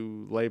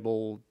to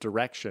label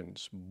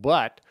directions.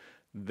 But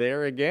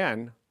there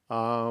again,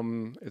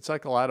 it's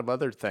like a lot of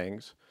other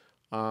things.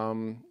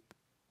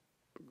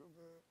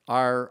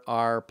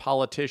 Our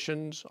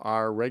politicians,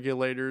 our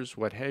regulators,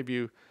 what have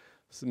you,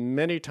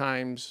 many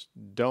times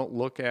don't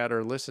look at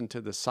or listen to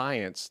the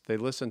science. They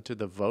listen to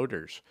the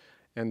voters,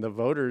 and the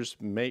voters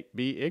may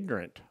be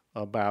ignorant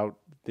about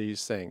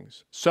these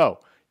things. So,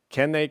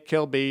 can they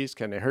kill bees?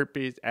 Can they hurt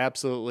bees?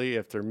 Absolutely,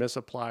 if they're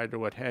misapplied or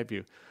what have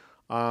you.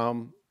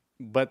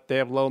 But they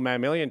have low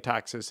mammalian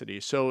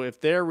toxicity. So if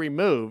they're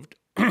removed,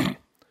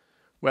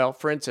 well,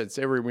 for instance,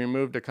 they were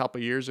removed a couple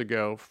years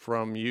ago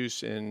from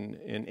use in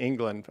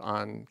England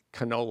on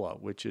canola,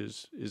 which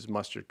is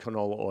mustard,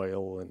 canola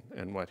oil,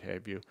 and what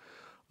have you.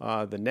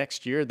 The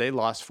next year, they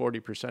lost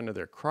 40% of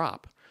their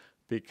crop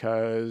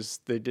because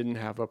they didn't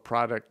have a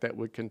product that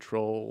would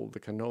control the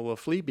canola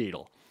flea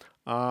beetle.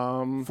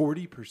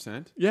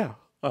 40%? Yeah.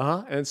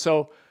 And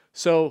so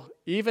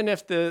even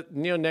if the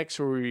neonics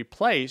were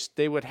replaced,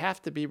 they would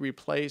have to be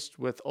replaced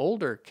with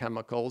older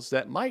chemicals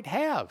that might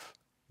have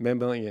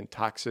mammalian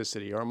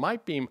toxicity, or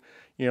might be,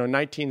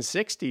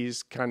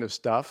 1960s kind of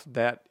stuff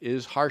that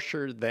is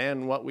harsher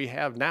than what we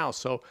have now.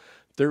 So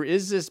there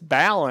is this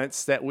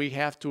balance that we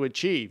have to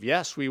achieve.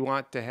 Yes, we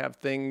want to have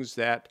things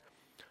that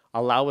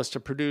allow us to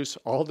produce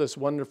all this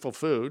wonderful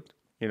food.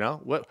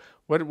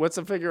 What's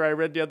the figure I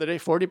read the other day?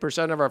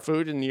 40% of our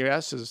food in the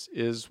U.S.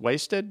 is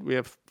wasted. We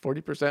have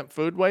 40%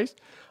 food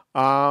waste.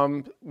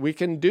 We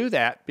can do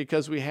that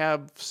because we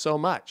have so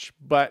much.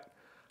 But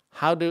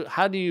how do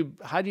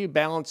you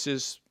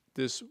balance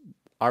this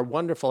our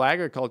wonderful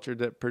agriculture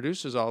that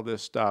produces all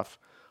this stuff,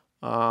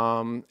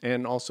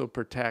 and also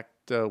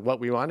protect what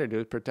we want to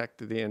do,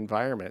 protect the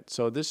environment?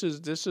 So this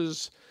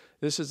is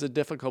a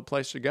difficult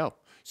place to go.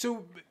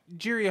 So,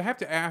 Jerry, I have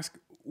to ask,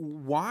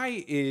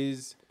 why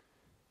is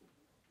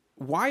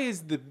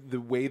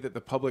the way that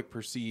the public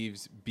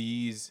perceives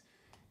bees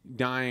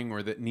dying,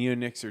 or that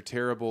neonics are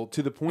terrible,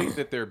 to the point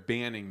that they're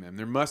banning them?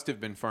 There must have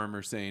been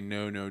farmers saying,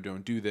 no,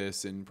 don't do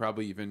this, and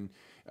probably even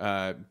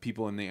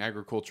people in the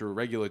agricultural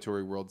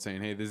regulatory world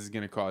saying, hey, this is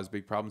going to cause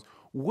big problems.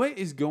 What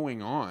is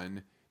going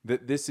on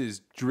that this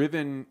is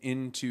driven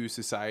into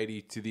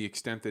society to the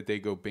extent that they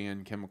go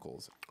ban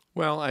chemicals?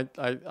 Well,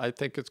 I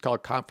think it's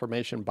called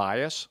confirmation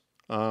bias.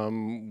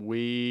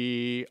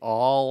 We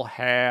all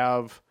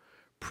have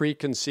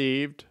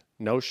preconceived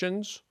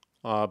notions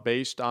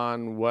based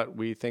on what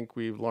we think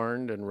we've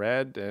learned and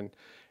read,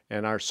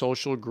 and our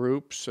social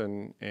groups,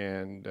 and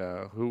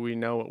who we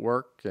know at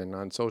work and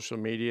on social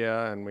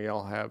media, and we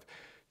all have,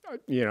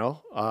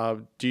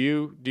 do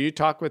you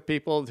talk with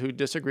people who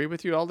disagree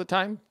with you all the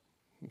time?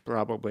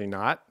 Probably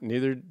not.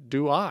 Neither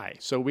do I.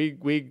 So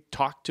we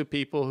talk to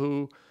people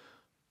who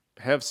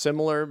have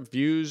similar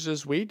views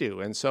as we do.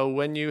 And so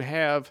when you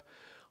have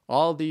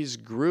all these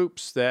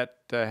groups that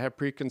have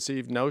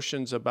preconceived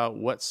notions about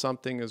what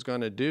something is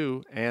going to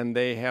do, and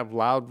they have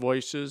loud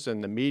voices,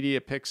 and the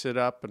media picks it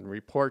up and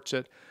reports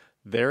it,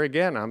 there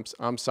again,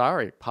 I'm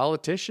sorry,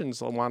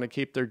 politicians will want to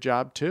keep their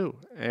job too,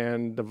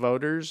 and the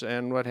voters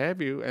and what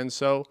have you. And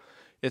so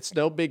it's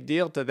no big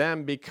deal to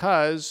them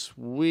because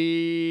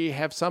we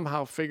have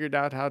somehow figured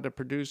out how to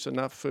produce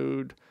enough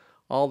food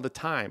all the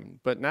time.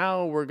 But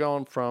now we're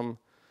going from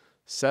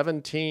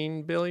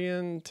 17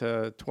 billion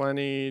to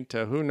 20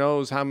 to who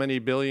knows how many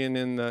billion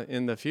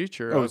in the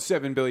future. Oh,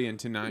 7 billion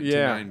to 9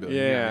 billion.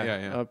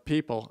 Yeah. Of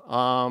people.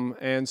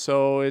 And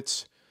so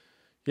this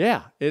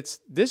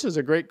is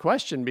a great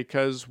question,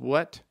 because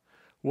what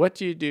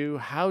do you do?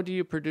 How do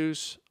you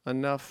produce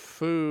enough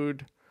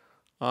food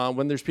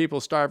when there's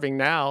people starving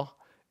now?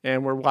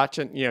 And we're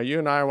watching, you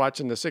and I are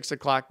watching the 6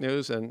 o'clock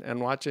news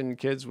and watching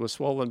kids with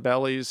swollen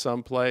bellies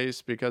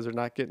someplace because they're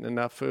not getting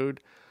enough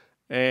food.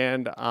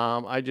 And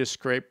I just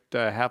scraped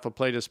half a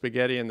plate of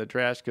spaghetti in the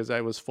trash because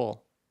I was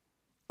full.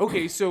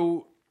 Okay,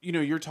 so,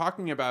 you're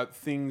talking about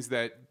things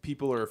that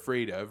people are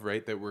afraid of,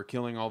 right? That we're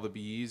killing all the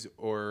bees,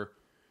 or,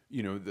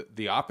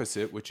 the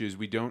opposite, which is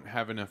we don't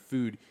have enough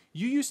food.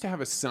 You used to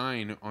have a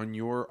sign on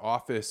your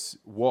office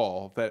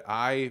wall that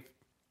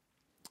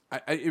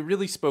it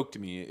really spoke to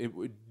me.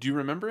 Do you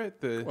remember it?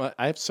 Well,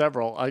 I have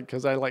several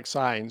because I like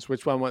signs.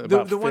 Which one was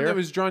the one that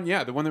was drawn?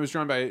 Yeah, the one that was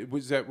drawn by,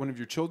 was that one of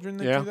your children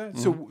that did that?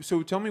 Mm-hmm.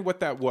 So tell me what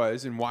that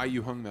was and why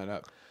you hung that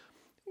up.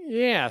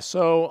 Yeah,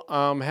 so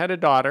had a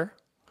daughter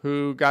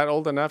who got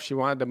old enough she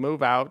wanted to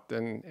move out,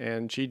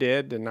 and she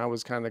did, and I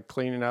was kind of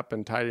cleaning up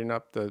and tidying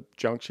up the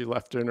junk she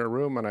left in her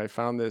room, and I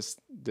found this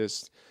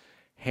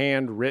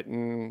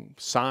handwritten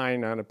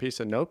sign on a piece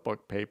of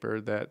notebook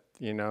paper that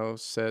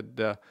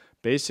said.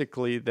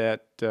 Basically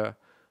that,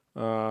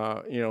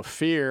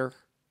 fear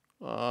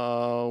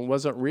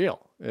wasn't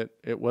real.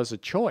 It was a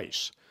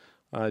choice.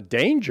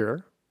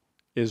 Danger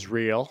is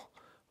real,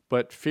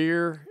 but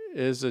fear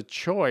is a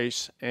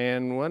choice.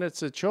 And when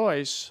it's a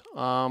choice,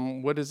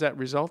 what does that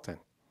result in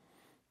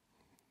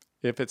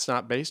if it's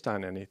not based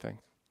on anything?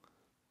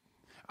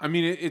 I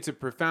mean, it's a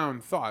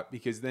profound thought,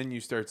 because then you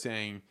start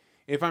saying,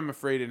 if I'm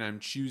afraid and I'm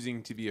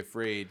choosing to be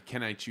afraid,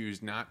 can I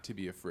choose not to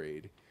be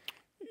afraid?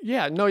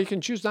 Yeah, no, you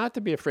can choose not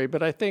to be afraid,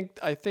 but I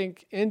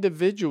think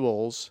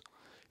individuals,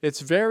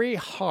 it's very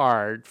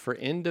hard for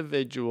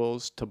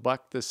individuals to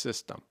buck the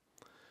system.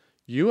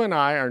 You and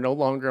I are no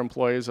longer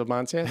employees of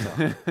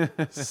Monsanto.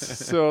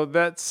 So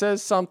that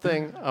says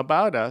something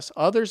about us.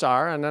 Others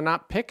are, and I'm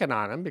not picking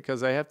on them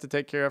because they have to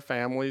take care of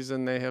families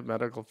and they have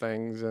medical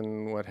things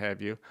and what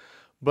have you.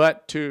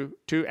 But to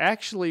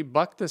actually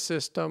buck the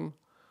system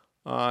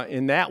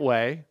in that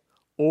way,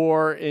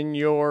 or in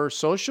your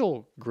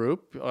social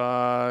group,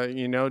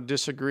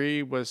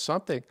 disagree with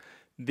something.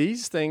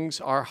 These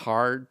things are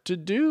hard to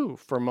do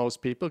for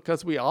most people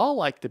because we all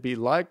like to be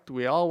liked.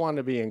 We all want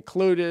to be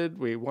included.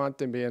 We want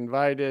to be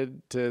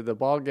invited to the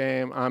ball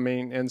game. I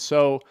mean, and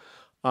so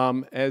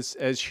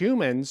as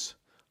humans,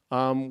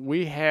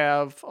 we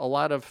have a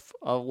lot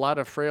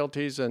of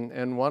frailties,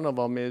 and one of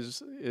them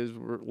is a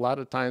lot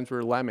of times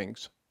we're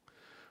lemmings.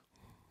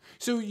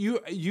 So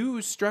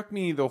you struck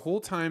me the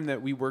whole time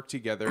that we worked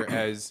together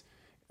as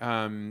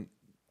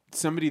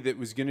somebody that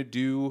was going to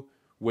do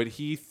what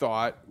he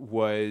thought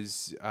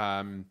was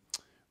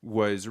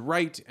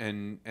right,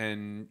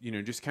 and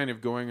just kind of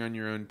going on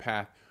your own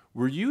path.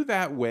 Were you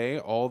that way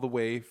all the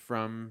way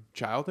from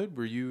childhood?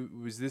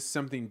 Was this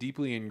something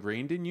deeply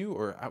ingrained in you,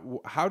 or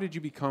how did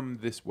you become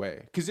this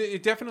way? Because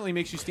it definitely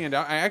makes you stand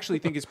out. I actually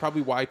think it's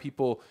probably why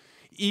people,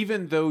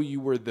 even though you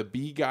were the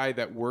bee guy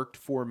that worked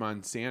for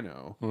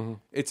Monsanto,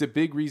 it's a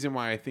big reason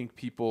why I think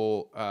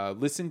people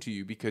listened to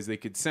you, because they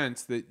could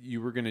sense that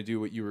you were going to do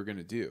what you were going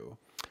to do.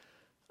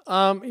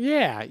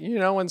 Yeah,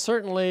 and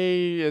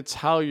certainly it's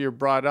how you're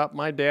brought up.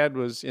 My dad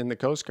was in the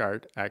Coast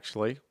Guard,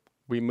 actually.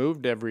 We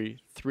moved every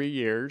 3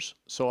 years,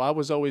 so I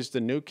was always the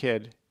new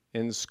kid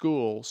in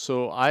school.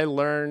 So I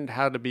learned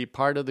how to be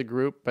part of the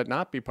group, but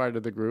not be part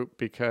of the group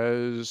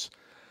because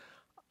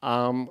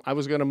I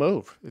was going to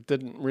move. It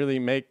didn't really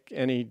make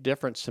any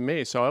difference to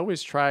me. So I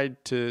always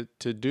tried to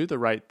do the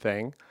right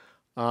thing.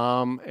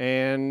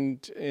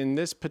 And in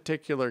this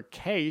particular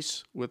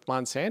case with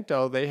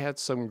Monsanto, they had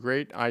some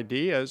great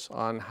ideas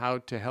on how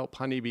to help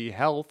honeybee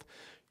health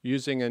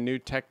using a new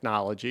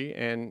technology.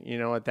 And,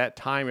 at that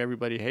time,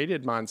 everybody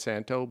hated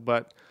Monsanto,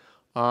 but,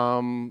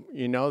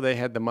 they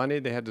had the money,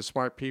 they had the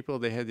smart people,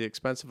 they had the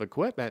expensive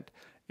equipment.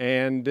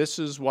 And this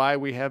is why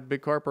we have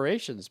big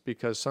corporations,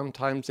 because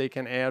sometimes they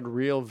can add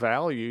real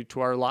value to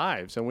our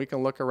lives. And we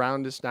can look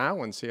around us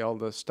now and see all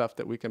the stuff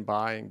that we can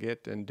buy and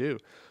get and do.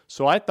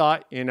 So I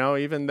thought,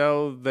 even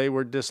though they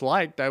were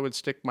disliked, I would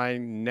stick my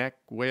neck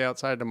way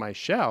outside of my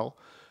shell,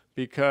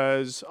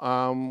 because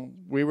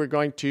we were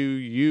going to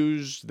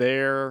use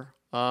their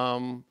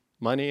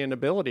money and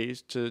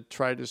abilities to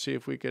try to see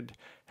if we could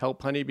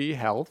help honeybee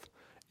health.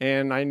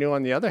 And I knew,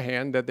 on the other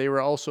hand, that they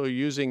were also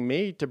using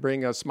me to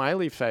bring a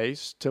smiley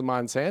face to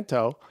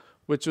Monsanto,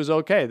 which was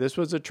okay. This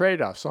was a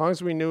trade-off. As long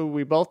as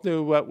we both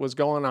knew what was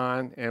going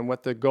on and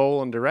what the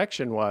goal and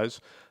direction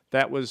was,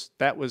 that was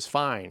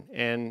fine.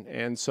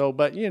 And so,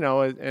 but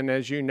and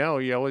as you know,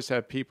 you always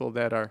have people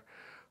that are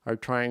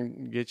trying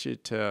to get you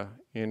to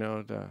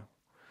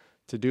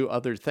to do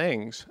other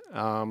things.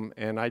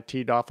 And I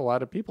teed off a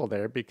lot of people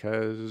there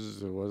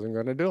because it wasn't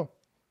going to do.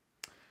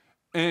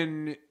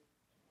 And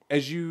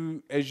as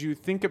you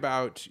think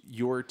about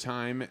your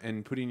time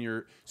and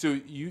so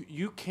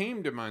you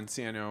came to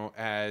Monsanto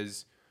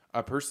as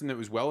a person that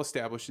was well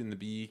established in the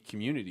bee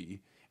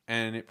community,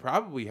 and it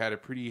probably had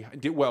I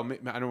don't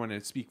want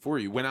to speak for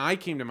you. When I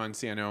came to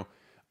Monsanto,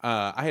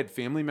 I had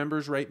family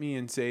members write me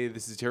and say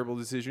this is a terrible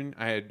decision.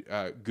 I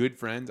had good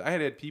friends. I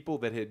had people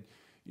that had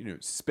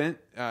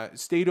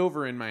stayed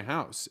over in my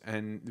house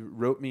and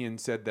wrote me and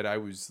said that I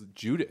was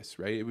Judas.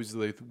 Right? It was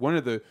like one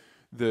of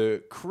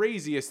the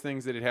craziest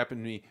things that had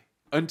happened to me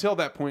until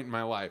that point in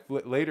my life.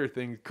 Later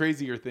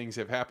crazier things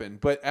have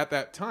happened. But at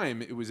that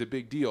time, it was a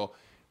big deal.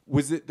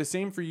 Was it the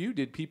same for you?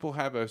 Did people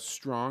have a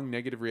strong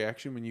negative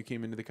reaction when you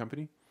came into the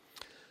company?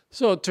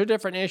 So 2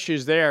 different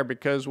issues there,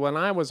 because when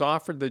I was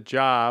offered the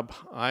job,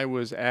 I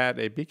was at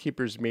a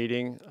beekeepers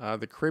meeting,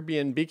 the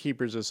Caribbean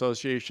Beekeepers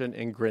Association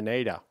in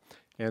Grenada.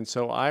 And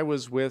so I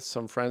was with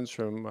some friends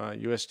from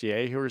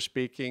USDA who were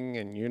speaking,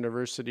 and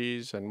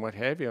universities and what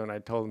have you. And I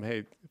told them,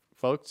 hey,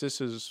 folks, this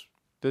is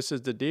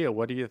the deal.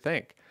 What do you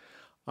think?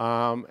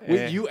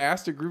 Wait, you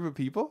asked a group of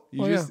people?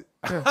 Yeah.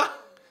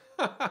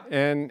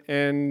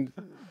 and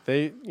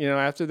they,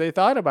 after they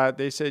thought about it,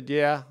 they said,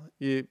 yeah,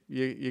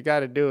 you got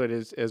to do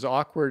it, as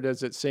awkward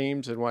as it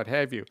seems and what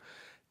have you.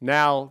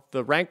 Now,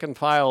 the rank and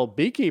file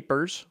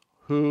beekeepers,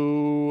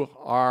 who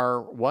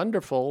are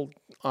wonderful,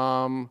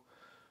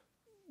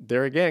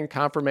 they're again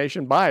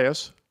confirmation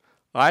bias.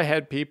 I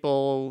had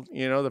people,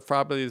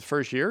 probably the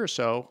first year or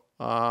so,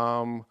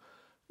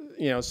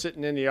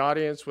 sitting in the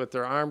audience with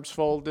their arms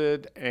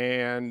folded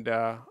and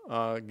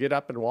get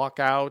up and walk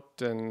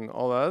out and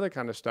all the other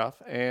kind of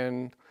stuff.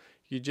 And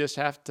you just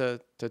have to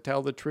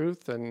tell the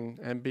truth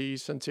and be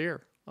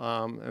sincere.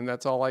 And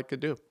that's all I could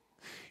do.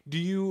 Do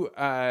you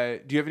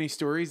have any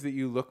stories that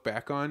you look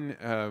back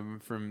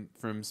on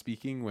from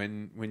speaking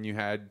when you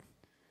had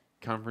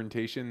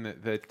confrontation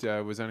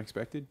that was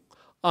unexpected?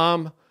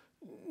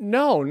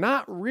 No,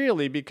 not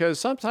really, because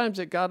sometimes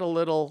it got a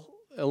little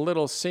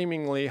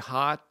seemingly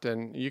hot,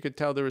 and you could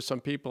tell there was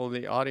some people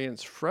in the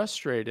audience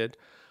frustrated.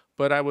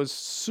 But I was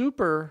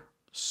super,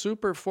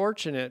 super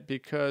fortunate,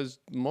 because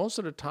most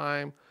of the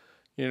time,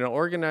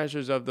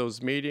 organizers of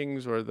those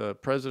meetings or the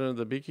president of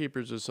the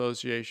Beekeepers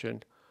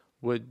Association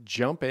would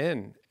jump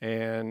in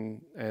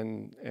and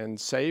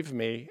save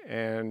me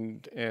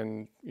and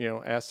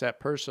ask that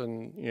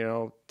person,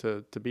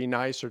 to be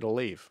nice or to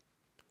leave.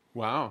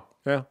 Wow.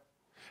 Yeah.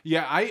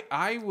 Yeah,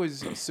 I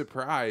was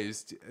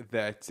surprised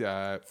that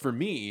for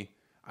me,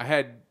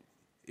 I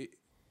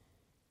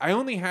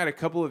only had a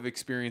couple of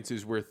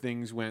experiences where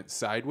things went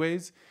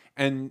sideways,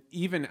 and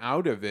even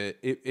out of it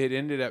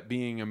ended up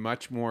being a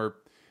much more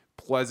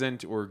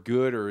pleasant or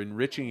good or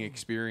enriching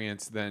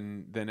experience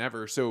than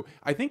ever. So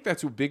I think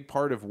that's a big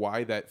part of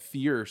why that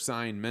fear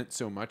sign meant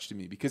so much to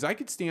me, because I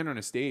could stand on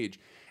a stage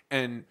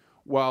and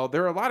while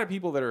there are a lot of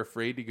people that are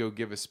afraid to go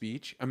give a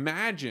speech,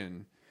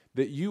 imagine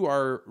that you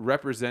are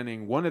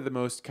representing one of the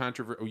most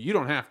controversial, you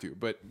don't have to,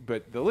 but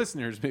the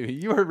listeners, maybe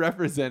you are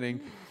representing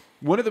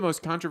one of the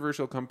most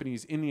controversial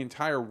companies in the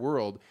entire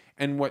world.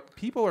 And what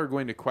people are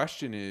going to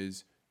question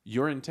is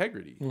your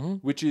integrity,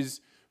 which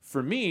is,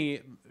 for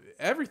me,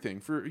 everything.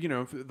 For,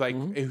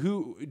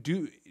 who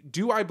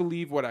do I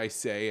believe what I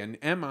say, and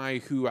am I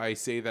who I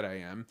say that I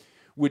am?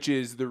 Which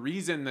is the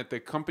reason that the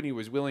company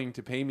was willing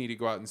to pay me to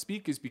go out and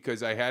speak, is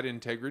because I had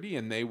integrity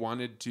and they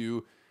wanted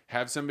to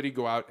have somebody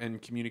go out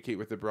and communicate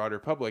with the broader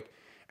public.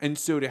 And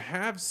so to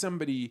have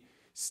somebody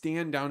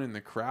stand down in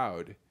the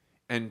crowd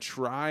and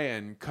try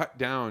and cut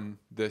down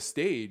the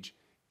stage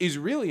is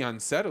really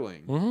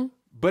unsettling.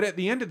 But at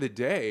the end of the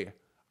day,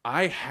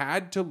 I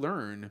had to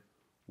learn,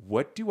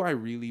 what do I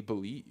really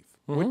believe?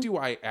 What do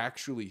I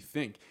actually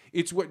think?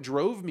 It's what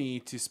drove me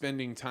to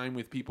spending time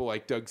with people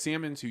like Doug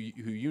Sammons, who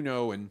you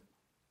know, and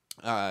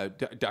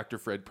Dr.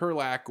 Fred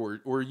Perlak,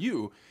 or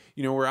you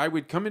know, where I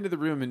would come into the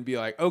room and be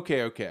like,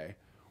 okay,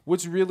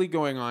 what's really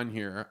going on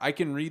here? I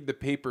can read the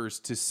papers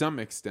to some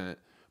extent,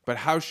 but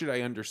how should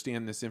I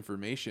understand this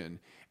information?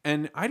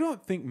 And I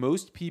don't think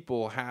most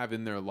people have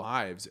in their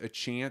lives a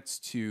chance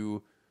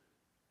to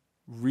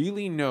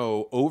really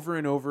know over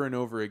and over and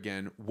over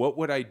again, what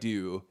would I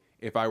do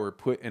if I were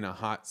put in a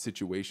hot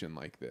situation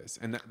like this?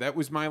 And that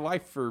was my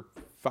life for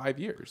 5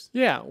 years.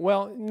 Yeah,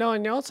 well, no,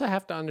 and you also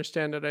have to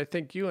understand that I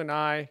think you and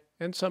I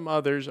and some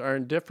others are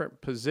in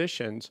different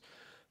positions,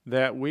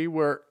 that we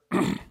were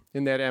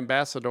in that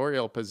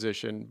ambassadorial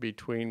position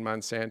between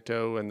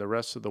Monsanto and the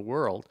rest of the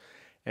world.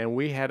 And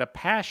we had a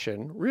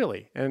passion,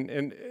 really.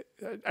 And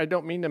I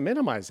don't mean to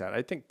minimize that.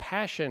 I think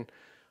passion,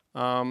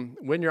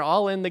 when you're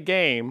all in the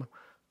game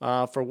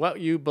for what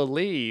you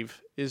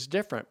believe, is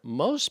different.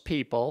 Most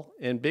people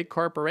in big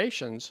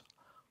corporations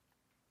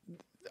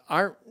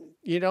aren't,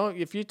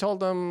 if you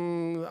told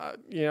them,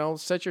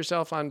 set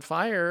yourself on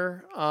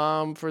fire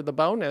for the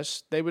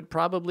bonus, they would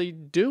probably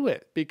do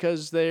it,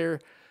 because they're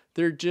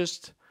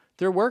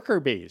worker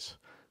bees.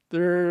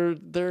 They're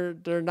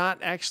not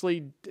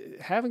actually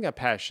having a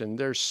passion.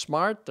 They're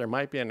smart. There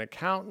might be an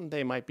accountant.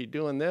 They might be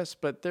doing this,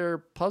 but they're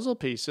puzzle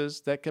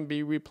pieces that can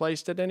be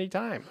replaced at any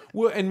time.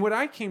 Well, and what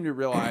I came to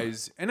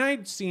realize, and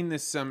I'd seen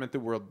this some at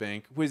the World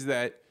Bank, was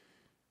that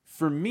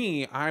for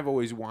me, I've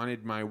always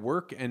wanted my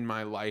work and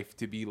my life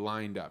to be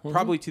lined up,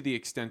 probably to the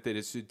extent that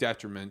it's a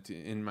detriment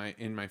in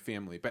my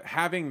family. But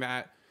having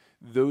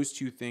those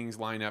two things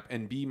line up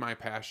and be my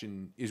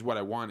passion is what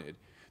I wanted.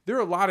 There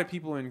are a lot of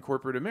people in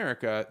corporate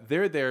America,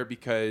 they're there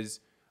because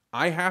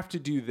I have to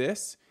do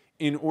this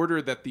in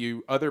order that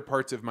the other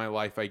parts of my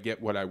life, I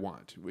get what I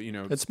want.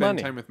 It's spend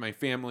money. time with my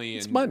family.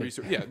 It's and money.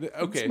 Yeah,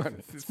 okay,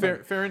 It's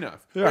fair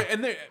enough. Yeah.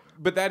 Right?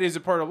 But that is a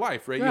part of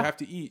life, right? Yeah. You have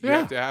to eat. You Yeah.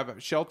 have to have a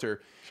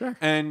shelter. Sure.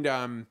 And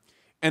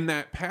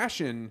that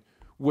passion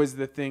was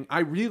the thing. I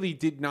really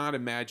did not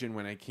imagine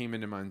when I came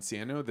into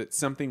Monsanto that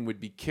something would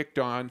be kicked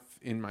on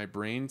in my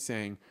brain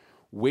saying,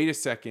 wait a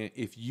second,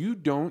 if you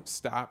don't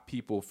stop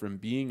people from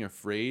being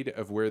afraid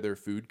of where their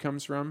food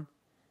comes from,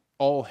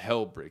 all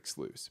hell breaks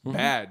loose.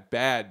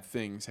 Bad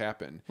things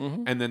happen.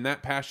 And then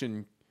that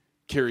passion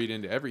carried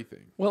into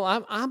everything. Well,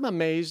 I'm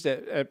amazed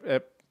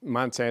at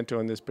Monsanto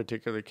in this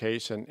particular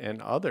case,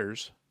 and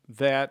others,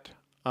 that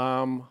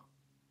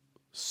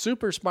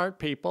super smart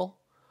people,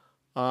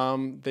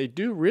 they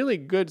do really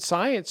good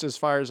science as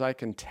far as I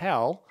can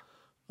tell.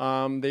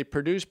 They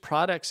produce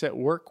products that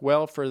work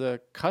well for the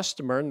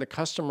customer, and the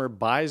customer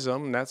buys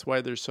them, and that's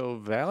why they're so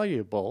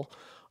valuable.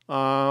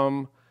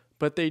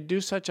 But they do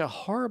such a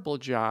horrible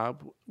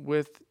job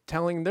with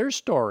telling their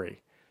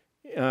story.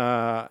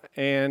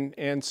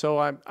 And so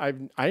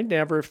I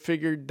never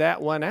figured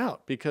that one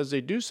out, because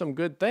they do some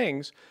good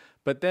things,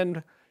 but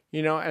then,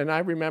 and I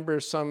remember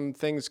some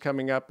things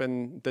coming up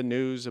in the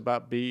news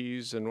about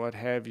bees and what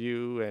have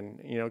you,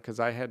 and, because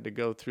I had to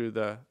go through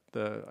the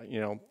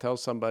tell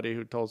somebody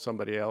who told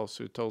somebody else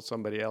who told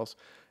somebody else.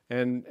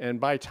 And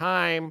by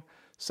time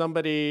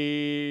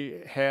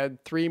somebody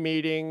had 3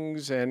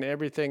 meetings and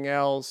everything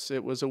else,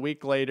 it was a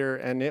week later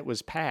and it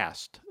was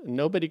passed.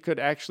 Nobody could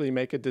actually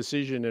make a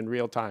decision in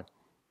real time.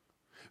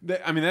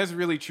 That's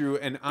really true.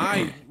 And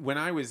when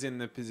I was in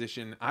the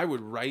position, I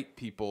would write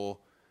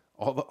people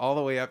all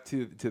the way up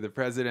to the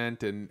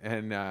president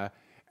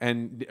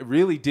and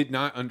really did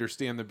not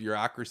understand the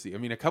bureaucracy.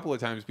 A couple of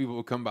times people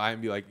would come by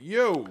and be like,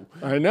 yo,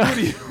 I know.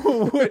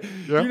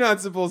 You're not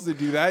supposed to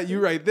do that. You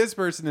write this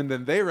person and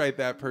then they write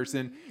that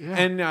person. Yeah.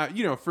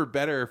 And, for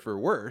better or for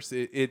worse,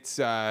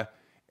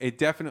 it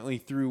definitely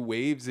threw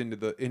waves into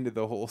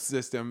the whole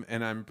system.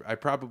 And I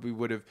probably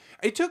would have,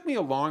 it took me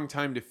a long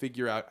time to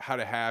figure out how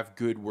to have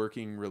good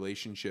working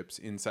relationships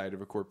inside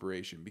of a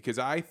corporation, because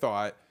I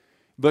thought,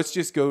 let's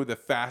just go the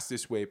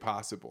fastest way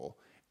possible.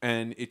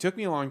 And it took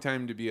me a long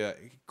time to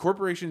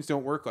corporations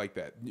don't work like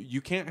that. You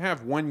can't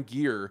have one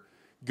gear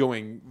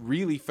going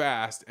really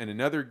fast and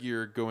another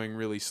gear going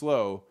really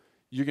slow.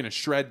 You're going to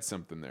shred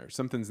something there.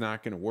 Something's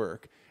not going to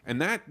work. And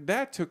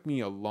that took me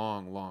a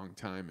long, long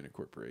time in a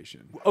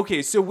corporation.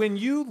 Okay, so when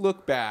you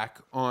look back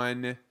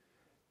on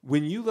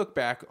When you look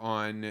back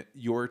on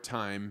your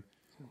time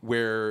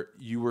where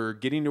you were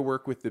getting to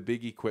work with the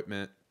big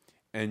equipment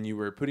and you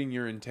were putting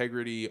your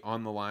integrity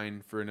on the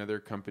line for another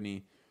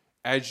company,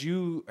 as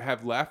you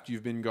have left,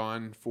 you've been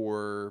gone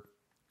for...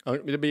 Oh,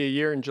 it'll be a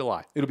year in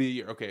July. It'll be a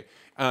year. Okay.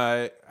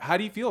 How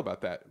do you feel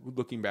about that,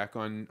 looking back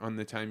on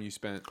the time you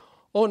spent?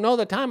 Oh, no,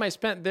 the time I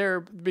spent there,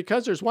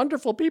 because there's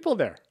wonderful people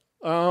there.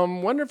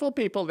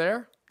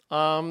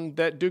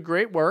 That do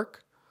great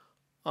work.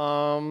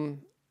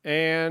 And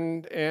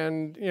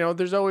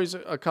there's always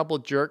a couple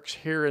jerks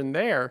here and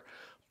there.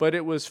 But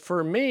it was,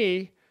 for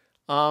me,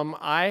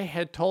 I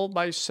had told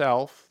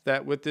myself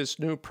that with this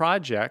new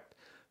project,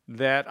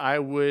 that I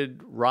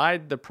would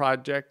ride the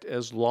project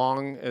as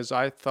long as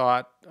I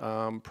thought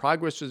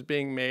progress was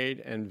being made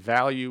and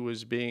value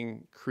was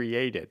being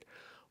created.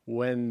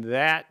 When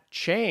that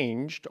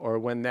changed, or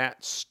when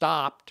that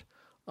stopped,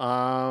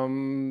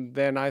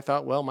 then I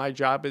thought, well, my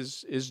job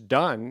is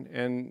done,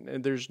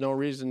 and there's no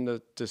reason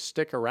to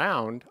stick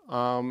around.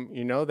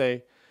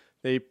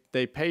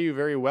 They pay you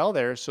very well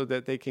there so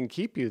that they can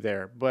keep you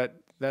there, but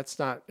that's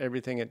not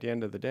everything at the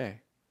end of the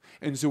day.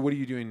 And so what are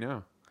you doing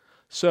now?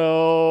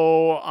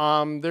 So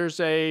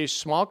there's a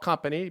small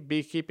company,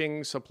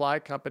 beekeeping supply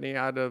company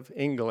out of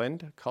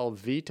England called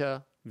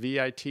Vita,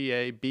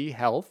 V-I-T-A, Bee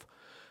Health,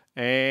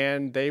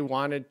 and they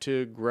wanted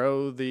to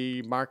grow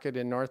the market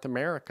in North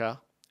America,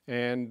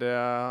 and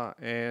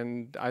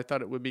I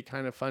thought it would be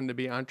kind of fun to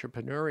be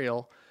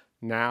entrepreneurial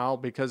now,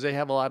 because they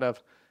have a lot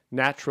of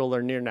natural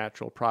or near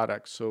natural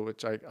products, so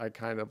which I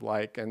kind of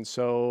like. And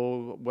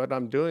so what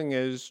I'm doing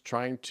is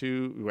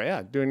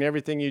doing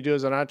everything you do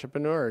as an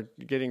entrepreneur,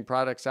 getting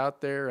products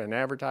out there and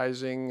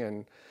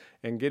advertising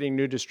and getting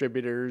new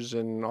distributors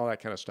and all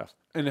that kind of stuff.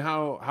 And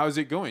how's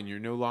it going? You're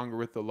no longer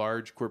with the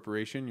large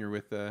corporation. You're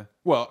with are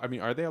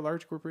they a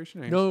large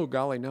corporation? No,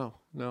 golly, no.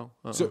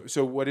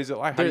 So what is it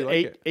like? How do you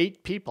like it?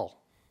 8 people.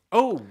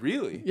 Oh,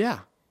 really? Yeah.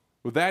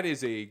 Well, that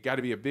is got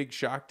to be a big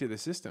shock to the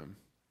system.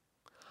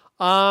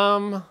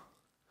 No,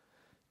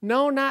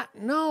 not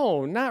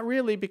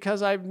really,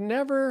 because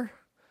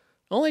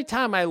only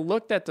time I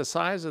looked at the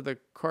size of the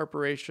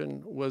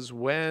corporation was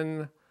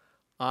when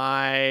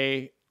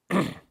I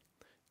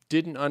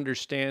didn't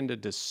understand a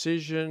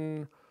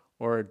decision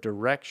or a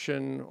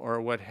direction or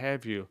what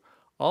have you.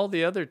 All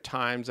the other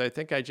times, I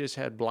think I just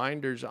had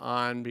blinders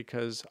on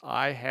because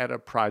I had a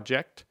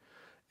project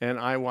and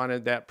I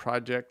wanted that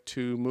project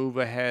to move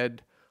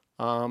ahead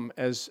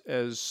as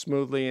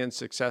smoothly and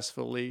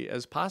successfully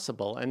as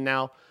possible. And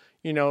now,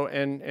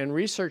 and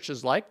research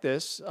is like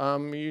this.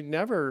 Research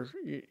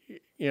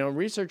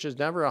is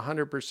never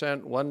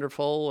 100%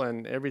 wonderful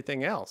and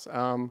everything else.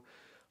 And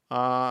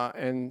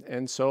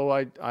so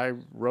I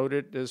wrote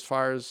it as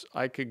far as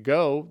I could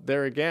go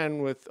there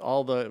again with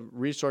all the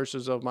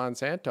resources of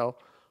Monsanto.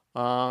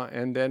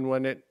 And then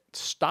when it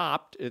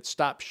stopped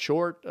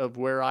short of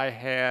where I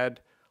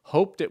had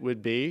hoped it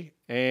would be,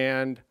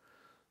 and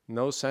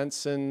no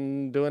sense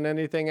in doing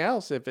anything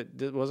else if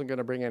it wasn't going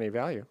to bring any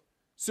value.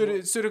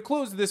 So to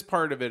close this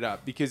part of it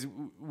up, because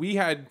we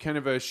had kind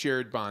of a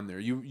shared bond there.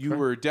 You Sure.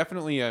 were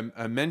definitely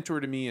a mentor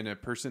to me and a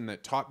person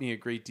that taught me a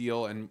great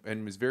deal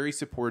and was very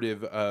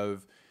supportive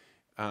of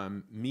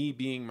me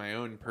being my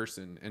own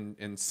person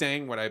and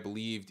saying what I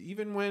believed,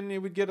 even when it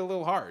would get a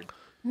little hard.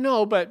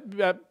 No,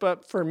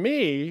 but for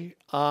me,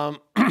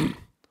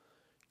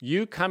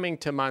 you coming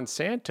to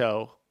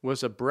Monsanto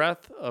was a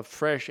breath of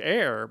fresh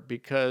air,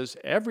 because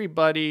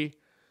everybody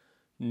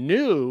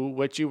knew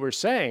what you were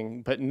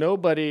saying, but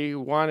nobody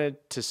wanted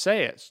to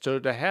say it. So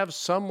to have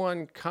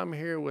someone come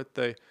here with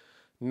the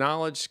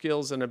knowledge,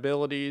 skills, and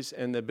abilities,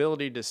 and the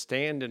ability to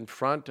stand in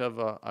front of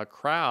a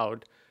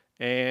crowd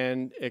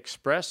and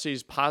express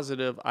these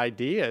positive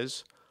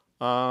ideas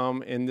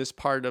in this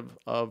part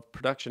of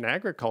production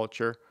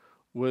agriculture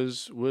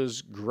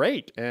was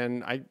great.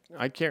 And I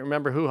can't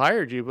remember who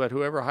hired you, but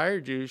whoever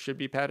hired you should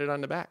be patted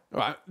on the back.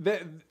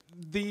 The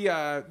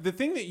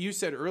thing that you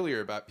said earlier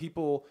about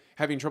people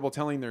having trouble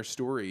telling their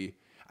story,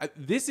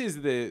 this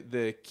is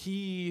the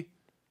key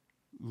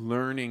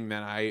learning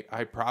that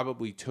I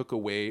probably took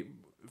away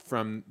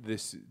from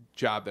this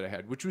job that I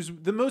had, which was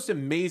the most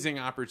amazing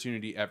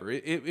opportunity ever.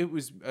 It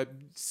was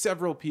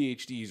several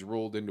PhDs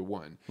rolled into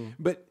one. Mm-hmm.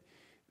 But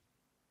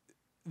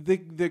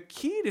the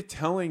key to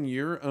telling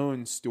your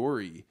own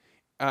story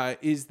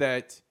is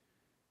that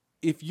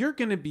if you're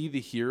going to be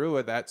the hero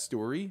of that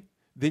story,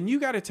 then you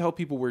got to tell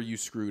people where you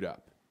screwed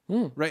up,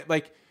 right?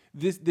 Like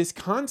this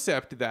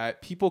concept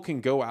that people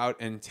can go out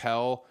and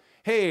tell,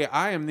 hey,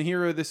 I am the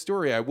hero of this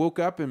story. I woke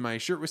up and my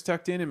shirt was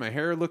tucked in and my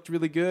hair looked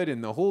really good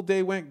and the whole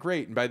day went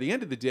great. And by the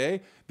end of the day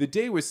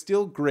was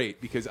still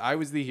great because I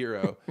was the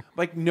hero.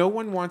 Like no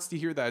one wants to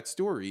hear that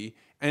story,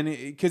 and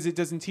because it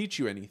doesn't teach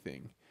you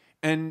anything.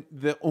 And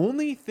the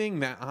only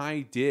thing that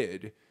I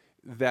did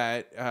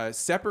that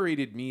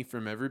separated me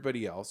from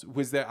everybody else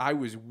was that I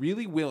was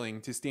really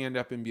willing to stand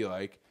up and be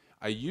like,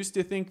 I used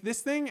to think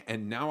this thing,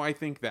 and now I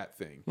think that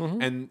thing.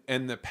 Mm-hmm.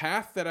 And the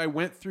path that I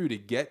went through to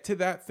get to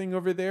that thing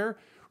over there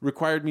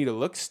required me to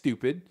look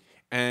stupid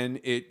and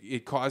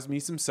it caused me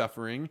some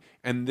suffering,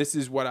 and this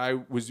is what I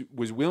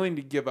was willing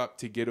to give up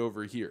to get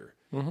over here.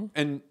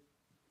 And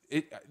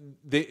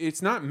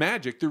it's not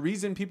magic. The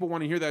reason people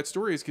want to hear that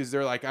story is because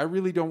they're like, I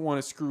really don't want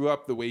to screw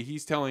up the way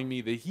he's telling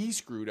me that he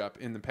screwed up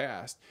in the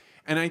past.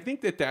 And I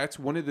think that that's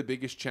one of the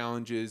biggest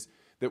challenges,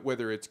 that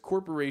whether it's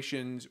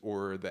corporations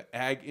or the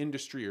ag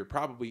industry or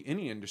probably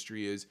any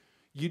industry, is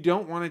you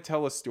don't want to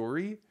tell a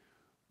story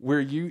where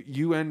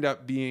you end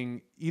up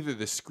being either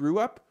the screw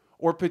up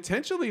or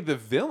potentially the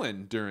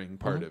villain during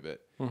part of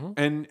it.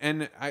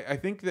 And I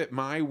think that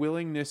my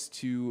willingness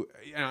to,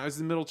 I was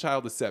the middle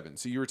child of 7.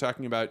 So you were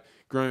talking about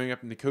growing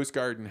up in the Coast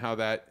Guard and how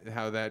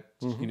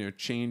that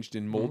changed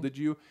and molded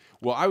you.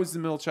 Well, I was the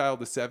middle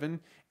child of 7,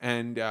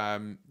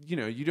 and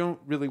you don't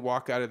really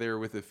walk out of there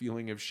with a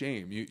feeling of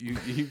shame.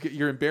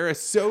 You're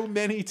embarrassed so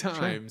many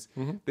times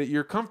that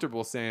you're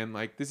comfortable saying,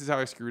 like, this is how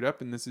I screwed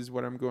up and this is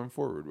what I'm going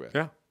forward with.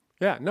 Yeah.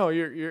 No,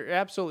 you're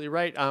absolutely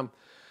right.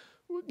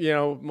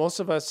 Most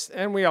of us,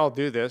 and we all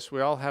do this,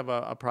 we all have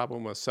a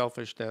problem with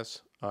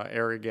selfishness,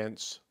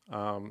 arrogance.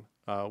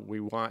 We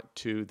want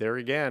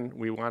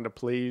to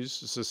please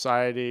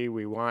society.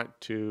 We want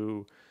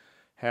to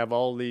have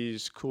all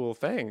these cool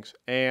things.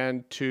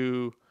 And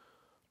to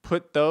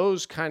put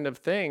those kind of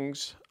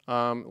things,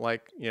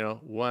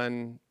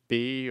 1,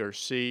 B or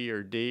C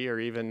or D or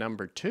even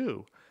number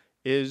 2,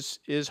 is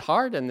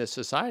hard in this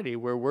society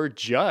where we're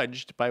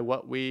judged by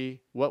what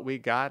we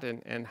got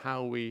and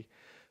how we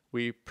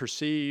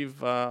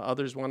perceive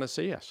others want to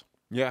see us.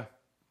 Yeah,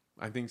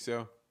 I think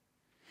so.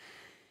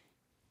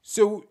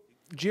 So,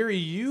 Jerry,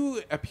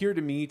 you appear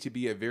to me to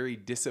be a very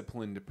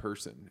disciplined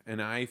person, and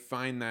I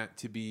find that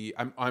to be.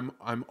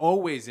 I'm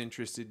always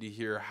interested to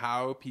hear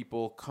how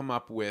people come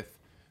up with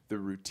the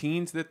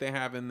routines that they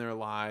have in their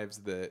lives,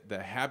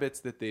 the habits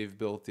that they've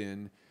built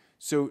in.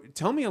 So,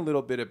 tell me a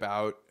little bit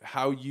about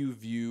how you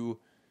view,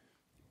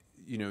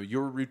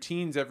 your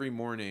routines every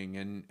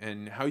morning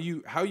and how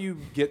you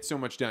get so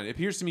much done. It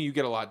appears to me you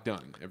get a lot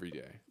done every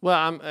day.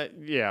 Well,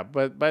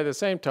 but by the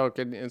same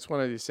token, it's one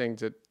of these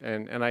things that,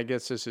 and I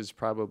guess this is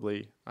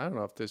probably, I don't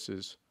know if this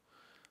is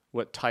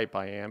what type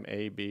I am,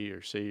 A, B,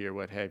 or C, or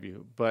what have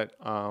you, but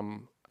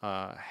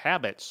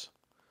habits,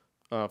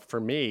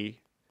 for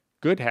me,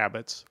 good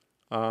habits,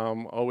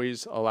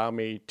 always allow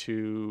me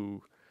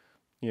to,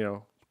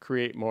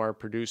 create more,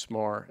 produce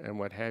more, and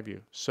what have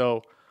you.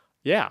 So,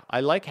 yeah, I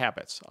like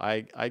habits.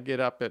 I get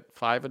up at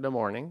 5 in the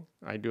morning.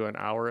 I do an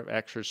hour of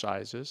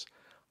exercises.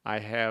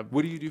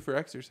 What do you do for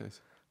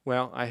exercise?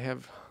 Well, I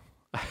have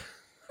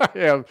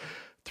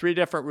 3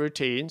 different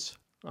routines.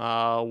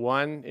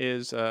 One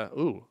is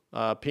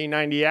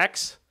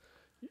P90X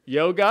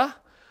yoga,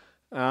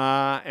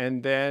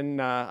 and then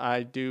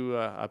I do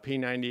a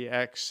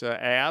P90X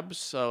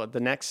abs the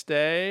next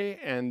day,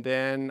 and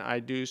then I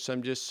do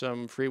some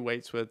free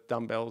weights with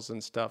dumbbells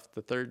and stuff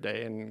the third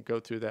day, and go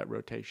through that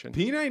rotation.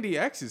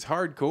 P90X is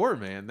hardcore,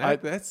 man.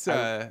 That's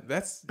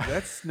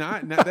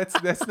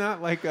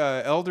not like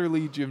a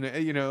elderly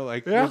gymnast,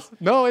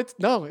 No,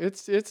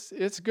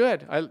 it's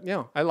good.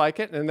 I like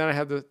it, and then I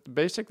have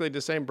basically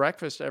the same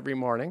breakfast every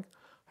morning,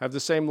 have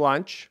the same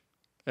lunch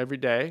every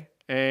day,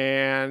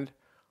 and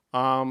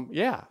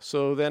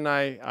so then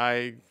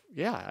I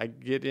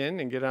get in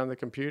and get on the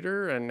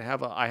computer and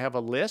I have a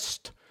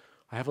list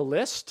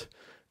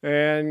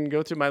and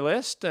go through my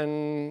list,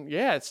 and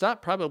it's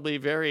not probably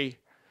very,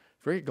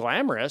 very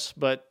glamorous,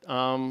 but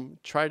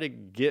try to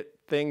get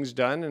things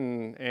done,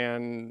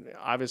 and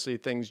obviously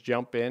things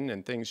jump in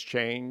and things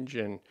change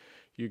and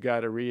you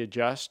got to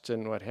readjust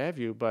and what have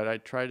you, but I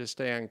try to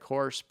stay on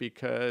course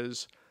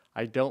because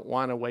I don't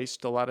want to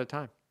waste a lot of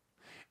time.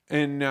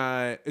 And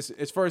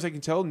as far as I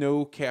can tell,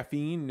 no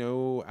caffeine,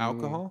 no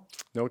alcohol.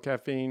 No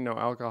caffeine, no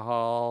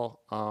alcohol.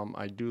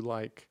 I do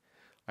like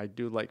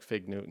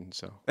Fig Newton.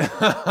 So.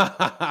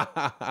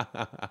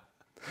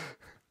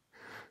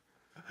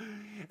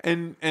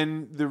 And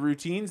the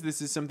routines.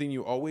 This is something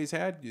you always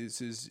had.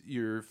 This is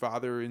your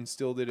father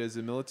instilled it as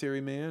a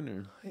military man,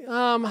 or?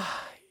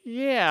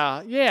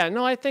 Yeah.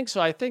 No, I think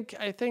so. I think.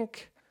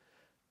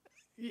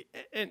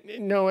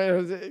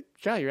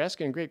 God, you're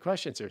asking great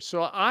questions here.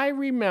 So I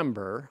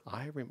remember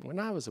when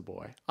I was a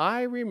boy,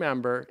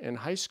 in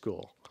high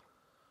school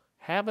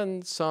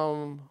having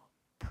some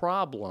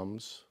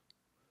problems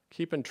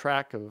keeping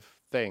track of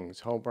things,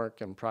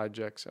 homework and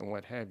projects and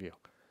what have you.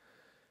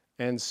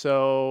 And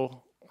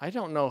so I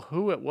don't know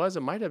who it was.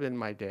 It might have been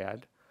my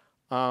dad.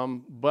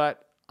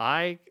 But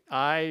I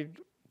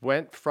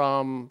went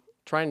from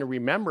trying to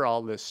remember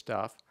all this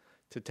stuff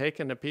to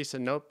taking a piece of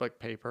notebook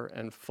paper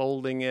and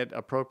folding it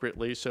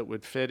appropriately so it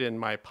would fit in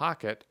my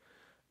pocket,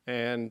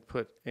 and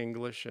put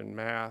English and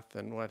math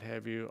and what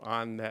have you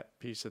on that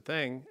piece of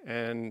thing,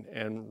 and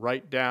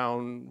write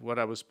down what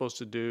I was supposed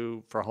to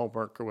do for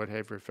homework or what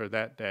have you for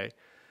that day.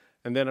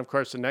 And then, of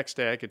course, the next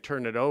day I could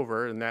turn it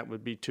over, and that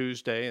would be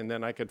Tuesday, and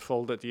then I could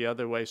fold it the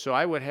other way. So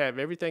I would have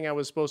everything I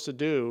was supposed to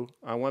do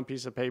on one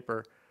piece of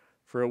paper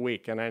for a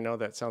week. And I know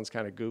that sounds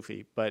kind of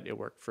goofy, but it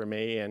worked for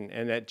me, and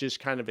it just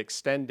kind of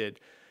extended.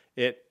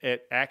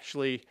 It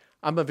actually,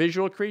 I'm a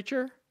visual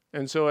creature,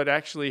 And so it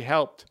actually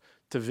helped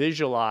to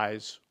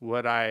visualize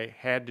what I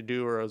had to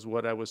do or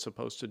what I was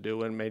supposed to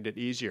do, and made it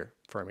easier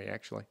for me,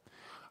 actually.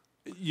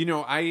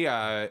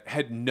 I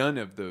had none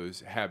of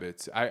those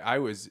habits. I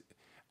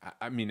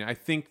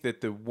think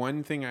that the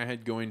one thing I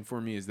had going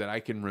for me is that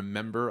I can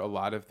remember a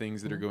lot of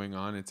things that are going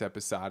on. It's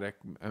episodic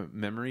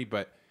memory,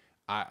 but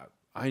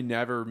I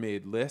never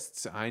made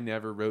lists. I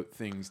never wrote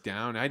things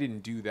down. I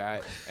didn't do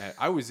that.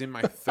 I was in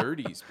my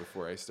 30s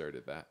before I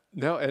started that.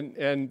 No,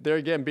 and there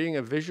again, being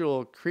a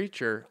visual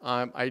creature,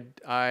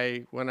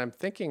 I when I'm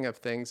thinking of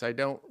things, I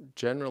don't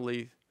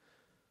generally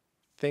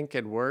think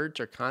in words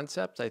or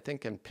concepts. I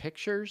think in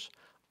pictures.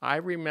 I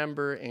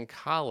remember in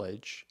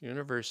college,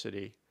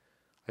 university,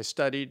 I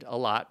studied a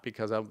lot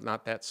because I'm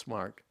not that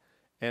smart.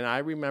 And I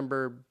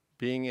remember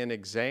being in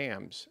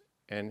exams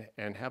and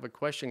have a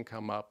question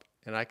come up,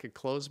 and I could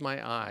close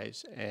my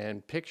eyes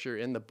and picture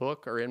in the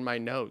book or in my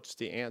notes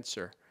the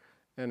answer,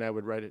 and I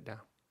would write it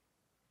down.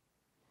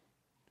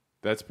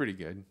 That's pretty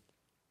good.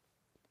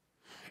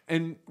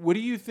 And what do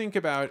you think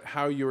about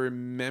how your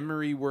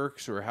memory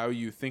works, or how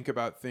you think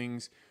about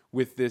things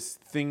with this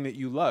thing that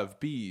you love,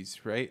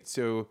 bees, right?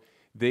 So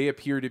they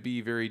appear to be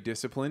very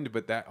disciplined,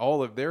 but that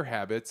all of their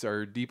habits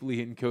are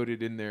deeply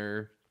encoded in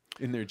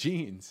their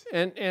genes.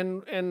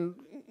 And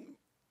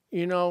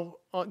you know,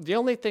 the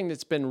only thing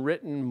that's been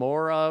written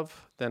more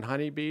of than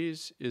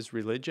honeybees is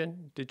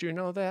religion. Did you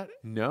know that?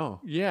 No.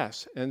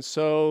 Yes. And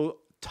so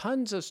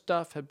tons of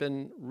stuff have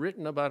been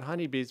written about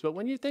honeybees. But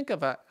when you think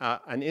of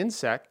an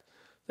insect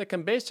that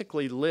can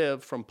basically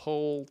live from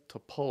pole to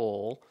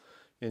pole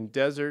in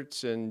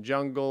deserts and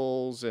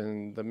jungles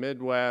and the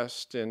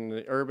Midwest and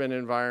the urban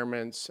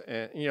environments,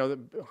 and the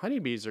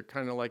honeybees are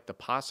kind of like the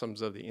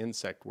possums of the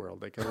insect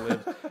world. They can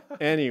live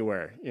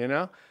anywhere,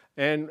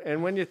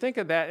 And when you think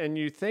of that, and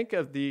you think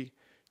of the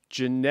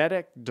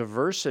genetic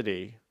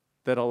diversity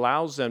that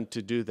allows them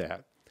to do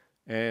that,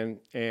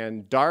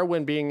 and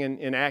Darwin being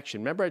in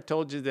action. Remember, I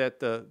told you that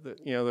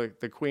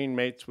the queen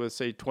mates with,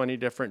 say, 20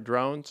 different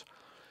drones.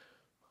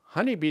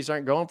 Honeybees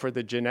aren't going for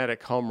the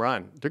genetic home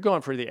run. They're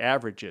going for the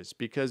averages,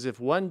 because if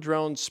one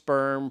drone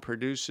sperm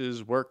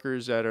produces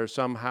workers that are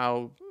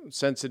somehow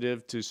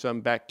sensitive to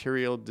some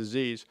bacterial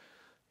disease,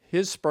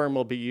 his sperm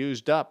will be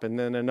used up, and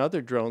then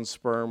another drone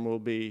sperm will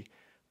be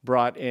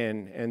brought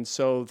in. And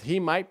so he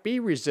might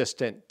be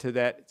resistant to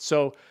that.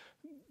 So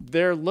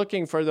they're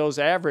looking for those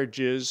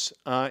averages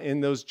in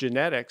those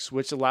genetics,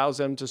 which allows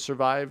them to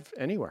survive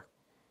anywhere.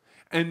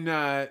 And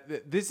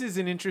this is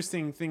an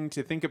interesting thing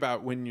to think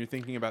about when you're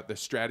thinking about the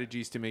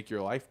strategies to make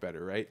your life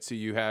better, right? So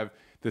you have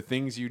the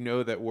things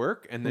that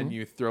work, and then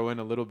you throw in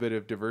a little bit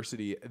of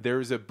diversity.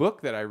 There's a book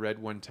that I read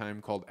one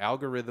time called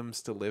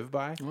Algorithms to Live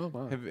By. Oh,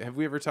 wow. Have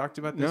we ever talked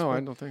about this? No, book?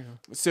 I don't think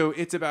So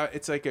so.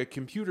 it's like a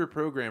computer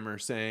programmer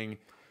saying,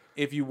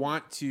 if you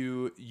want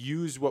to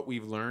use what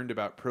we've learned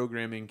about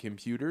programming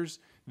computers,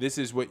 this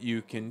is what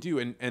you can do.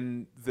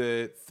 And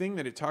the thing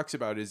that it talks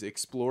about is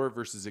explore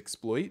versus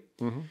exploit.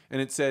 Mm-hmm.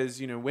 And it says,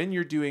 when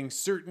you're doing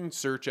certain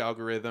search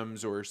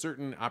algorithms or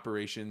certain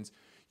operations,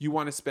 you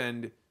want to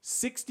spend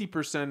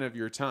 60% of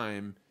your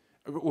time,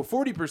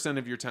 40%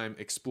 of your time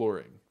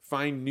exploring.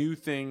 Find new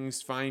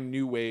things, find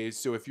new ways.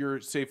 So if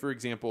you're, say, for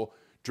example,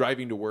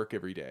 driving to work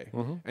every day,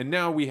 and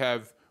now we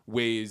have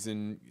Waze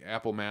and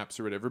Apple Maps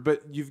or whatever,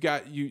 but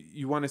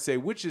you want to say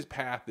which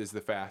path is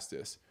the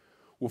fastest.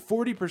 Well,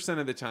 40%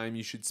 of the time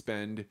you should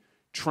spend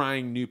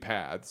trying new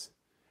paths,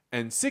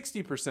 and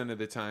 60% of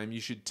the time you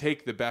should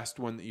take the best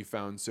one that you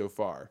found so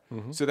far.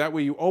 Mm-hmm. So that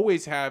way you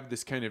always have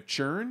this kind of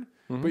churn,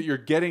 but you're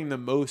getting the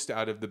most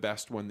out of the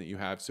best one that you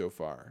have so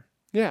far.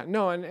 Yeah,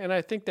 no, and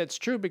I think that's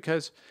true,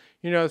 because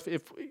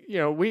if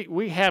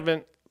we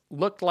haven't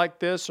looked like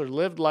this or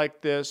lived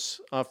like this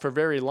for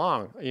very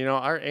long.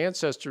 Our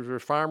ancestors were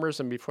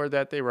farmers, and before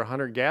that they were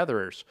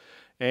hunter-gatherers.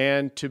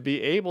 And to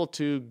be able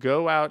to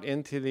go out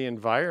into the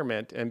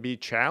environment and be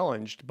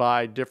challenged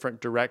by different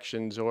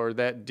directions, or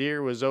that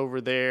deer was over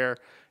there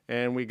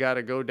and we got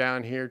to go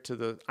down here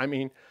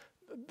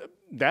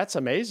that's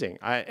amazing.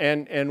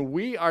 And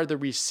we are the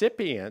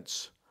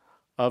recipients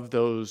of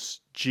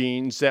those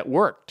genes that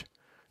worked.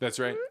 That's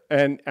right.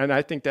 And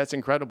I think that's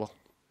incredible.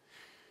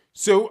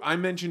 So I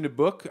mentioned a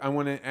book. I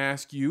want to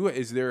ask you,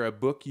 is there a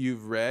book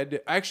you've read?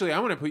 Actually, I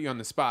want to put you on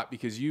the spot,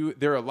 because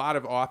there are a lot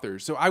of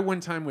authors. So I one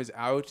time was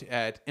out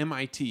at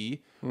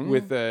MIT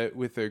with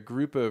a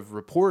group of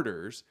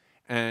reporters,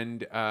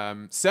 and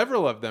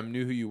several of them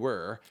knew who you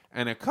were,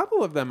 and a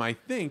couple of them, I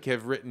think,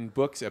 have written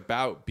books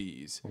about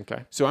bees.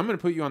 Okay. So I'm going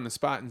to put you on the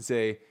spot and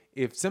say,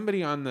 if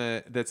somebody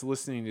that's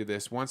listening to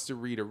this wants to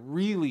read a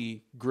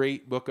really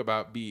great book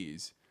about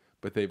bees,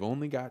 but they've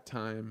only got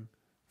time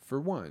for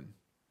one,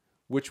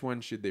 which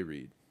one should they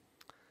read?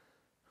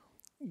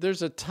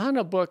 There's a ton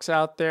of books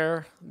out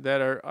there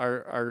that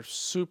are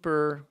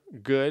super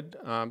good.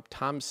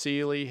 Tom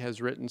Seeley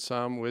has written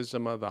some,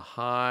 Wisdom of the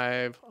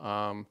Hive.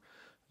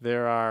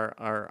 There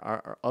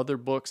are other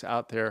books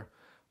out there.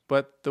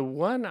 But the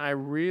one I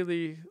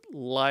really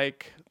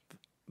like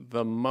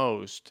the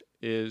most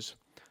is,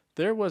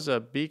 there was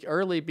a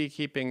early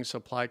beekeeping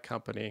supply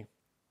company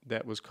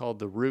that was called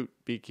the Root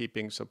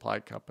Beekeeping Supply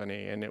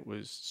Company, and it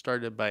was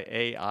started by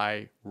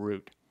A.I.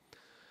 Root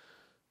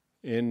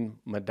in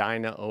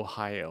Medina,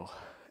 Ohio.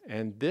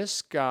 And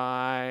this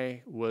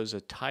guy was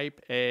a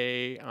type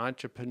A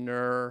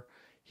entrepreneur.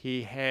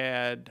 He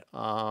had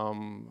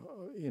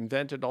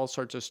invented all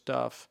sorts of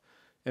stuff.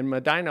 And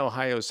Medina,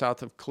 Ohio is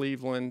south of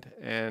Cleveland,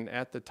 and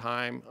at the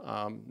time,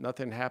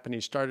 nothing happened.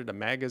 He started a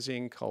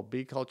magazine called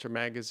Bee Culture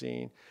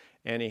Magazine,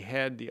 and he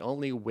had the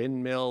only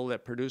windmill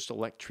that produced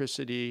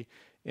electricity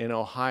in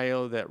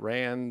Ohio that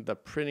ran the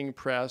printing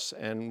press.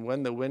 And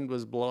when the wind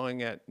was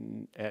blowing at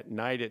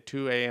night at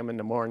 2 a.m. in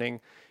the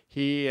morning,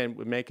 he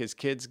would make his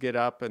kids get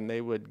up, and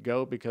they would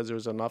go because there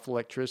was enough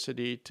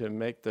electricity to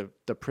make the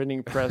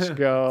printing press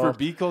go. For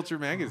Bee Culture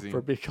Magazine.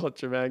 For Bee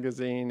Culture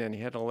Magazine, and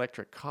he had an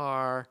electric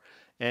car.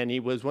 And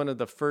he was one of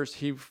the first,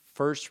 he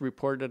first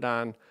reported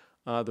on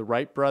the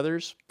Wright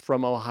brothers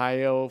from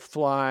Ohio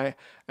fly.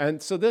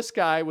 And so this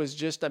guy was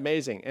just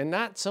amazing. And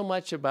not so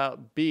much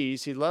about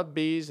bees. He loved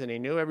bees, and he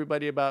knew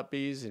everybody about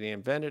bees, and he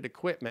invented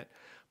equipment.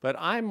 But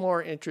I'm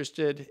more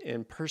interested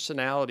in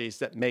personalities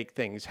that make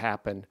things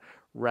happen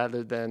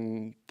rather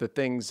than the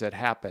things that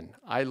happen.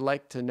 I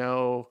like to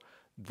know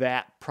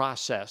that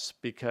process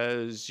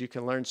because you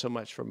can learn so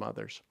much from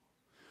others.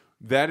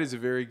 That is a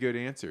very good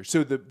answer.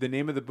 So the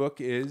name of the book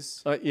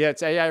is? Yeah,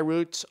 it's A.I.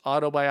 Root's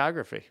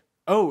autobiography.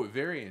 Oh,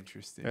 very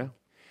interesting.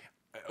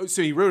 Yeah.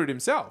 So he wrote it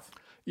himself.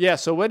 Yeah,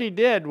 so what he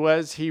did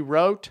was he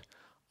wrote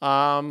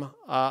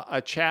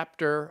a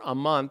chapter a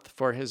month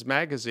for his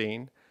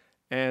magazine,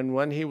 and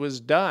when he was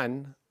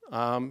done,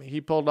 he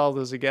pulled all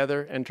those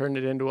together and turned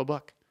it into a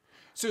book.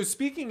 So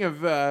speaking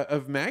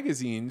of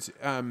magazines,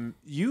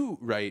 you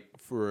write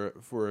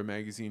for a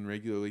magazine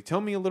regularly.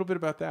 Tell me a little bit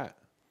about that.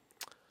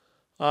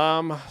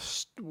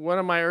 One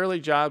of my early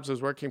jobs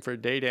was working for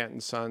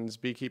Dadant & Sons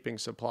Beekeeping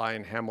Supply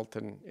in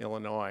Hamilton,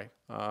 Illinois,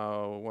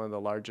 one of the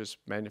largest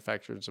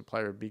manufacturer and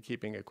supplier of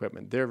beekeeping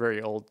equipment. They're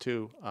very old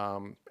too.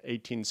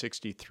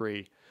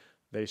 1863,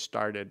 they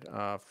started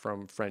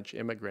from French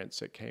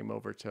immigrants that came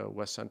over to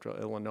West Central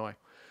Illinois.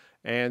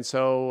 And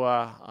so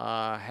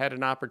had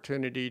an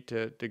opportunity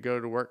to go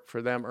to work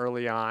for them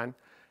early on,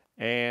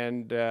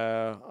 and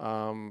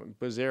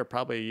was there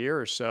probably a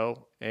year or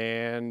so.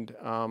 And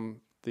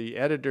the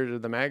editor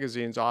of the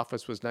magazine's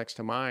office was next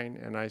to mine,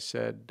 and I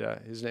said,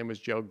 his name was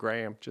Joe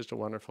Graham, just a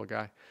wonderful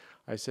guy.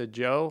 I said,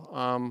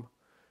 Joe,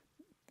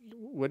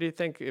 what do you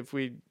think if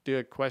we do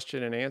a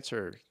question and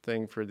answer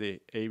thing for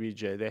the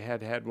ABJ? They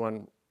had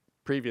one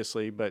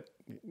previously, but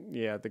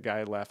yeah, the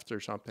guy left or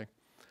something.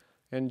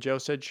 And Joe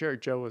said, sure.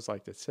 Joe was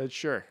like this, said,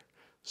 sure.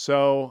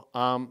 So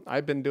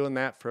I've been doing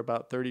that for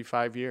about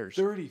 35 years.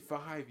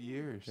 35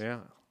 years. Yeah.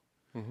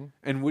 Mm-hmm.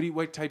 And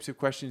what types of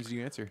questions do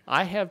you answer?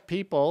 I have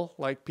people,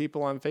 like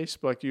people on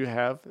Facebook you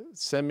have,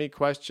 send me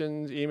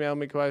questions, email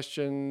me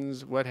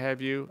questions, what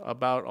have you,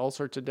 about all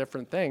sorts of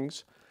different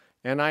things.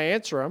 And I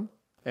answer them,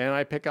 and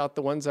I pick out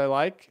the ones I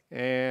like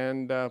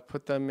and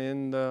put them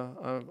in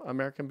the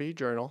American Bee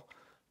Journal.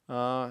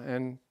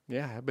 And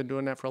yeah, I've been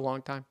doing that for a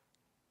long time.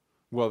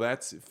 Well,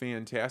 that's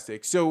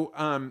fantastic. So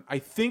I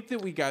think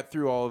that we got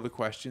through all of the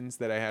questions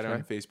that I had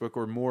on Facebook,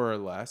 or more or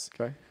less.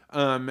 Okay.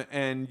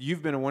 And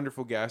you've been a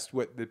wonderful guest.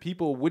 What the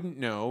people wouldn't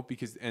know,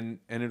 because and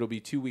it'll be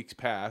 2 weeks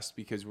past,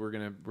 because we're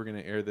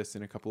gonna air this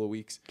in a couple of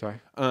weeks. Okay.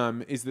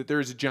 Is that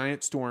there's a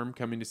giant storm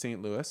coming to St.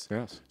 Louis?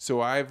 Yes.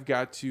 So I've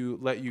got to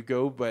let you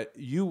go, but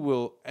you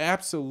will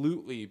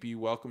absolutely be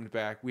welcomed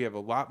back. We have a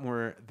lot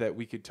more that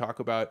we could talk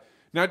about,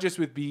 not just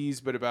with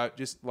bees, but about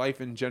just life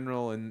in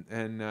general and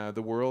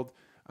the world.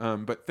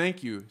 But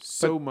thank you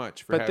so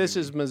much for having me. But this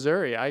is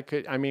Missouri.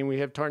 We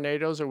have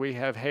tornadoes, or we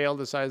have hail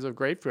the size of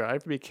grapefruit. I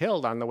have to be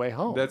killed on the way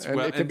home. It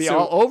could be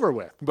all over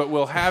with. But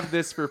we'll have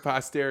this for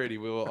posterity.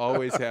 We will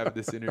always have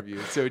this interview.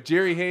 So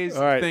Jerry Hayes,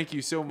 thank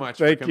you so much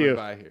for coming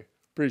by here.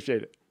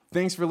 Appreciate it.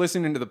 Thanks for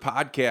listening to the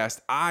podcast.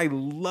 I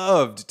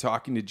loved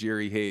talking to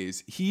Jerry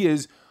Hayes. He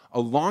is a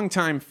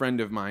longtime friend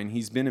of mine.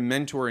 He's been a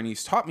mentor, and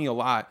he's taught me a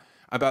lot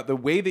about the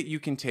way that you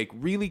can take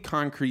really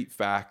concrete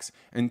facts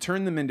and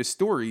turn them into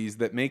stories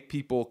that make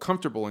people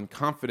comfortable and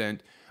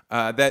confident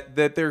that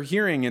they're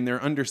hearing and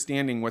they're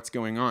understanding what's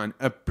going on,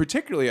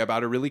 particularly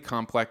about a really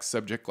complex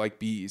subject like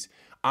bees.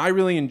 I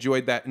really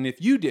enjoyed that. And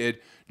if you did,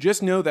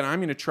 just know that I'm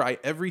going to try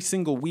every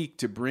single week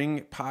to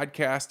bring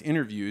podcast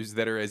interviews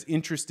that are as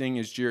interesting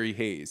as Jerry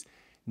Hayes.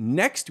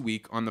 Next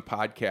week on the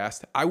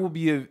podcast, I will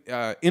be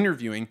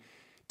interviewing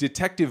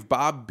Detective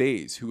Bob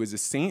Bays, who was a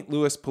St.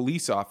 Louis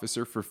police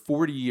officer for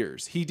 40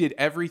 years. He did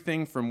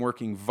everything from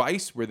working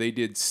Vice, where they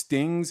did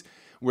stings,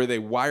 where they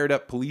wired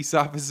up police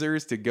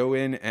officers to go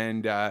in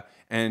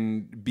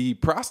and be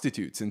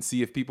prostitutes and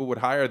see if people would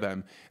hire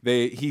them.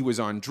 He was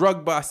on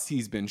drug busts.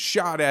 He's been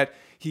shot at.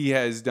 He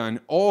has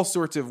done all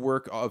sorts of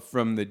work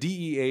from the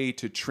DEA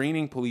to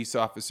training police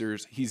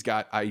officers. He's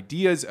got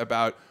ideas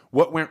about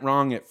what went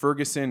wrong at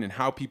Ferguson and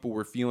how people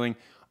were feeling.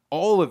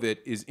 All of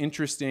it is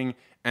interesting.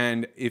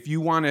 And if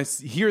you want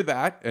to hear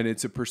that, and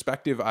it's a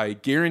perspective I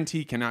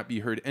guarantee cannot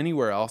be heard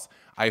anywhere else,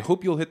 I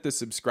hope you'll hit the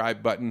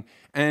subscribe button.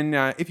 And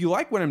if you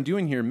like what I'm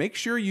doing here, make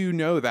sure you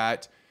know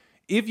that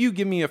If you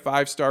give me a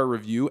 5-star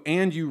review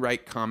and you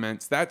write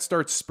comments, that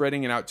starts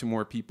spreading it out to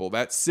more people.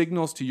 That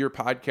signals to your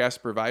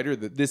podcast provider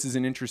that this is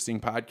an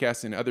interesting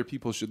podcast and other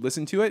people should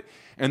listen to it.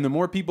 And the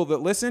more people that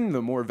listen,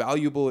 the more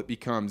valuable it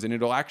becomes. And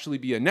it'll actually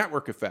be a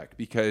network effect,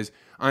 because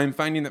I'm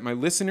finding that my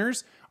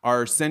listeners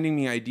are sending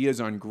me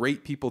ideas on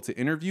great people to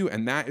interview,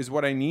 and that is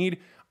what I need.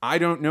 I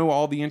don't know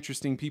all the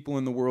interesting people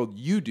in the world.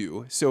 You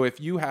do. So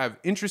if you have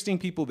interesting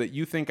people that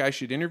you think I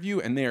should interview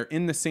and they are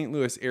in the St.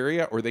 Louis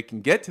area, or they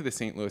can get to the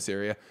St. Louis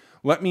area,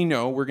 let me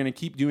know. We're going to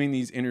keep doing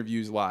these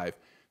interviews live.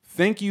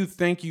 Thank you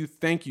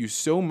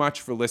so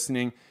much for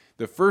listening.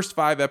 The first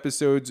 5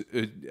 episodes,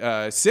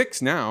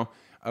 6 now,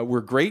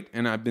 were great,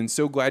 and I've been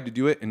so glad to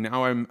do it. And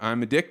now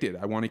I'm addicted.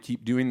 I want to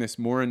keep doing this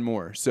more and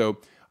more. So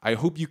I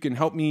hope you can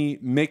help me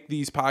make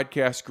these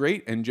podcasts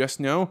great. And just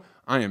know,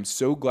 I am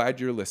so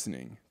glad you're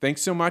listening.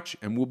 Thanks so much,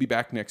 and we'll be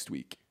back next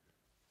week.